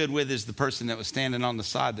not good with is the person that was standing on the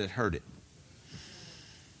side that heard it.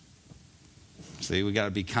 See, we got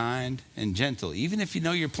to be kind and gentle, even if you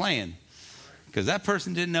know you're playing. Because that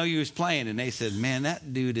person didn't know you was playing, and they said, man,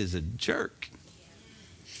 that dude is a jerk.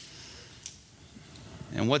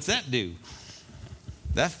 And what's that do?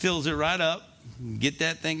 That fills it right up. Get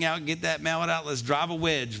that thing out, get that mallet out. Let's drive a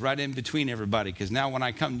wedge right in between everybody. Because now when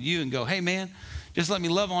I come to you and go, hey, man, just let me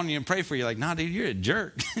love on you and pray for you. Like, nah, dude, you're a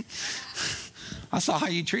jerk. I saw how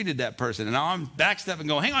you treated that person. And now I'm backstepping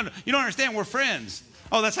going, hang on, you don't understand, we're friends.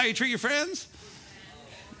 Oh, that's how you treat your friends?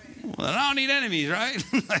 Well, then I don't need enemies, right?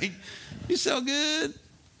 Like, you so good.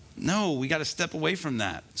 No, we got to step away from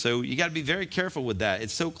that. So you got to be very careful with that.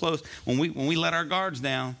 It's so close. When we let our guards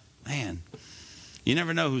down, man, you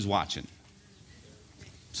never know who's watching.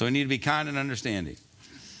 So we need to be kind and understanding.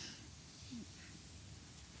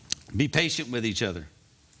 Be patient with each other.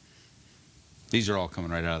 These are all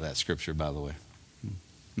coming right out of that scripture, by the way. I'm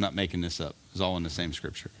not making this up. It's all in the same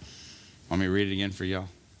scripture. Want me to read it again for y'all?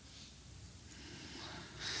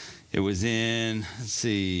 It was in, let's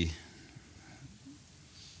see,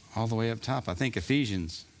 all the way up top, I think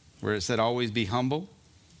Ephesians, where it said, always be humble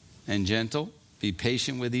and gentle, be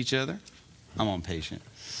patient with each other. I'm on patient.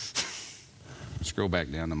 Scroll back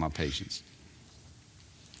down to my patience.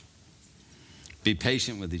 Be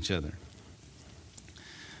patient with each other.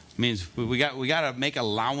 It means we got to make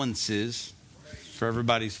allowances for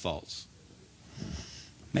everybody's faults.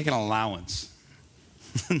 Make an allowance.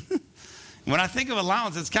 When I think of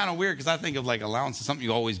allowance, it's kind of weird because I think of like allowance is something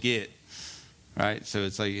you always get, right? So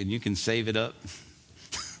it's like, and you can save it up.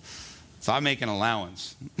 So I make an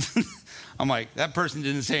allowance. I'm like, that person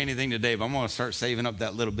didn't say anything today, but I'm going to start saving up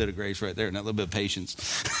that little bit of grace right there and that little bit of patience.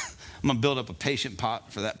 I'm going to build up a patient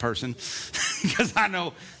pot for that person because I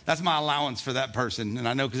know that's my allowance for that person, and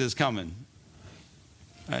I know because it's coming.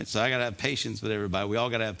 All right, so I got to have patience with everybody. We all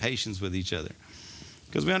got to have patience with each other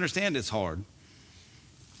because we understand it's hard.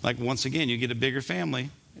 Like, once again, you get a bigger family.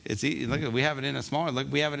 It's easy. Look, we have it in a smaller.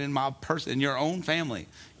 Look, we have it in my person, in your own family,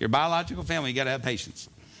 your biological family. You got to have patience.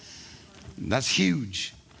 That's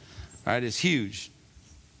huge. All right, it's huge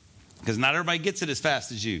because not everybody gets it as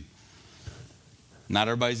fast as you. Not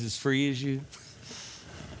everybody's as free as you.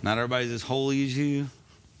 Not everybody's as holy as you.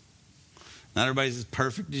 Not everybody's as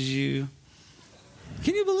perfect as you.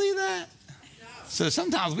 Can you believe that? So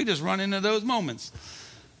sometimes we just run into those moments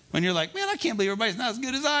when you're like, man, I can't believe everybody's not as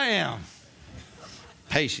good as I am.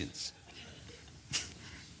 Patience.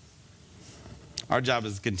 Our job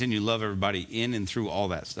is to continue to love everybody in and through all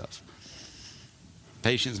that stuff.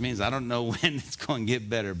 Patience means I don't know when it's going to get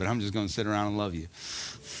better, but I'm just going to sit around and love you.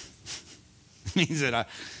 It means that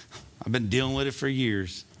I've been dealing with it for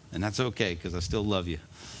years, and that's okay because I still love you.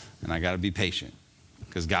 And I got to be patient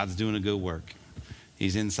because God's doing a good work.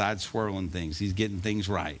 He's inside swirling things. He's getting things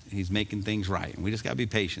right. He's making things right. And we just got to be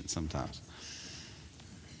patient sometimes.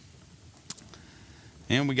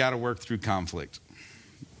 And we got to work through conflict.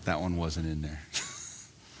 That one wasn't in there.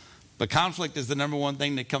 But conflict is the number one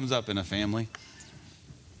thing that comes up in a family.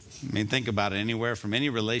 I mean, think about it. Anywhere from any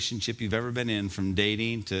relationship you've ever been in, from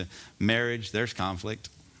dating to marriage, there's conflict.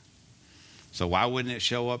 So why wouldn't it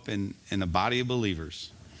show up in a body of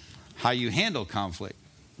believers? How you handle conflict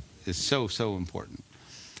is so, so important.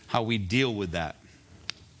 How we deal with that.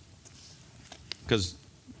 Because,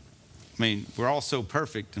 I mean, we're all so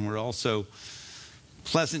perfect and we're all so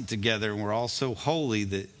pleasant together and we're all so holy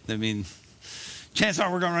that, I mean, chances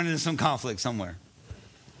are we're going to run into some conflict somewhere.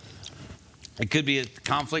 It could be a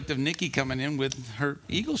conflict of Nikki coming in with her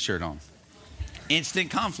Eagle shirt on.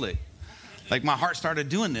 Instant conflict. Like, my heart started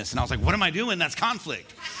doing this and I was like, what am I doing? That's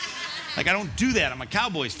conflict. Like, I don't do that. I'm a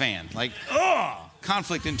Cowboys fan. Like,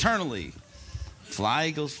 conflict internally. Fly,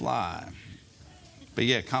 Eagles, fly. But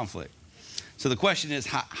yeah, conflict. So the question is,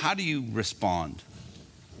 how do you respond?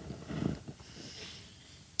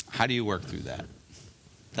 How do you work through that?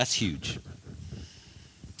 That's huge.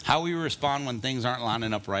 How we respond when things aren't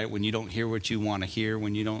lining up right, when you don't hear what you want to hear,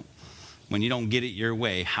 when you don't get it your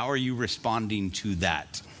way. How are you responding to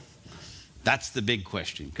that? That's the big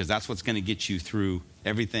question, because that's what's going to get you through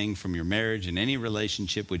everything from your marriage and any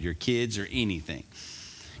relationship with your kids or anything.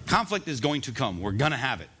 Conflict is going to come. We're going to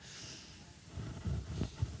have it.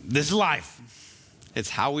 This is life. It's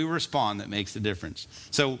how we respond that makes the difference.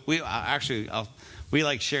 So we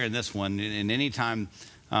like sharing this one. And anytime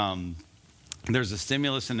there's a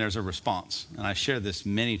stimulus and there's a response. And I share this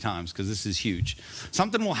many times because this is huge.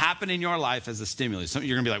 Something will happen in your life as a stimulus.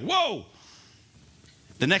 You're going to be like, whoa.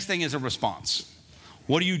 The next thing is a response.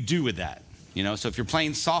 What do you do with that? You know, so if you're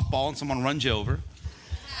playing softball and someone runs you over,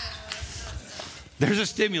 there's a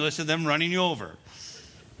stimulus of them running you over.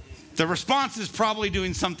 The response is probably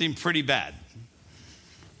doing something pretty bad.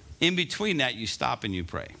 In between that, you stop and you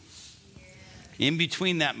pray. In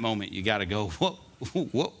between that moment, you got to go, what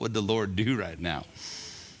would the Lord do right now?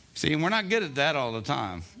 See, and we're not good at that all the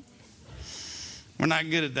time. We're not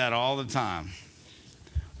good at that all the time.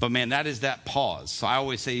 But man, that is that pause. So I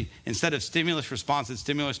always say, instead of stimulus response, it's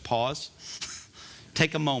stimulus pause.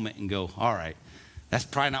 Take a moment and go, all right, that's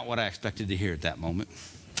probably not what I expected to hear at that moment.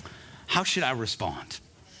 How should I respond?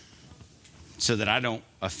 So that I don't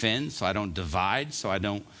offend, so I don't divide, so I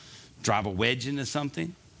don't drive a wedge into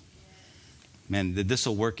something. Man, this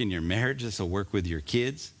will work in your marriage. This will work with your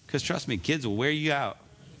kids. Because trust me, kids will wear you out.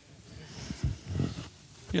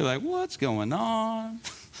 You're like, what's going on?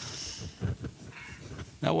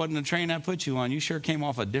 That wasn't the train I put you on. You sure came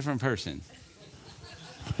off a different person.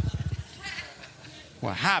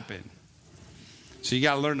 What happened? So you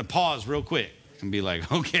got to learn to pause real quick and be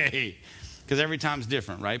like, okay. Because every time's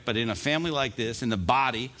different, right? But in a family like this, in the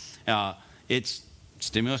body, it's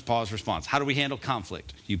stimulus, pause, response. How do we handle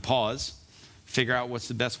conflict? You pause, figure out what's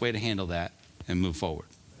the best way to handle that, and move forward.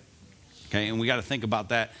 Okay, and we got to think about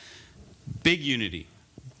that. Big unity,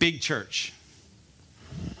 big church.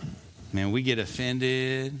 Man, we get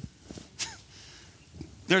offended.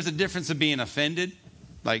 There's a difference of being offended.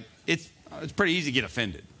 Like, it's pretty easy to get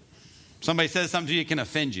offended. Somebody says something to you, it can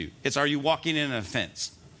offend you. It's, are you walking in an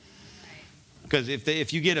offense? Because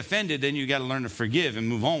if you get offended, then you got to learn to forgive and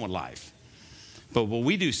move on with life. But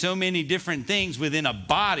we do so many different things within a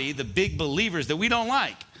body, the big believers, that we don't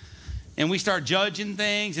like. And we start judging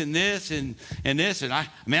things and this and this. And I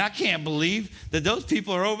can't believe that those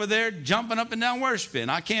people are over there jumping up and down worshiping.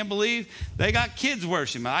 I can't believe they got kids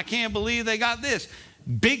worshiping. I can't believe they got this.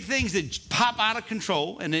 Big things that pop out of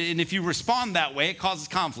control. And if you respond that way, it causes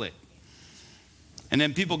conflict. And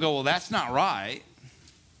then people go, well, that's not right.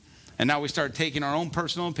 And now we start taking our own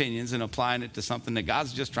personal opinions and applying it to something that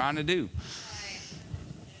God's just trying to do.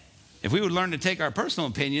 If we would learn to take our personal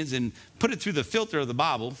opinions and put it through the filter of the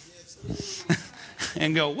Bible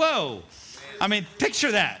and go, whoa. I mean,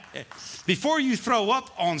 picture that. Before you throw up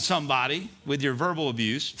on somebody with your verbal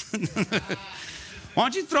abuse, why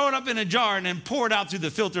don't you throw it up in a jar and then pour it out through the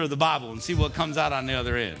filter of the Bible and see what comes out on the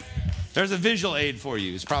other end. There's a visual aid for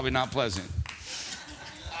you. It's probably not pleasant.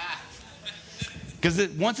 Because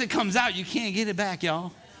once it comes out, you can't get it back,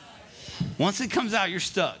 y'all. Once it comes out, you're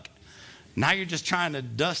stuck. Now you're just trying to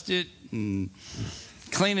dust it and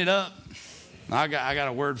clean it up. I got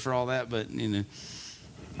a word for all that, but you know,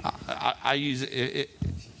 I use it.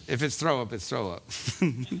 If it's throw up, it's throw up.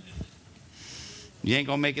 You ain't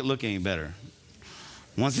gonna make it look any better.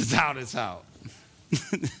 Once it's out, it's out.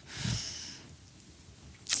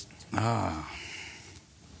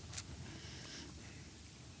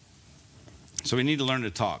 So we need to learn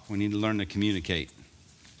to talk. We need to learn to communicate.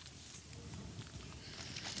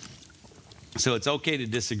 So it's okay to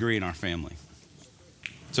disagree in our family.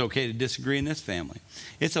 It's okay to disagree in this family.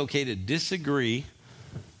 It's okay to disagree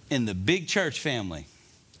in the big church family,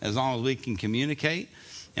 as long as we can communicate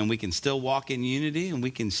and we can still walk in unity and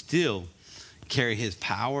we can still carry his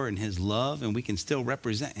power and his love and we can still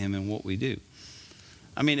represent him in what we do.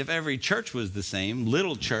 I mean, if every church was the same,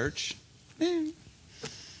 little church,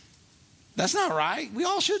 that's not right. We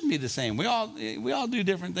all shouldn't be the same. We all do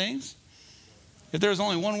different things. If there was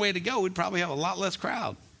only one way to go, we'd probably have a lot less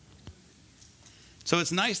crowd. So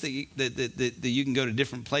it's nice that you can go to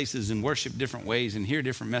different places and worship different ways and hear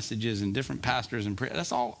different messages and different pastors and pray.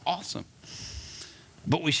 That's all awesome.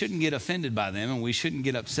 But we shouldn't get offended by them and we shouldn't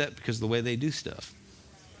get upset because of the way they do stuff.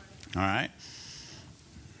 All right?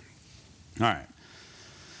 All right.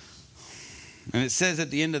 And it says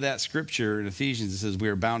at the end of that scripture in Ephesians, it says, we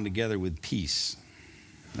are bound together with peace.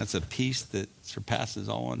 That's a peace that surpasses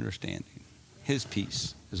all understanding. His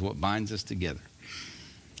peace is what binds us together.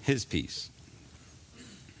 His peace.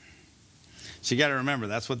 So you got to remember,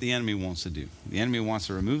 that's what the enemy wants to do. The enemy wants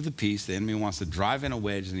to remove the peace. The enemy wants to drive in a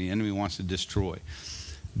wedge, and the enemy wants to destroy.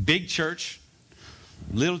 Big church,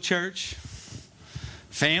 little church,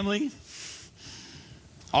 family,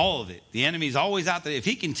 all of it. The enemy's always out there. If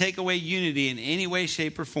he can take away unity in any way,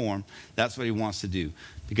 shape, or form, that's what he wants to do.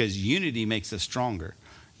 Because unity makes us stronger.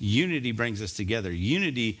 Unity brings us together.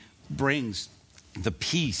 Unity brings the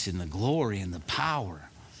peace and the glory and the power.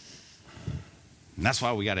 And that's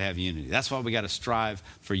why we got to have unity. That's why we got to strive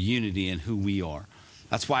for unity in who we are.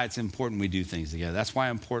 That's why it's important we do things together. That's why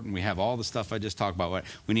it's important we have all the stuff I just talked about.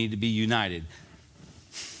 We need to be united.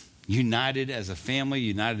 United as a family,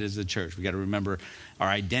 united as a church. We got to remember our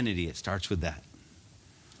identity. It starts with that.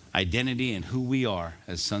 Identity and who we are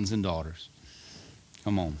as sons and daughters.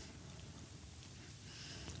 Come on.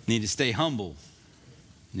 Need to stay humble.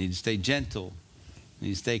 Need to stay gentle.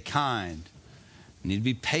 Need to stay kind. Need to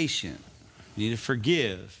be patient. Need to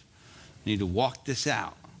forgive. Need to walk this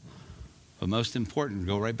out. But most important,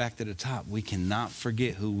 go right back to the top. We cannot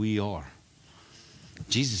forget who we are.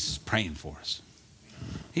 Jesus is praying for us.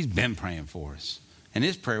 He's been praying for us. And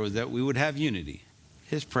his prayer was that we would have unity.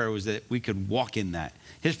 His prayer was that we could walk in that.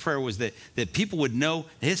 His prayer was that people would know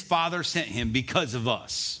his Father sent him because of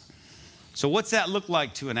us. So what's that look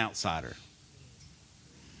like to an outsider?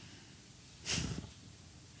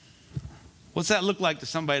 What's that look like to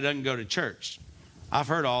somebody that doesn't go to church? I've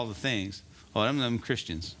heard all the things. Oh, them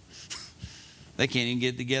Christians. They can't even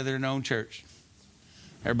get together in their own church.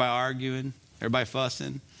 Everybody arguing, everybody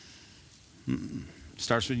fussing.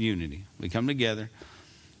 Starts with unity. We come together,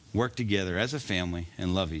 work together as a family,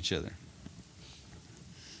 and love each other.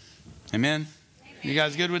 Amen? You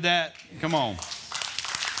guys good with that? Come on.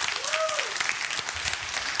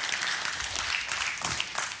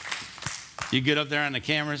 You good up there on the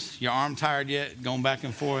cameras? Your arm tired yet? Going back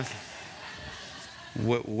and forth?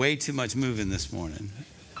 Way too much moving this morning.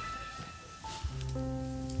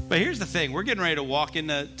 But here's the thing. We're getting ready to walk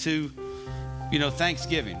into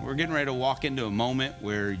Thanksgiving. We're getting ready to walk into a moment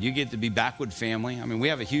where you get to be back with family. I mean, we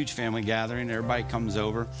have a huge family gathering. Everybody comes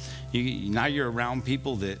over. Now you're around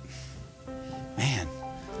people that, man,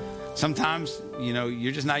 sometimes,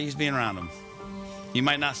 you're just not used to being around them. You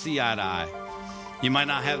might not see eye to eye. You might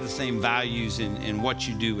not have the same values in what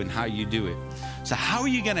you do and how you do it. So how are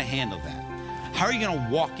you going to handle that? How are you going to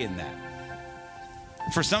walk in that?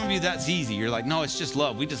 For some of you, that's easy. You're like, no, it's just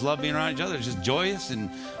love. We just love being around each other. It's just joyous and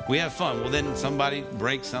we have fun. Well, then somebody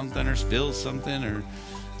breaks something or spills something or,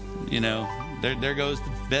 there goes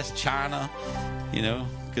the best china,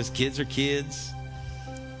 because kids are kids.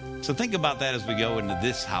 So think about that as we go into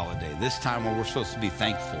this holiday, this time where we're supposed to be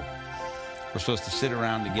thankful. We're supposed to sit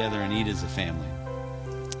around together and eat as a family.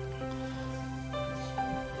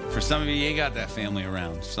 For some of you ain't got that family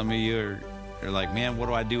around. Some of you are like, man, what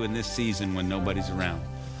do I do in this season when nobody's around?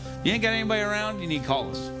 You ain't got anybody around, you need to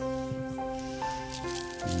call us.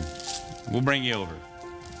 We'll bring you over.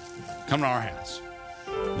 Come to our house.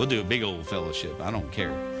 We'll do a big old fellowship. I don't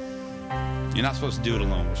care. You're not supposed to do it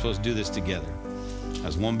alone. We're supposed to do this together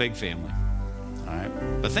as one big family. All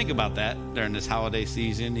right? But think about that during this holiday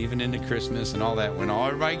season, even into Christmas and all that, when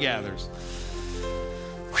everybody gathers.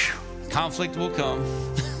 Conflict will come.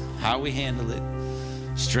 How we handle it.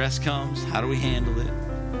 Stress comes. How do we handle it?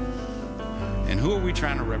 And who are we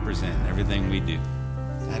trying to represent in everything we do?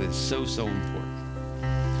 That is so, so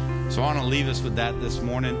important. So I want to leave us with that this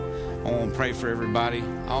morning. I want to pray for everybody.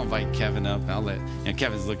 I'll invite Kevin up.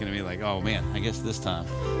 Kevin's looking at me like, oh man, I guess this time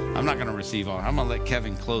I'm not going to receive all. I'm going to let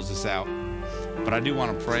Kevin close us out. But I do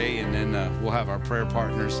want to pray, and then we'll have our prayer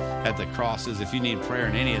partners at the crosses. If you need prayer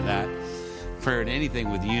in any of that, prayer in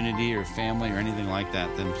anything with unity or family or anything like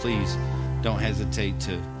that, then please don't hesitate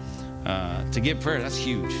to get prayer. That's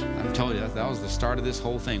huge. I'm telling you, that was the start of this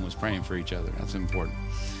whole thing, was praying for each other. That's important.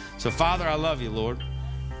 So, Father, I love you, Lord.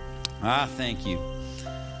 I thank you.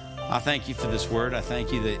 I thank you for this word. I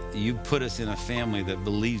thank you that you put us in a family that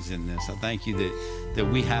believes in this. I thank you that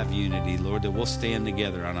we have unity, Lord, that we'll stand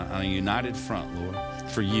together on a united front, Lord,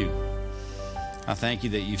 for you. I thank you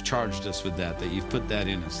that you've charged us with that you've put that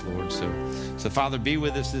in us, Lord. So Father, be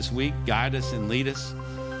with us this week. Guide us and lead us.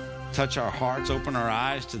 Touch our hearts. Open our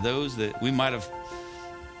eyes to those that we might have,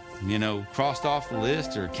 crossed off the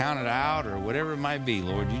list or counted out or whatever it might be,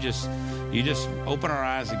 Lord. You just open our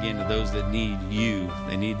eyes again to those that need you.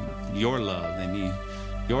 They need your love. They need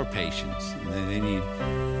your patience.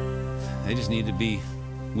 They just need to be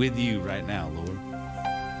with you right now, Lord.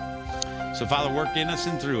 So, Father, work in us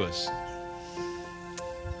and through us.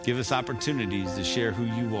 Give us opportunities to share who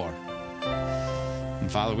you are.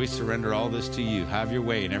 And, Father, we surrender all this to you. Have your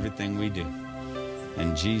way in everything we do.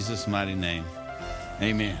 In Jesus' mighty name,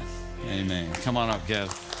 amen. Amen. Come on up, Kev.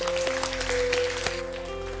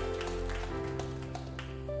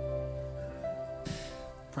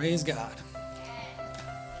 Praise God.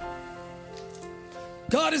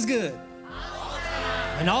 God is good.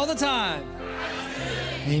 And all the time.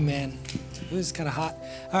 Amen. It was kind of hot.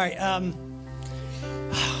 All right.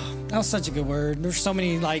 That was such a good word. There's so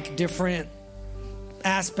many different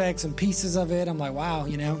aspects and pieces of it. I'm like, wow,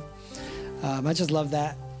 I just love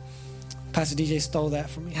that. Pastor DJ stole that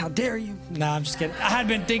from me. How dare you? No, I'm just kidding. I had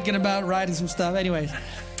been thinking about writing some stuff. Anyways,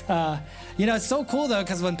 it's so cool though,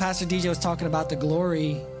 because when Pastor DJ was talking about the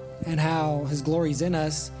glory and how his glory's in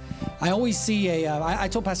us, I always see I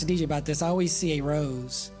told Pastor DJ about this. I always see a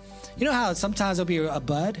rose. You know how sometimes there'll be a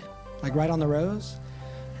bud, right on the rose?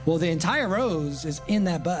 Well, the entire rose is in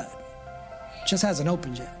that bud. It just hasn't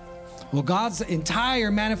opened yet. Well, God's entire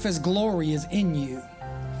manifest glory is in you.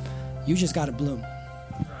 You just got to bloom.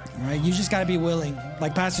 Right? You just got to be willing.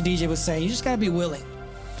 Like Pastor DJ was saying, you just got to be willing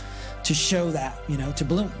to show that, to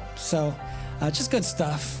bloom. So Just good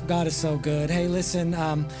stuff. God is so good. Hey, listen,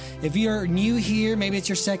 if you're new here, maybe it's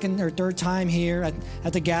your second or third time here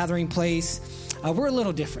at the gathering place, we're a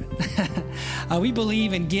little different. We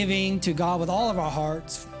believe in giving to God with all of our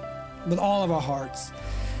hearts,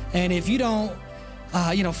 And if you don't,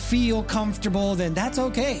 feel comfortable, then that's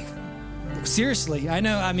okay. Seriously, I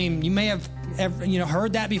know. I mean, you may have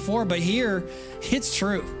heard that before, but here it's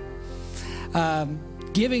true.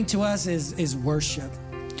 Giving to us is worship.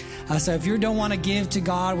 So if you don't want to give to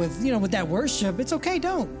God with that worship, it's okay.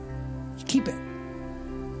 Don't keep it.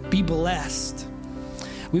 Be blessed.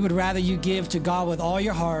 We would rather you give to God with all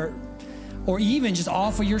your heart, or even just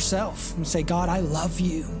offer yourself and say, God, I love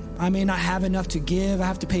you. I may not have enough to give. I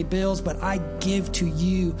have to pay bills, but I give to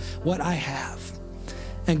you what I have.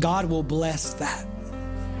 And God will bless that.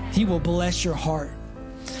 He will bless your heart.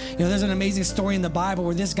 There's an amazing story in the Bible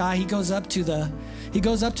where this guy, he goes up to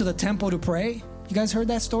the temple to pray. You guys heard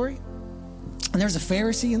that story? And there's a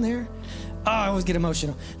Pharisee in there. Oh, I always get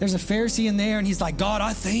emotional. There's a Pharisee in there, and he's like, God,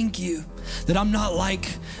 I thank you that I'm not like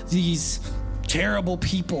these terrible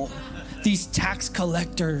people, these tax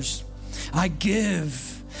collectors. I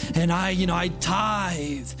give, and I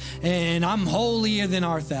tithe, and I'm holier than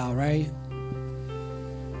art thou, right?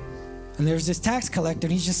 And there's this tax collector,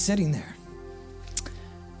 and he's just sitting there.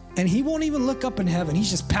 And he won't even look up in heaven. He's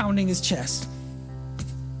just pounding his chest.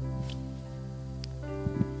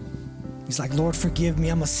 He's like, Lord, forgive me.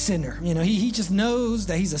 I'm a sinner. He just knows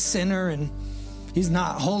that he's a sinner and he's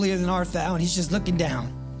not holier than art thou, and he's just looking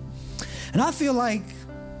down. And I feel like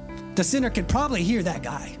the sinner could probably hear that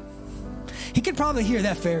guy. He could probably hear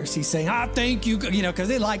that Pharisee saying, I thank you, because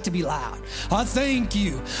they like to be loud. I thank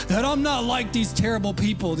you that I'm not like these terrible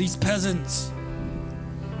people, these peasants.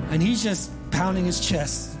 And he's just pounding his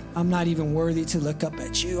chest. I'm not even worthy to look up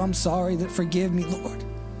at you. I'm sorry. Forgive me, Lord.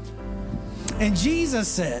 And Jesus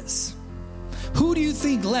says, who do you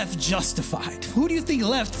think left justified? Who do you think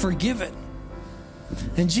left forgiven?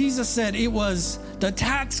 And Jesus said it was the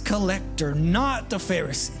tax collector, not the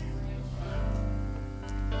Pharisee.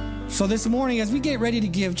 So this morning, as we get ready to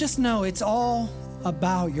give, just know it's all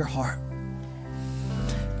about your heart.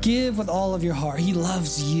 Give with all of your heart. He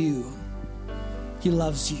loves you. He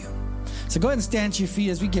loves you. So go ahead and stand to your feet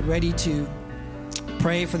as we get ready to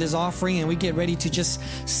pray for this offering, and we get ready to just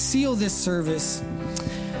seal this service.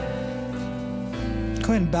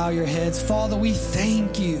 Go ahead and bow your heads. Father, we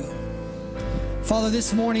thank you. Father,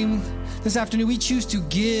 this afternoon, we choose to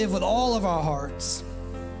give with all of our hearts.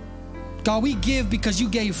 God, we give because you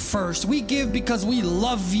gave first. We give because we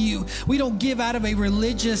love you. We don't give out of a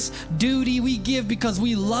religious duty. We give because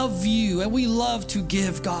we love you and we love to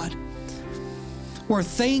give, God. We're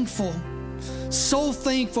thankful, so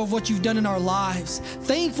thankful of what you've done in our lives.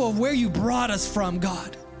 Thankful of where you brought us from,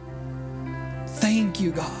 God. Thank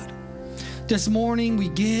you, God. This morning, we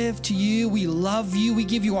give to you. We love you. We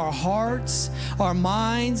give you our hearts, our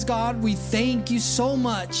minds, God. We thank you so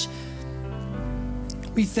much.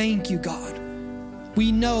 We thank you, God.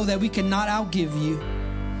 We know that we cannot outgive you.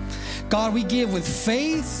 God, we give with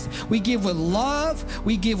faith. We give with love.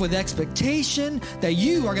 We give with expectation that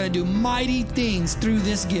you are going to do mighty things through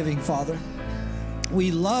this giving, Father.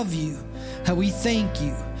 We love you and we thank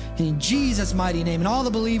you. In Jesus' mighty name. And all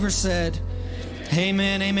the believers said,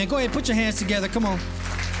 amen, amen. Go ahead, put your hands together. Come on.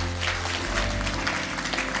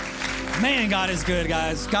 Man, God is good,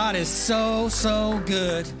 guys. God is so, so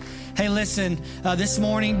good. Hey, listen, this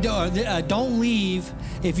morning, don't leave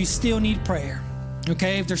if you still need prayer.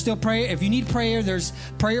 Okay, if you need prayer, there's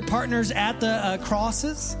prayer partners at the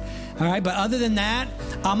crosses. All right, but other than that,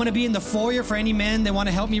 I'm going to be in the foyer for any men that want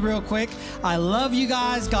to help me real quick. I love you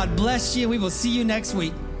guys. God bless you. We will see you next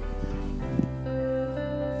week.